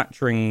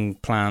manufacturing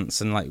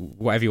plants and like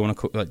whatever you want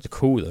to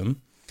call them,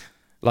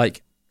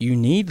 like you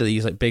need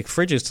these like big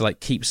fridges to like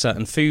keep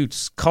certain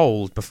foods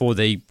cold before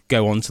they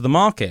go onto the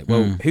market.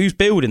 Well, who's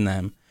building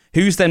them?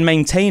 Who's then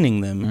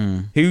maintaining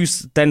them?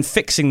 Who's then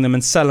fixing them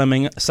and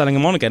selling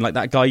them on again? Like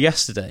that guy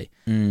yesterday,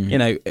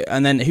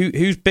 And then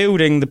who's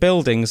building the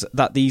buildings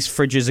that these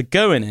fridges are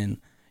going in?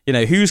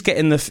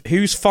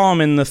 Who's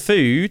farming the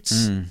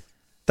foods?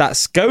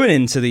 That's going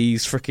into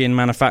these freaking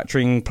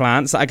manufacturing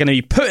plants that are going to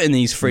be put in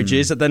these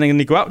fridges that then are going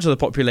to go out to the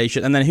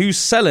population, and then who's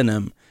selling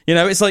them?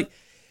 It's like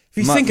if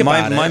you think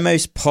about it, my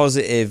most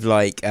positive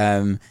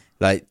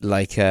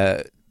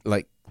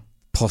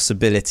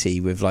possibility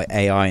with like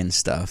AI and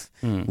stuff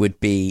would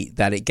be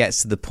that it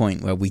gets to the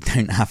point where we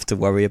don't have to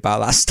worry about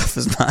that stuff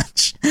as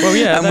much. Well,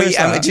 yeah,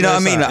 do you know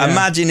what I mean? Like,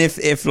 imagine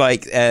if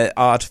like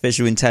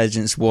artificial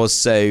intelligence was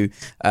so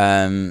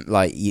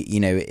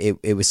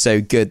it was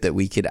so good that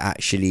we could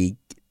actually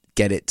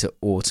get it to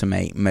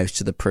automate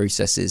most of the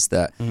processes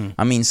that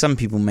some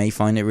people may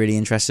find it really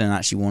interesting and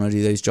actually want to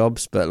do those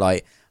jobs, but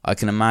like I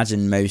can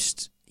imagine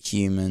most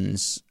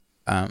humans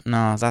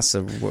that's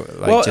a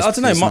well, I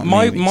don't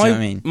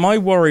know. My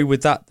worry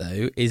with that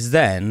though is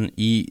then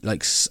you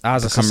like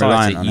as a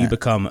society you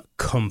become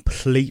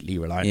completely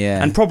reliant,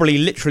 and probably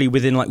literally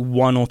within like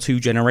 1 or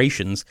 2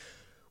 generations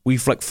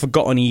we've like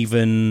forgotten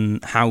even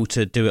how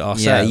to do it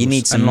ourselves. Yeah, you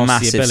need some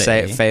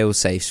massive fail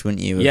safes,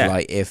 wouldn't you?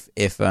 Like if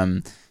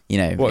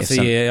what if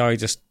the AI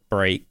just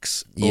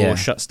breaks or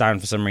shuts down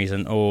for some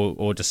reason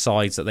or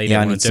decides that they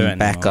don't want to do it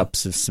anymore.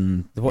 Backups of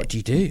some. What do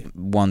you do?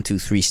 1, 2,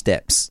 3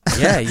 steps.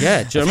 Yeah. Do you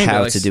know what I mean?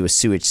 How to do a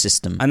sewage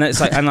system. And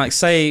it's like,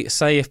 say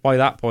if by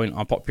that point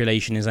our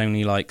population is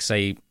only like,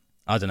 say,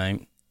 I don't know,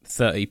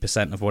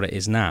 30% of what it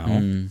is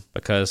now,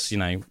 because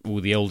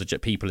all the older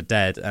people are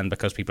dead, and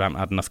because people haven't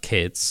had enough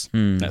kids.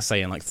 Let's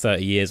say in like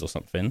 30 years or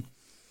something.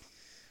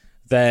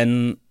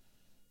 Then.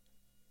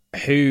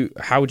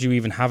 How would you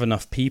even have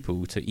enough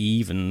people to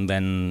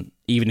even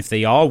if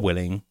they are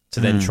willing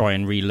to then try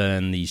and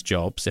relearn these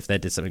jobs, if they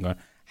did something going,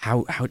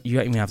 how you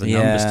don't even have the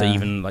numbers to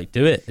even like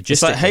do it?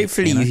 Just like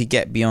hopefully you could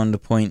get beyond a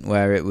point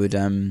where it would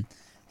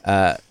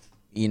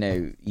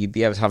you'd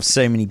be able to have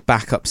so many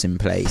backups in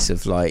place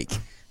of like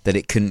that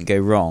it couldn't go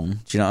wrong.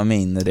 Do you know what I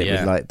mean? That it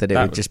would like that it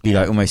would just be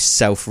like almost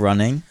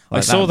self-running. Like,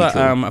 I saw that.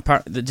 Cool.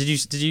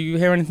 Did you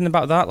hear anything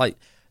about that? Like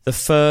the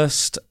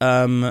first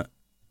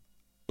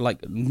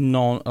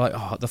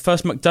the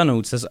first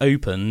McDonald's has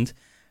opened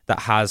that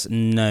has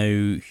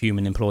no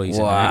human employees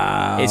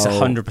Wow. in it. It's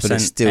 100% But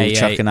it's still AA.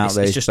 chucking out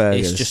those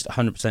burgers. It's just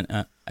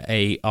 100%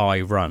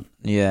 AI run.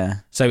 Yeah.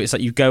 So it's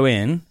like you go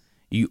in,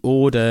 you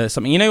order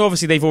something. You know,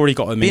 obviously they've already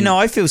got them But, in.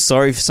 I feel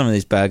sorry for some of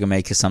those burger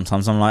makers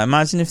sometimes. I'm like,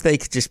 imagine if they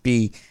could just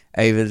be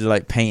over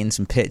like painting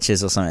some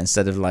pictures or something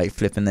instead of like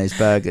flipping those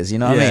burgers. You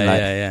know what I mean?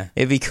 Like,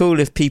 it'd be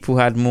cool if people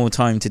had more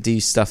time to do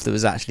stuff that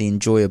was actually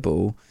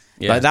enjoyable.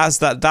 Yeah. Like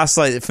that's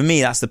like, for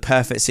me, that's the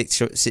perfect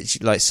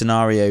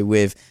scenario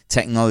with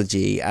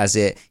technology, as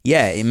it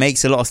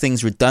makes a lot of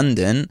things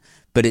redundant,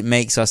 but it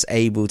makes us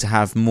able to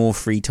have more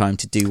free time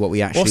to do what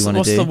we actually want to do.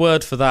 What's the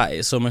word for that?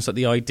 It's almost like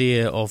the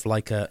idea of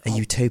like a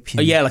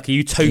utopian. Like a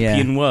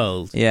utopian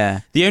world.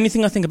 Yeah. The only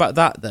thing I think about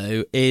that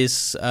though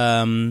is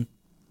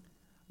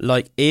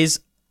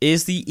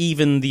is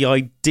the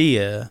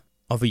idea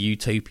of a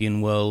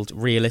utopian world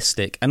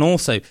realistic? And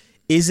also,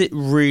 is it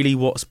really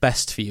what's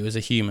best for you as a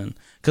human?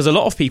 Because a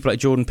lot of people like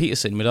Jordan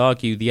Peterson would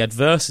argue the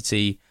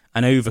adversity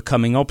and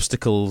overcoming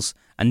obstacles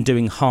and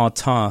doing hard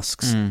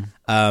tasks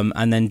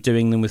and then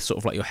doing them with sort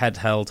of like your head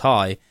held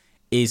high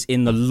is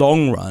in the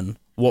long run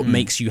what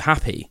makes you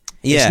happy.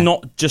 Yeah. It's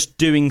not just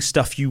doing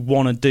stuff you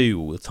want to do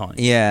all the time.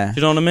 Yeah. Do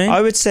you know what I mean?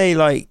 I would say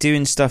like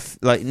doing stuff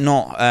like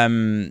not...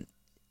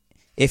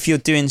 if you're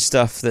doing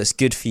stuff that's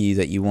good for you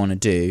that you want to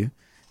do,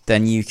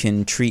 then you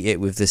can treat it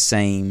with the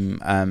same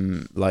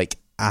like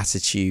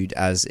attitude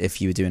as if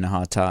you were doing a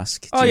hard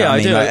task. Do you know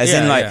what I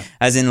mean? Like,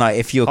 as in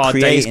if you're hard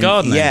creating,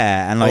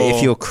 and like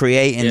if you're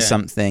creating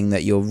something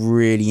that you're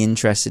really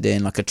interested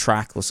in, like a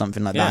track or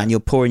something like that, and you're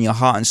pouring your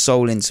heart and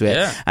soul into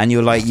it, and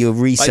you're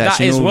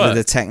researching all of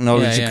the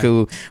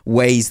technological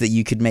ways that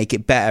you could make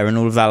it better and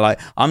all of that. Like,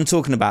 I'm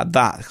talking about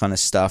that kind of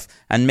stuff,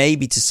 and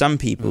maybe to some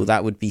people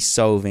that would be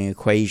solving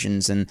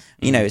equations, and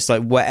it's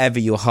like whatever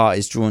your heart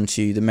is drawn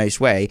to the most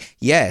way.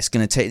 Yeah, it's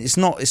going to take. It's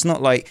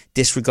not like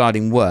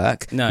disregarding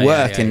work.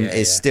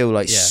 Is still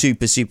like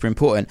super, super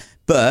important,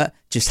 but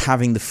just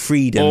having the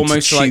freedom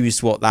almost to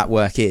choose what that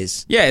work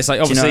is. Yeah, it's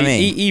like obviously you know what I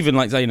mean? Even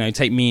like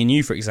take me and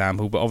you for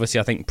example, but obviously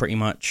I think pretty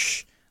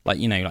much like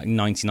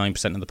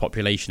 99% of the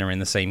population are in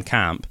the same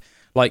camp.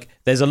 Like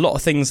there's a lot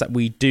of things that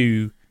we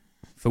do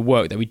for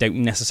work that we don't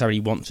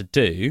necessarily want to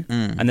do,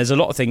 and there's a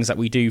lot of things that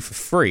we do for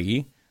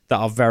free that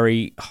are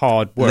very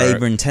hard work,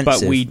 labor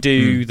intensive, but we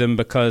do them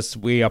because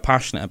we are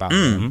passionate about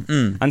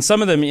them. And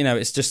some of them,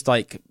 it's just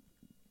like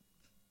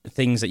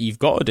things that you've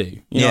got to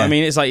do. You know what I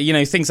mean? It's like,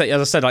 things that,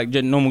 as I said, like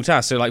normal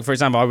tasks. So like, for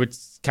example, I would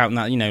count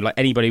that, like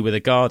anybody with a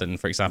garden,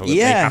 for example, they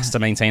have to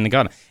maintain a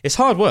garden. It's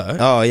hard work.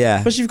 Oh, yeah.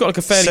 Especially if you've got like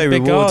a fairly so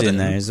big garden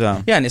there as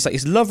well. Yeah, and it's like,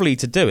 it's lovely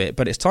to do it,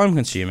 but it's time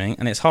consuming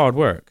and it's hard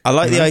work. I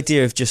like the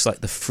idea of just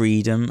like the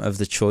freedom of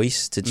the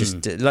choice to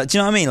just like, do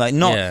you know what I mean?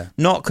 Like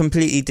not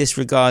completely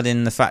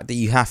disregarding the fact that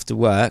you have to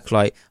work.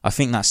 Like, I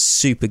think that's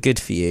super good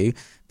for you.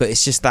 But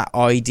it's just that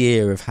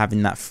idea of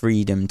having that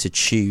freedom to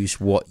choose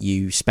what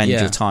you spend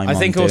your time on. I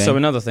think doing. Also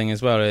another thing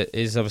as well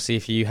is obviously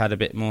if you had a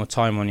bit more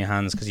time on your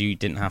hands because you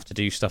didn't have to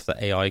do stuff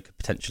that AI could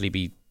potentially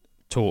be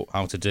taught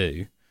how to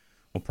do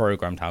or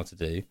programmed how to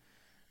do,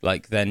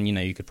 like then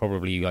you could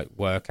probably like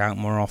work out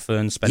more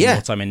often, spend more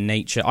time in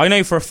nature. I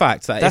know for a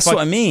fact that that's what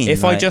I mean.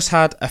 If I just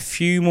had a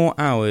few more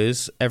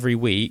hours every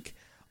week,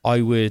 I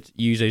would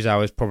use those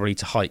hours probably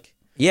to hike.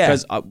 Yeah,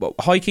 because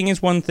hiking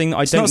is one thing that I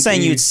don't. It's not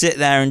saying you'd sit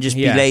there and just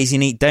be lazy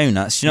and eat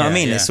donuts. You know what I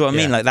mean? That's what I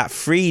mean. Like that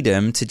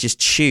freedom to just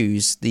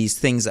choose these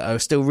things that are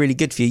still really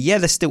good for you. Yeah,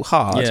 they're still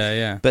hard.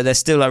 But they're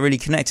still like really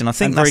connecting. I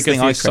think that's the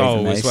thing I crave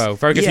the most. As well.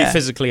 Very good for you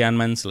physically and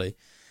mentally.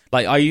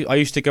 Like I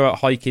used to go out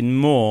hiking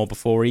more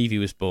before Evie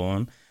was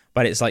born.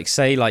 But it's like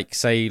say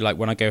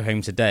when I go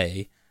home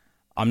today,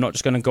 I'm not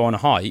just going to go on a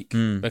hike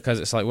because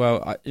it's like,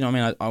 well,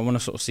 I want to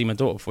sort of see my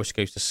daughter before she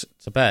goes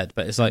to bed.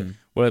 But it's like,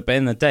 well, but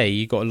in the day,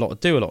 you've got to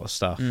do a lot of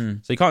stuff.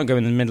 So you can't go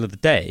in the middle of the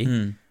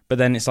day. But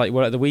then it's like,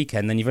 well, at the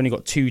weekend, then you've only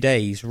got 2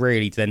 days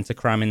really to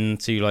cram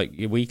into like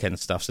your weekend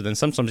stuff. So then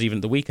sometimes even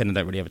at the weekend, I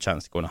don't really have a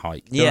chance to go on a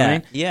hike. You know what I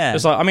mean? Yeah.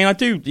 It's like, I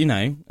do,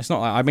 it's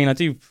not like, I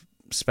do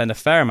spend a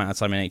fair amount of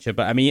time in nature,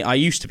 but I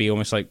used to be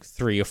almost like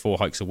 3 or 4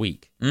 hikes a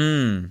week.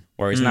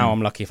 Whereas now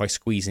I'm lucky if I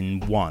squeeze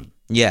in one.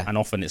 Yeah, and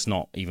often it's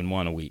not even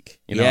one a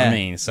week. You know what I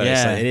mean? So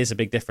it's like, it is a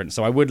big difference.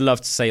 So I would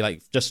love to say,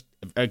 like, just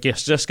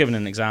giving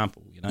an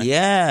example.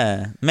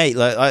 Yeah, mate.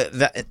 Like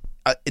that.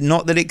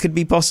 Not that it could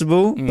be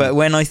possible, but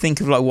when I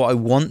think of like what I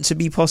want to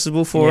be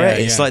possible for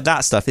it's like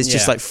that stuff. It's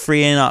just like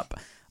freeing up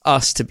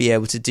us to be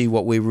able to do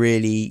what we're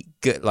really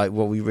good, like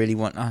what we really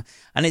want.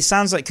 And it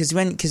sounds like because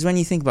when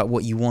you think about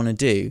what you want to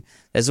do,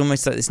 there's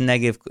almost like this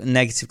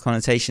negative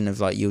connotation of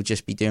like you'll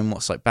just be doing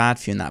what's like bad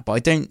for you and that. But I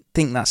don't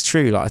think that's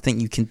true. Like I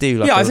think you can do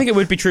like I think it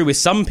would be true with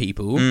some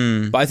people,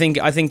 but I think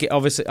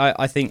obviously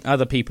I think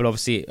other people,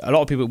 obviously a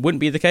lot of people it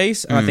wouldn't be the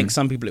case, and I think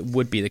some people it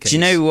would be the case. Do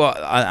you know what?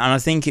 And I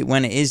think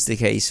when it is the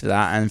case for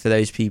that, and for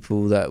those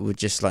people that would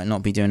just like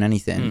not be doing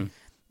anything.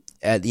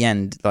 At the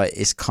end, like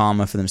it's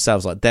karma for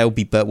themselves. Like they'll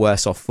be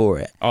worse off for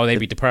it. Oh, they'd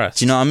be depressed.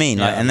 Do you know what I mean?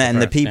 Like, and then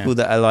the people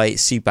that are like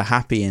super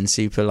happy and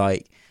super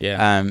like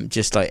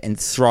just like and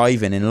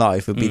thriving in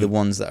life would be the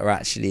ones that are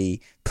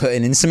actually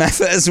putting in some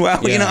effort as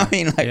well. You know what I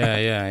mean? Like,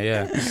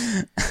 yeah.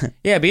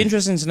 It'd be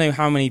interesting to know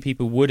how many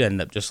people would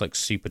end up just like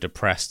super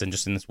depressed and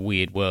just in this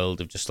weird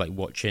world of just like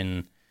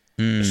watching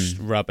just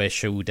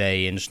rubbish all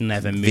day and just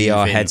never moving.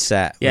 VR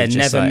headset. Yeah,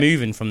 never like,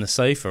 moving from the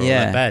sofa or the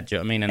bed. Do you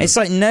know what I mean? And it's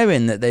like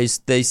knowing that those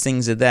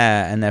things are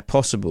there and they're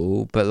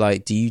possible, but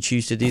like, do you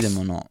choose to do them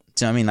or not?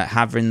 Do you know what I mean? Like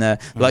having the,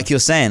 like you're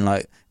saying,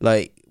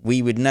 like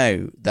we would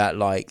know that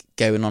like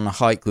going on a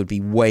hike would be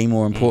way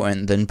more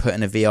important than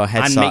putting a VR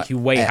headset and make you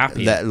way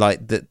happier.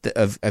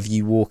 Of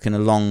you walking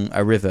along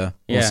a river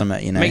or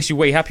something. You know, makes you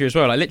way happier as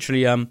well. Like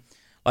literally,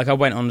 like I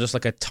went on just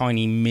like a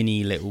tiny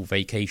mini little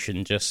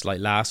vacation just like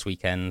last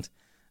weekend.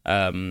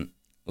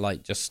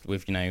 Like just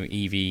with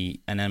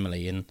Evie and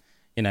Emily, and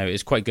it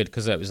was quite good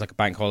because it was like a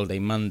bank holiday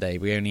Monday.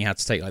 We only had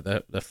to take like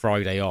the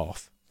Friday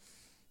off,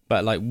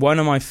 but like one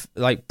of my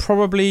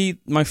probably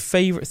my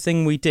favorite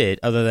thing we did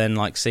other than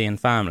like seeing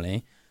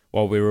family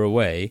while we were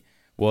away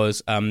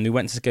was we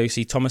went to go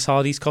see Thomas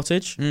Hardy's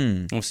cottage.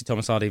 Obviously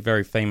Thomas Hardy,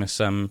 very famous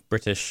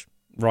British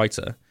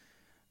writer.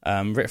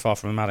 Writ Far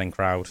from a Madding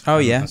Crowd.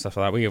 And stuff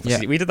like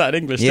that. We did that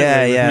in English.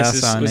 Yeah, didn't we?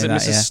 yeah. Was it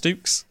Mrs.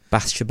 Stooks?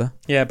 Bathsheba.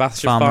 Yeah,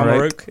 Bathsheba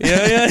Farmer Oak.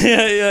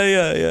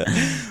 Yeah.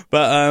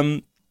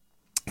 But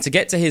to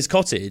get to his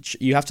cottage,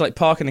 you have to like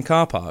park in a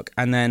car park,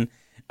 and then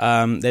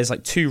there's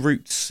like 2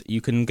 routes you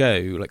can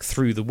go like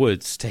through the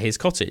woods to his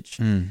cottage,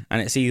 and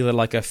it's either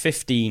like a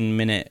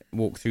 15-minute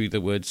walk through the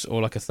woods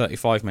or like a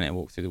 35-minute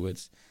walk through the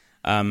woods.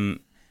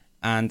 And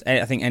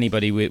I think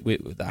anybody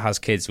that has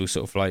kids will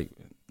sort of like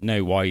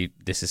know why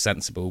this is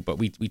sensible. But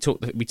we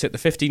took the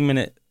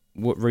 15-minute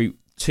route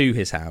to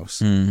his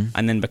house,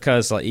 and then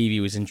because like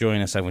Evie was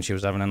enjoying herself when she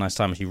was having a nice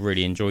time, she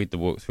really enjoyed the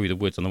walk through the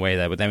woods on the way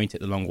there. But then we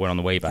took the long one on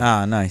the way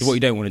back. Nice. So what you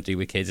don't want to do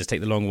with kids is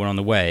take the long one on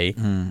the way.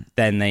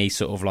 Then they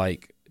sort of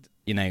like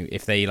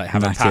if they like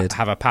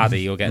have a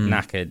paddy or get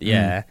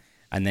knackered,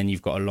 and then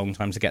you've got a long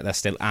time to get there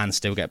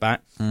still get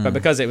back. But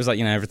because it was like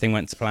everything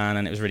went to plan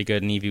and it was really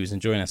good and Evie was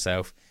enjoying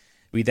herself,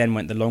 we then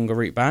went the longer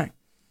route back.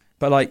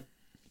 But like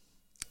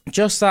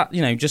just that,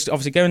 just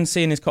obviously going and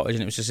seeing his cottage,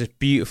 and it was just this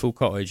beautiful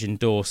cottage in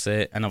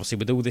Dorset, and obviously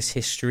with all this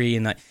history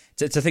and like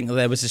to think that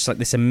there was just like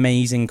this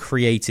amazing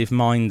creative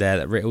mind there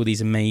that wrote all these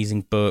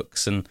amazing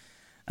books, and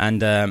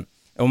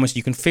almost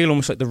you can feel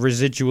almost like the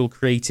residual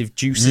creative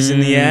juices in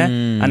the air,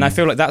 and I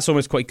feel like that's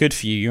almost quite good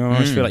for you. You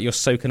almost feel like you're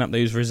soaking up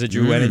those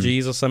residual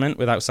energies or something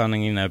without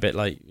sounding a bit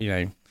like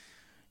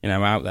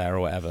out there or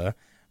whatever.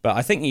 But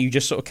I think you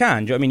just sort of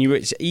can. Do you know what I mean?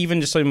 It's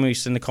even just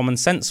almost in the common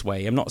sense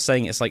way. I'm not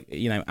saying it's like,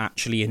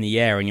 actually in the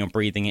air and you're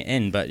breathing it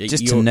in, but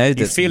just to know that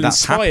you feel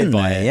inspired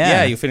by it.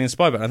 Yeah, you're feeling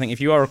inspired by it. I think if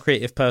you are a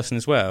creative person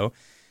as well,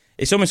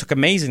 it's almost like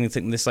amazing to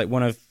think this like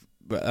one of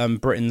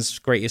Britain's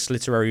greatest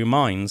literary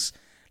minds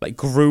like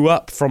grew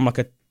up from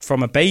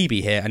a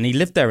baby here, and he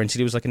lived there until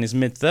he was like in his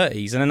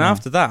mid-30s, and then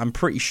after that I'm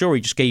pretty sure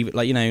he just gave it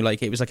like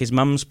like it was like his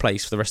mum's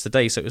place for the rest of the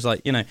day. So it was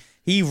like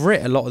he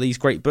writ a lot of these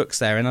great books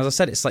there, and as I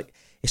said, it's like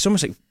it's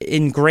almost like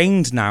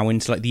ingrained now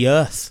into like the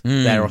earth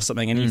there or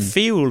something, and you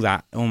feel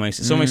that almost.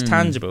 It's almost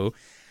tangible.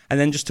 And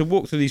then just to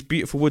walk through these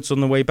beautiful woods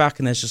on the way back,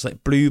 and there's just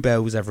like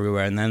bluebells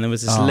everywhere, and then there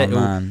was this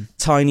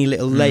tiny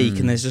little lake,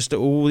 and there's just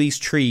all these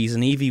trees,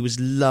 and Evie was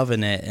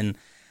loving it, and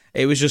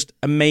it was just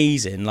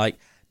amazing. Like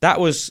that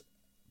was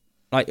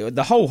like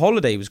the whole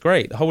holiday was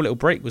great. The whole little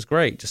break was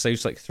great. Just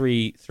those like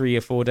 3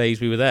 or 4 days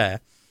we were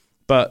there,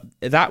 but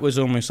that was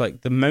almost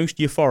like the most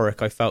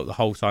euphoric I felt the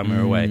whole time we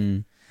were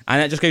away. And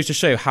that just goes to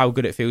show how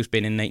good it feels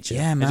being in nature.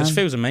 Yeah, man. It just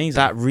feels amazing.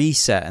 That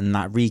reset and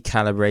that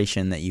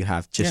recalibration that you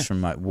have just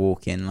from like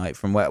walking, like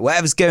from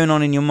whatever's going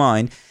on in your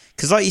mind.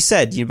 Because like you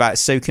said, you're about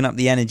soaking up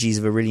the energies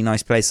of a really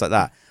nice place like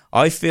that.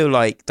 I feel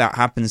like that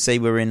happens, say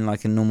we're in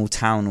like a normal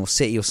town or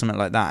city or something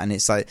like that, and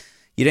it's like,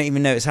 you don't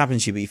even know it's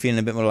happened to you, but you're feeling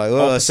a bit more like,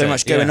 there's so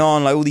much going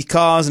on, like all these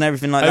cars and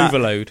everything like that.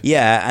 Overload.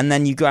 Yeah, and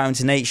then you go out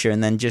into nature,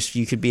 and then just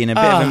you could be in a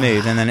bit of a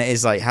mood, and then it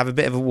is like, have a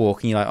bit of a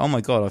walk, and you're like, oh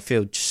my God, I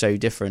feel so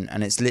different.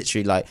 And it's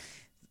literally like,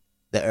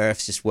 the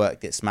earth's just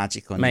worked its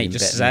magic on you.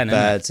 Just zen, the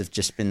birds have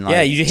just been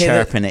like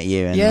chirping at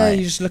you. And like,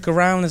 you just look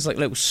around, there's like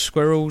little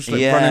squirrels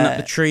like running up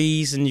the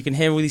trees, and you can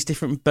hear all these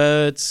different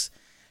birds.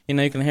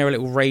 You can hear a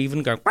little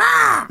raven go,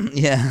 "Wah!"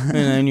 Yeah.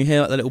 And you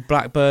hear like the little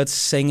blackbirds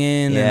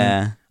singing.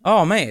 Yeah.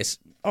 And, mate,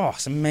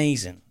 it's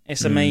amazing.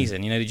 It's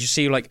amazing. Did you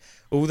see like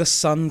all the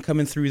sun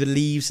coming through the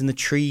leaves and the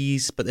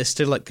trees, but there's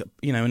still like,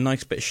 a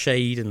nice bit of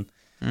shade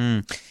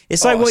and.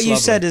 It's like what you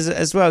said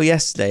as well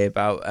yesterday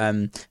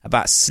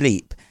about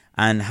sleep.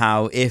 And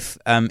how if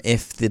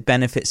the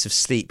benefits of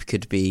sleep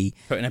could be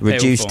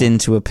reduced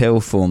into a pill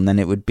form, then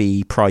it would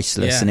be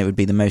priceless, and it would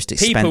be the most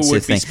expensive thing. People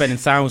would be spending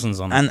thousands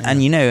on it.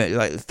 And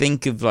like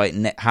think of like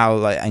how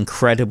like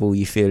incredible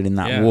you feel in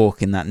that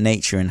walk, in that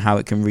nature, and how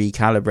it can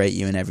recalibrate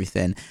you and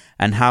everything,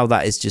 and how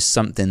that is just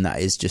something that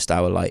is just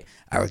our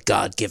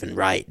God-given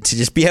right to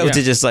just be able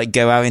to just like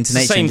go out into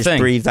nature and just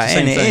breathe that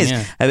in. It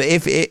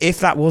is. If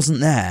that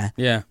wasn't there,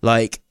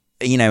 like.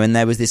 and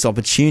there was this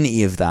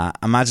opportunity of that,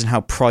 imagine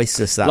how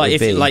priceless that would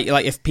be.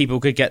 Like if people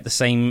could get the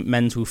same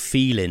mental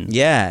feeling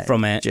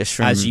from it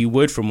as you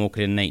would from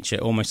walking in nature,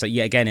 almost like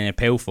yet again in a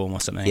pill form or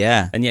something.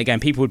 Yeah. And yet again,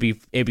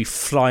 it'd be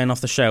flying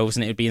off the shelves,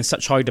 and it would be in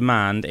such high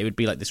demand, it would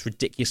be like this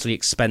ridiculously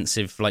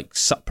expensive like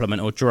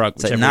supplement or drug.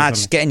 So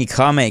just get in your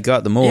car, mate, go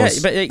out the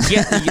moors.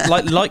 Yeah,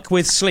 but like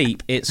with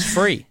sleep, it's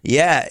free.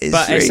 Yeah,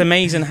 it's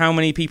amazing how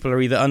many people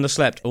are either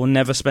underslept or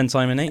never spend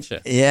time in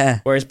nature. Yeah.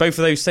 Whereas both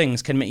of those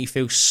things can make you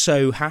feel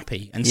so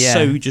happy and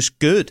so just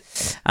good.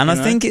 And I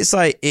think it's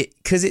like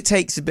because it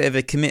takes a bit of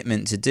a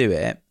commitment to do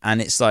it,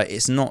 and it's like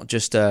it's not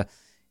just for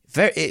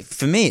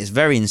me it's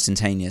very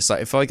instantaneous.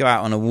 Like if I go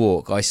out on a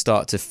walk, I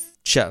start to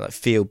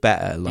feel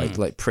better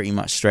like pretty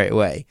much straight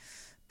away.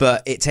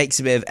 But it takes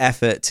a bit of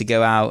effort to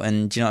go out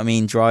and, do you know what I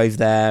mean, drive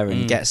there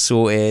and get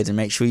sorted and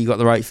make sure you got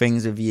the right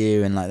things with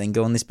you, and like then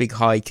go on this big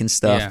hike and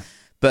stuff. Yeah.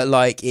 But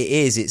like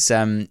it's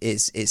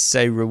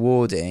so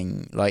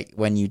rewarding, like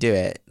when you do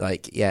it.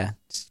 Like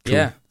it's cool.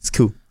 Yeah, it's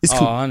cool. It's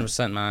cool.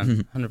 100%,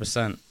 man,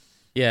 100%.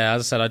 Yeah,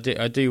 as I said,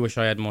 I do wish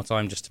I had more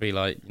time just to be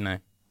like,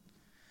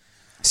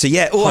 So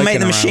automate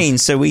the machine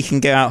so we can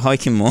go out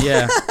hiking more.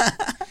 Yeah,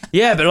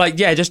 yeah, but like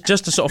just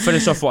to sort of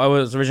finish off what I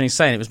was originally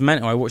saying, it was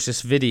mental. I watched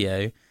this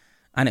video.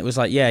 And it was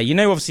like,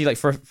 obviously, like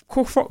for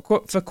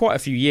quite a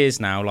few years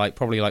now, like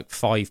probably like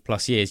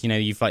 5+ years,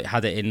 you've like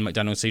had it in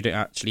McDonald's, so you don't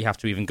actually have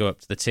to even go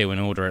up to the till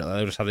and order it. Like,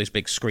 they'll just have those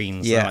big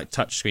screens, like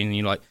touch screen, and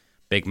you like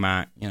Big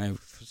Mac,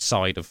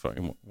 side of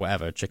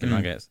whatever, chicken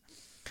nuggets,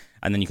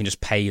 and then you can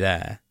just pay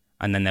there,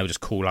 and then they'll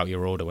just call out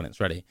your order when it's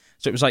ready.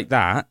 So it was like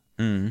that,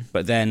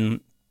 but then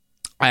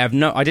I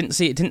didn't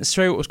see, it didn't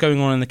show what was going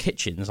on in the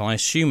kitchens. I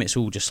assume it's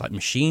all just like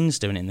machines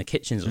doing it in the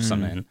kitchens or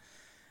something.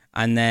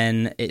 And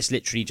then it's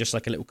literally just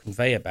like a little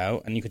conveyor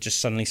belt, and you could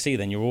just suddenly see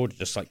then your order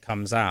just like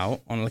comes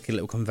out on like a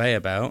little conveyor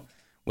belt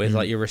with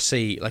like your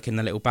receipt like in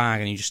the little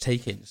bag, and you just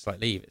take it and just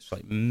like leave. It's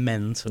like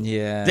mental.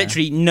 Yeah.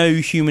 Literally no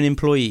human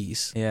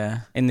employees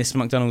in this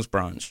McDonald's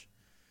branch.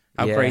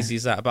 How crazy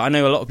is that? But I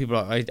know a lot of people,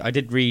 I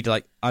did read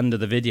like under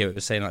the video, it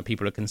was saying like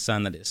people are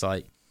concerned that it's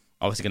like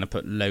obviously going to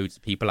put loads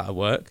of people out of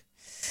work.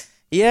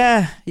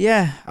 Yeah.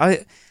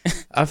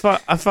 I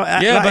thought.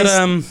 Yeah,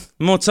 but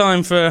more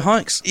time for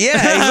hikes. Yeah,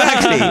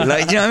 exactly.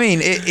 Like, do you know what I mean?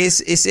 It's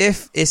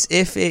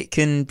if it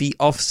can be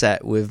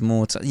offset with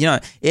more time.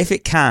 If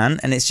it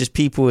can, and it's just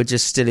people are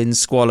just still in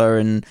squalor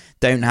and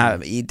don't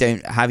have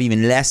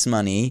even less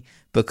money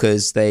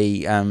because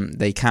they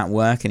can't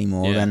work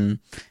anymore.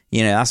 Then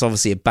that's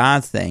obviously a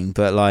bad thing.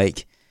 But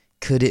like,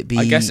 could it be?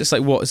 I guess it's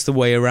like, what is the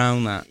way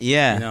around that?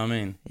 Yeah, you know what I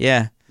mean?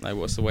 Yeah. Like,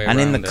 what's the way around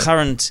it? And in the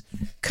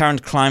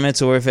current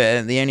climate, or if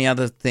the only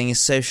other thing is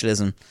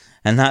socialism,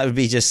 and that would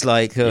be just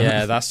like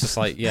that's just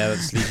like that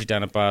just leads you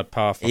down a bad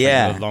path. In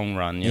the long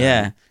run.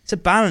 Yeah, it's a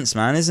balance,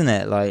 man, isn't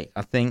it? Like,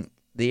 I think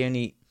the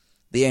only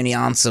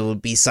answer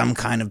would be some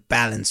kind of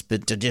balance,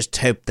 but to just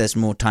hope there's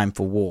more time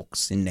for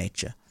walks in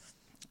nature.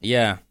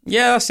 Yeah,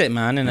 that's it,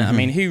 man. Isn't it? I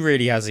mean, who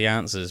really has the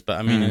answers? But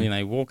I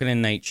mean, walking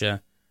in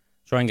nature,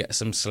 try and get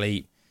some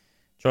sleep,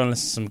 try and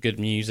listen to some good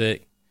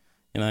music.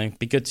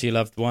 Be good to your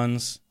loved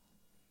ones.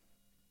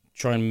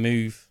 Try and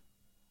move.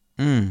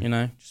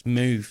 Just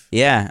move.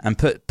 Yeah, and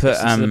put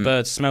listen to the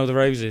birds, smell the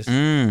roses.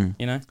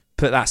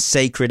 Put that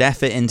sacred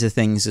effort into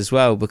things as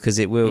well, because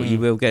it will you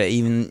will get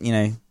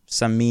even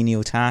some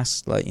menial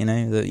tasks like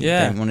that you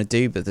don't want to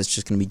do, but that's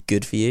just going to be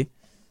good for you.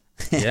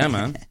 Yeah,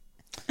 man.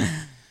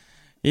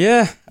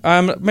 Yeah.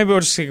 Maybe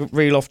we'll just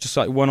reel off just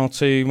like one or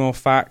two more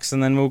facts,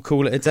 and then we'll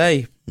call it a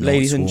day,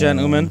 ladies and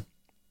gentlemen.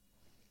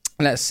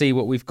 Let's see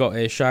what we've got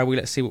here, shall we?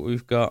 Let's see what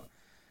we've got.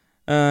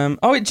 Do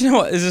you know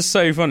what? This is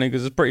so funny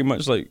because it's pretty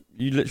much like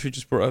you literally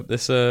just brought up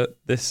this a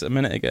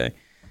minute ago.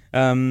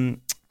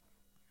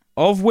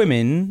 Of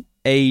women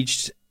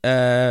aged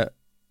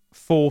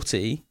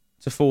 40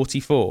 to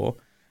 44,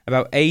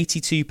 about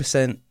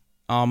 82%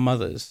 are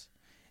mothers.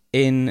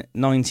 In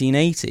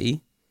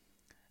 1980,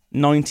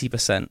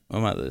 90% were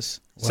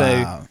mothers. Wow.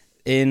 So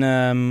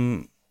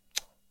in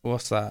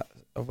what's that?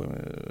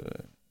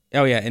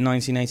 Oh yeah, in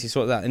 1980,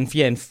 sort of that. And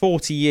in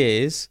 40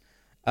 years,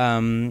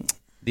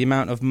 the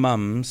amount of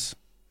mums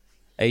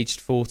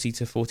aged 40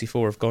 to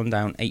 44 have gone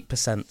down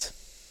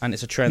 8%, and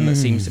it's a trend that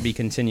seems to be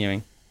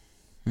continuing.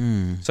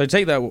 So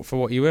take that for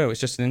what you will. It's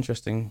just an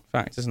interesting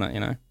fact, isn't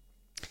it?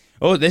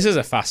 Oh, this is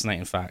a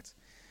fascinating fact.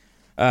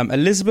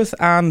 Elizabeth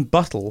Ann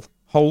Buttle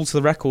holds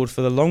the record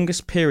for the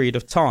longest period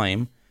of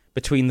time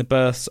between the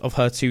births of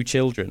her two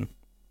children.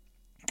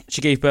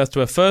 She gave birth to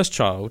her first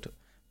child,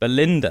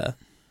 Belinda,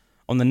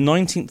 on the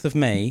 19th of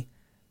May,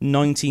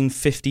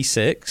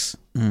 1956,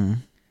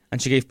 and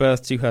she gave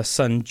birth to her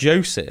son,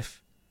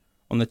 Joseph,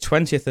 on the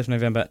 20th of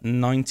November,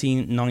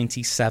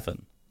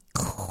 1997.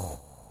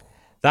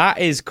 That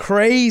is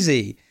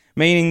crazy,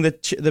 meaning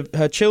that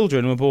her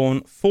children were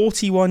born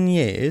 41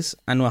 years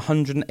and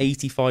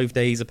 185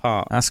 days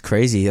apart. That's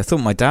crazy. I thought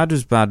my dad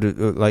was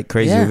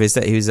crazy with his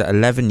dad. He was at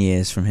 11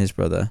 years from his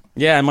brother.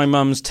 Yeah, and my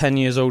mum's 10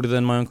 years older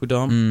than my Uncle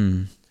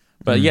Dom.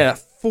 But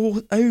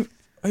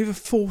Over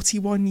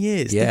 41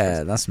 years. Yeah,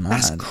 difference. that's mad.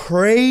 That's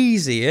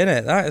crazy, isn't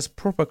it? That is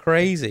proper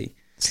crazy.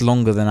 It's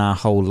longer than our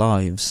whole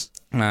lives.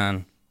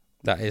 Man,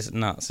 that is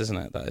nuts, isn't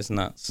it? That is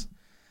nuts.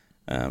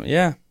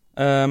 Yeah.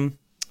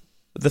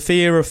 The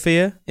fear of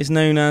fear is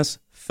known as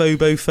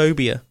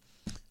phobophobia.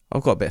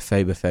 I've got a bit of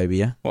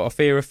phobophobia. What, a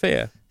fear of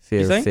fear?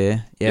 Fear of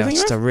fear. Yeah,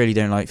 I really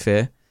don't like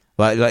fear.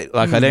 Like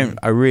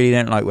I really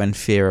don't like when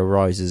fear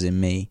arises in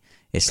me.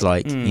 It's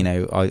like, you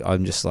know,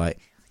 I'm just like...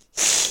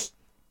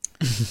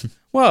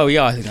 Well,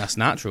 yeah, I think that's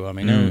natural. I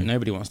mean,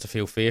 nobody wants to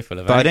feel fearful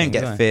of anything. But I don't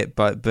get fear,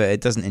 but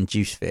it doesn't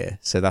induce fear,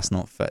 so that's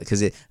not fair.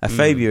 Because a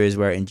phobia is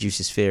where it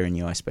induces fear in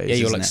you, I suppose. Yeah,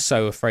 you're like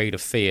so afraid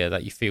of fear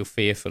that you feel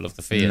fearful of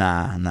the fear.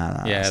 Nah.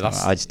 Yeah,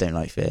 I just don't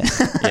like fear.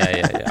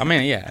 Yeah. I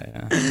mean,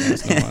 yeah.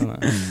 It's not like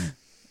that.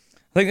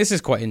 I think this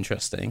is quite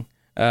interesting.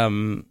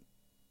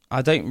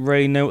 I don't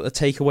really know what the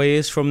takeaway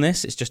is from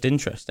this. It's just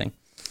interesting.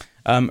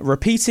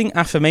 Repeating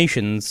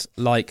affirmations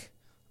like,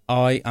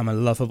 I am a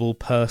lovable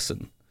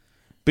person,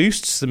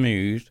 boosts the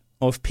mood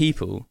of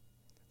people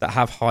that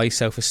have high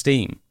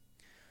self-esteem.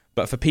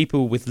 But for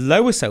people with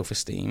lower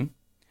self-esteem,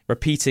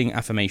 repeating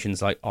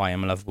affirmations like, I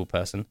am a lovable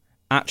person,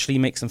 actually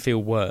makes them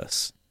feel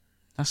worse.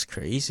 That's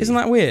crazy. Isn't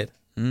that weird?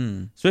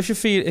 So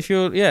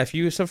if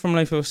you suffer from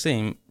low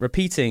self-esteem,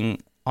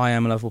 repeating, I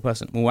am a lovable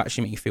person will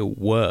actually make you feel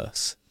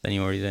worse than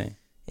you already do.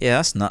 Yeah,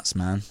 that's nuts,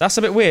 man. That's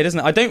a bit weird, isn't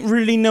it? I don't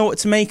really know what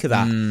to make of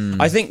that.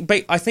 I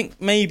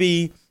think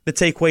maybe the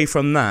takeaway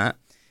from that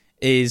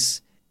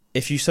is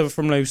if you suffer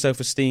from low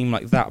self-esteem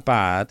like that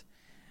bad,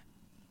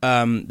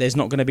 there's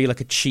not going to be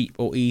like a cheap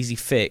or easy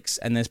fix,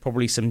 and there's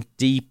probably some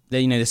deep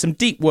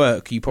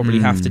work you probably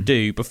have to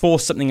do before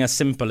something as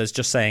simple as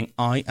just saying,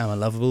 I am a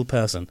lovable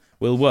person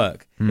will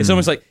work. It's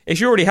almost like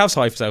if you already have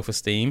high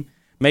self-esteem,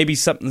 maybe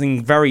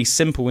something very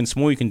simple and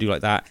small you can do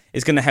like that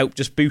is going to help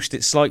just boost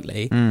it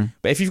slightly.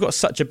 But if you've got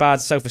such a bad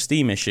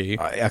self-esteem issue...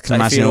 I can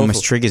imagine it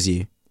almost triggers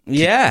you.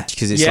 Yeah.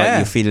 Because it's like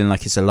you're feeling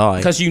like it's a lie.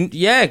 Because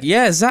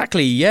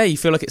exactly. Yeah, you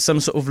feel like it's some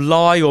sort of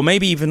lie or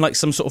maybe even like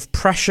some sort of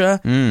pressure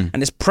and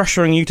it's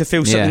pressuring you to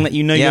feel something that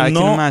you know you're not. Yeah,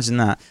 I can imagine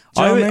that.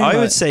 I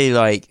would say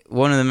like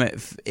one of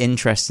the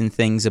interesting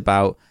things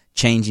about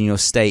changing your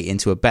state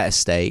into a better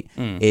state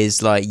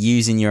is like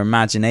using your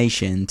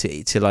imagination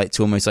to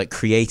almost like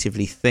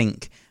creatively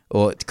think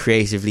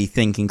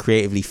and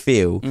creatively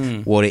feel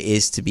what it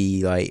is to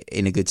be like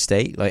in a good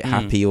state, like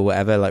happy or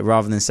whatever, like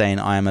rather than saying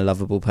I am a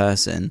lovable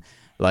person,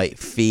 like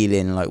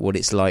feeling like what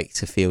it's like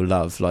to feel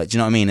love, like, do you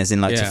know what I mean, as in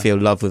like to feel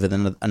love with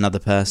another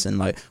person,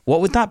 like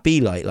what would that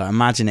be like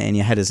imagine it in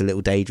your head as a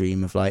little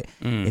daydream of like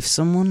if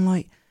someone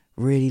like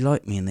really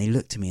liked me and they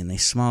looked at me and they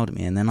smiled at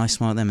me and then I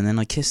smiled at them and then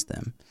I kissed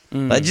them.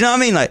 Like, do you know what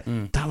I mean? Like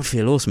that would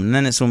feel awesome. And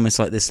then it's almost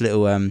like this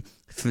little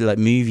like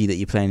movie that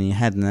you're playing in your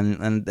head, and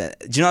then do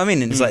you know what I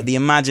mean? And it's like the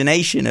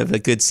imagination of a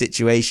good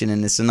situation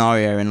and a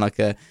scenario in like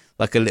a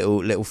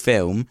little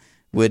film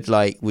would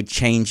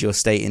change your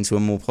state into a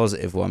more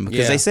positive one,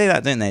 because they say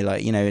that, don't they?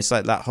 Like, you know, it's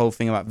like that whole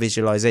thing about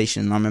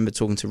visualization. And I remember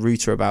talking to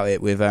Ruta about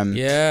it with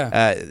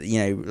you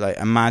know, like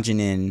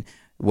imagining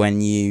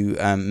when you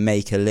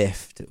make a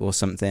lift or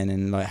something,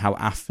 and like how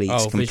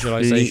athletes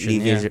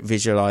completely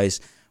visualize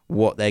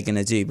what they're going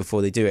to do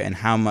before they do it, and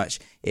how much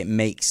it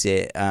makes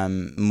it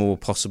more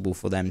possible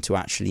for them to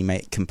actually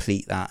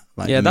complete that.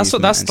 Like, that's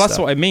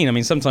what I mean. I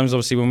mean, sometimes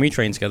obviously when we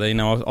train together, you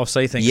know, I'll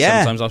say things.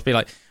 Sometimes I'll be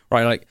like,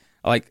 right,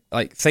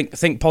 like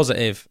think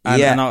positive,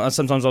 and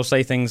sometimes I'll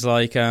say things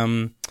like,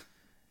 you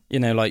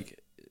know, like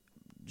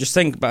just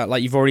think about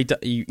like you've already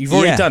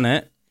done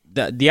it.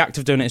 The act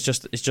of doing it is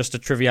just a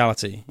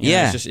triviality. You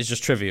know, it's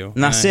just trivial.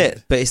 And that's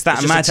it. But it's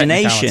that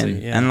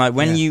imagination, and like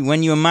when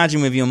you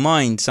imagine with your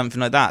mind something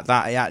like that,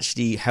 that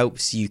actually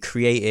helps you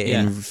create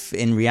it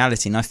in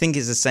reality. And I think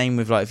it's the same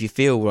with like if you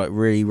feel like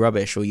really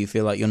rubbish or you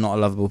feel like you're not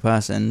a lovable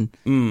person,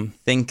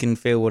 think and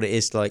feel what it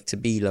is like to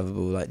be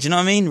lovable. Like, do you know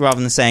what I mean?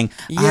 Rather than saying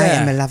I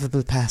am a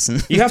lovable person.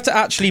 You have to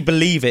actually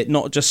believe it,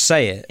 not just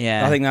say it.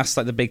 Yeah, I think that's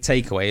like the big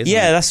takeaway. Isn't it?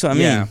 That's what I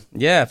mean.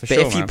 Yeah, for sure.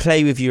 But if you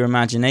play with your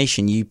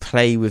imagination, you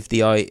play with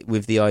the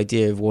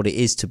idea of what it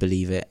is to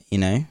believe it, you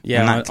know?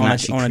 Yeah, and that can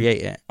actually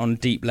create it. On a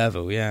deep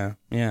level, yeah.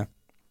 I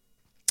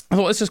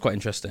thought this was quite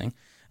interesting.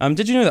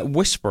 Did you know that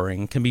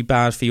whispering can be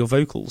bad for your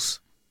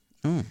vocals?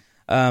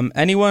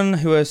 Anyone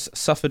who has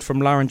suffered from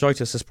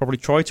laryngitis has probably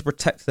tried to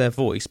protect their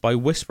voice by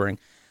whispering,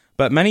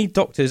 but many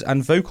doctors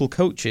and vocal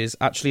coaches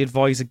actually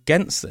advise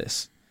against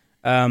this.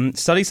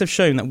 Studies have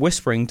shown that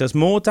whispering does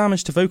more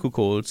damage to vocal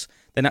cords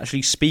than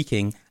actually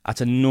speaking at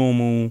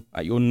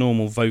your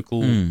normal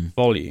vocal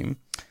volume.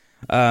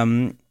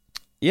 But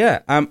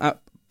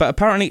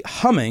apparently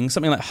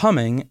something like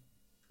humming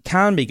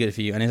can be good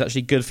for you and is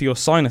actually good for your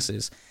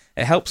sinuses.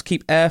 It helps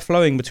keep air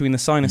flowing between the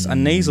sinus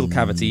and nasal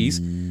cavities,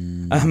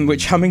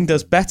 which humming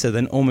does better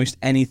than almost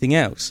anything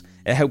else.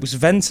 It helps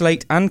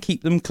ventilate and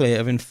keep them clear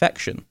of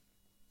infection.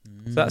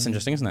 So that's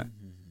interesting, isn't it?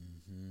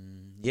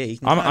 Yeah, you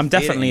can I'm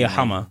definitely a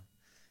hummer.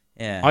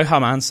 Yeah, I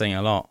hum and sing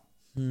a lot.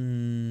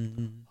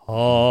 And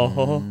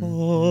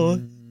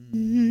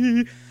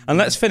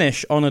let's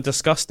finish on a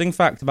disgusting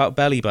fact about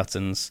belly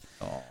buttons.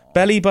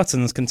 Belly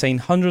buttons contain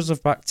hundreds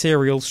of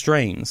bacterial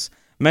strains,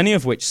 many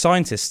of which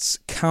scientists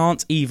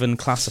can't even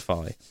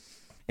classify.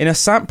 In a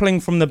sampling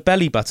from the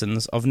belly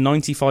buttons of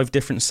 95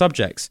 different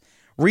subjects,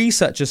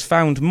 researchers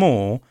found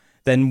more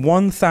than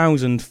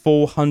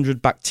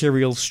 1,400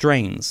 bacterial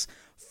strains,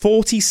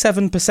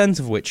 47%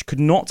 of which could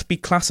not be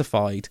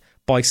classified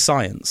by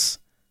science.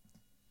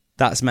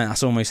 That's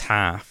almost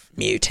half.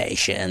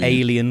 Mutation.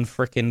 Alien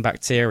frickin'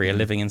 bacteria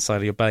living inside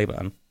of your belly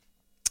button.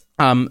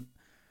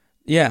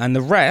 Yeah, and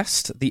the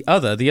rest, the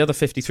other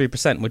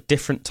 53% were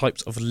different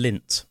types of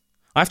lint.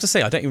 I have to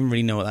say, I don't even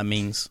really know what that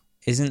means.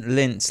 Isn't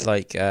lint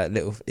like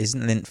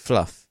isn't lint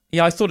fluff?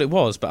 Yeah, I thought it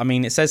was, but I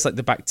mean, it says like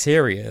the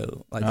bacteria,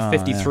 like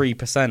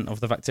 53% of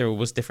the bacteria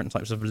was different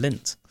types of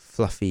lint.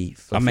 Fluffy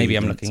Maybe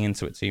lint. I'm looking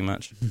into it too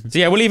much. So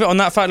yeah, we'll leave it on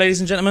that fact, ladies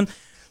and gentlemen.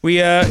 We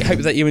hope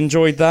that you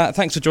enjoyed that.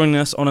 Thanks for joining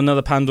us on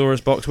another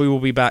Pandora's Box. We will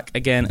be back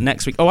again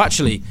next week. Oh,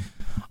 actually,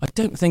 I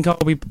don't think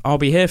I'll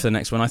be here for the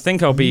next one. I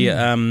think I'll be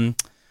at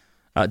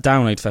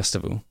Download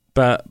Festival,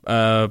 but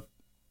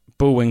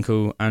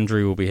Bullwinkle,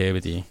 Andrew will be here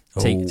with you,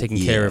 taking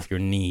care of your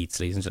needs,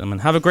 ladies and gentlemen.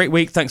 Have a great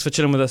week. Thanks for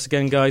chilling with us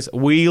again, guys.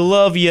 We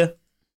love you.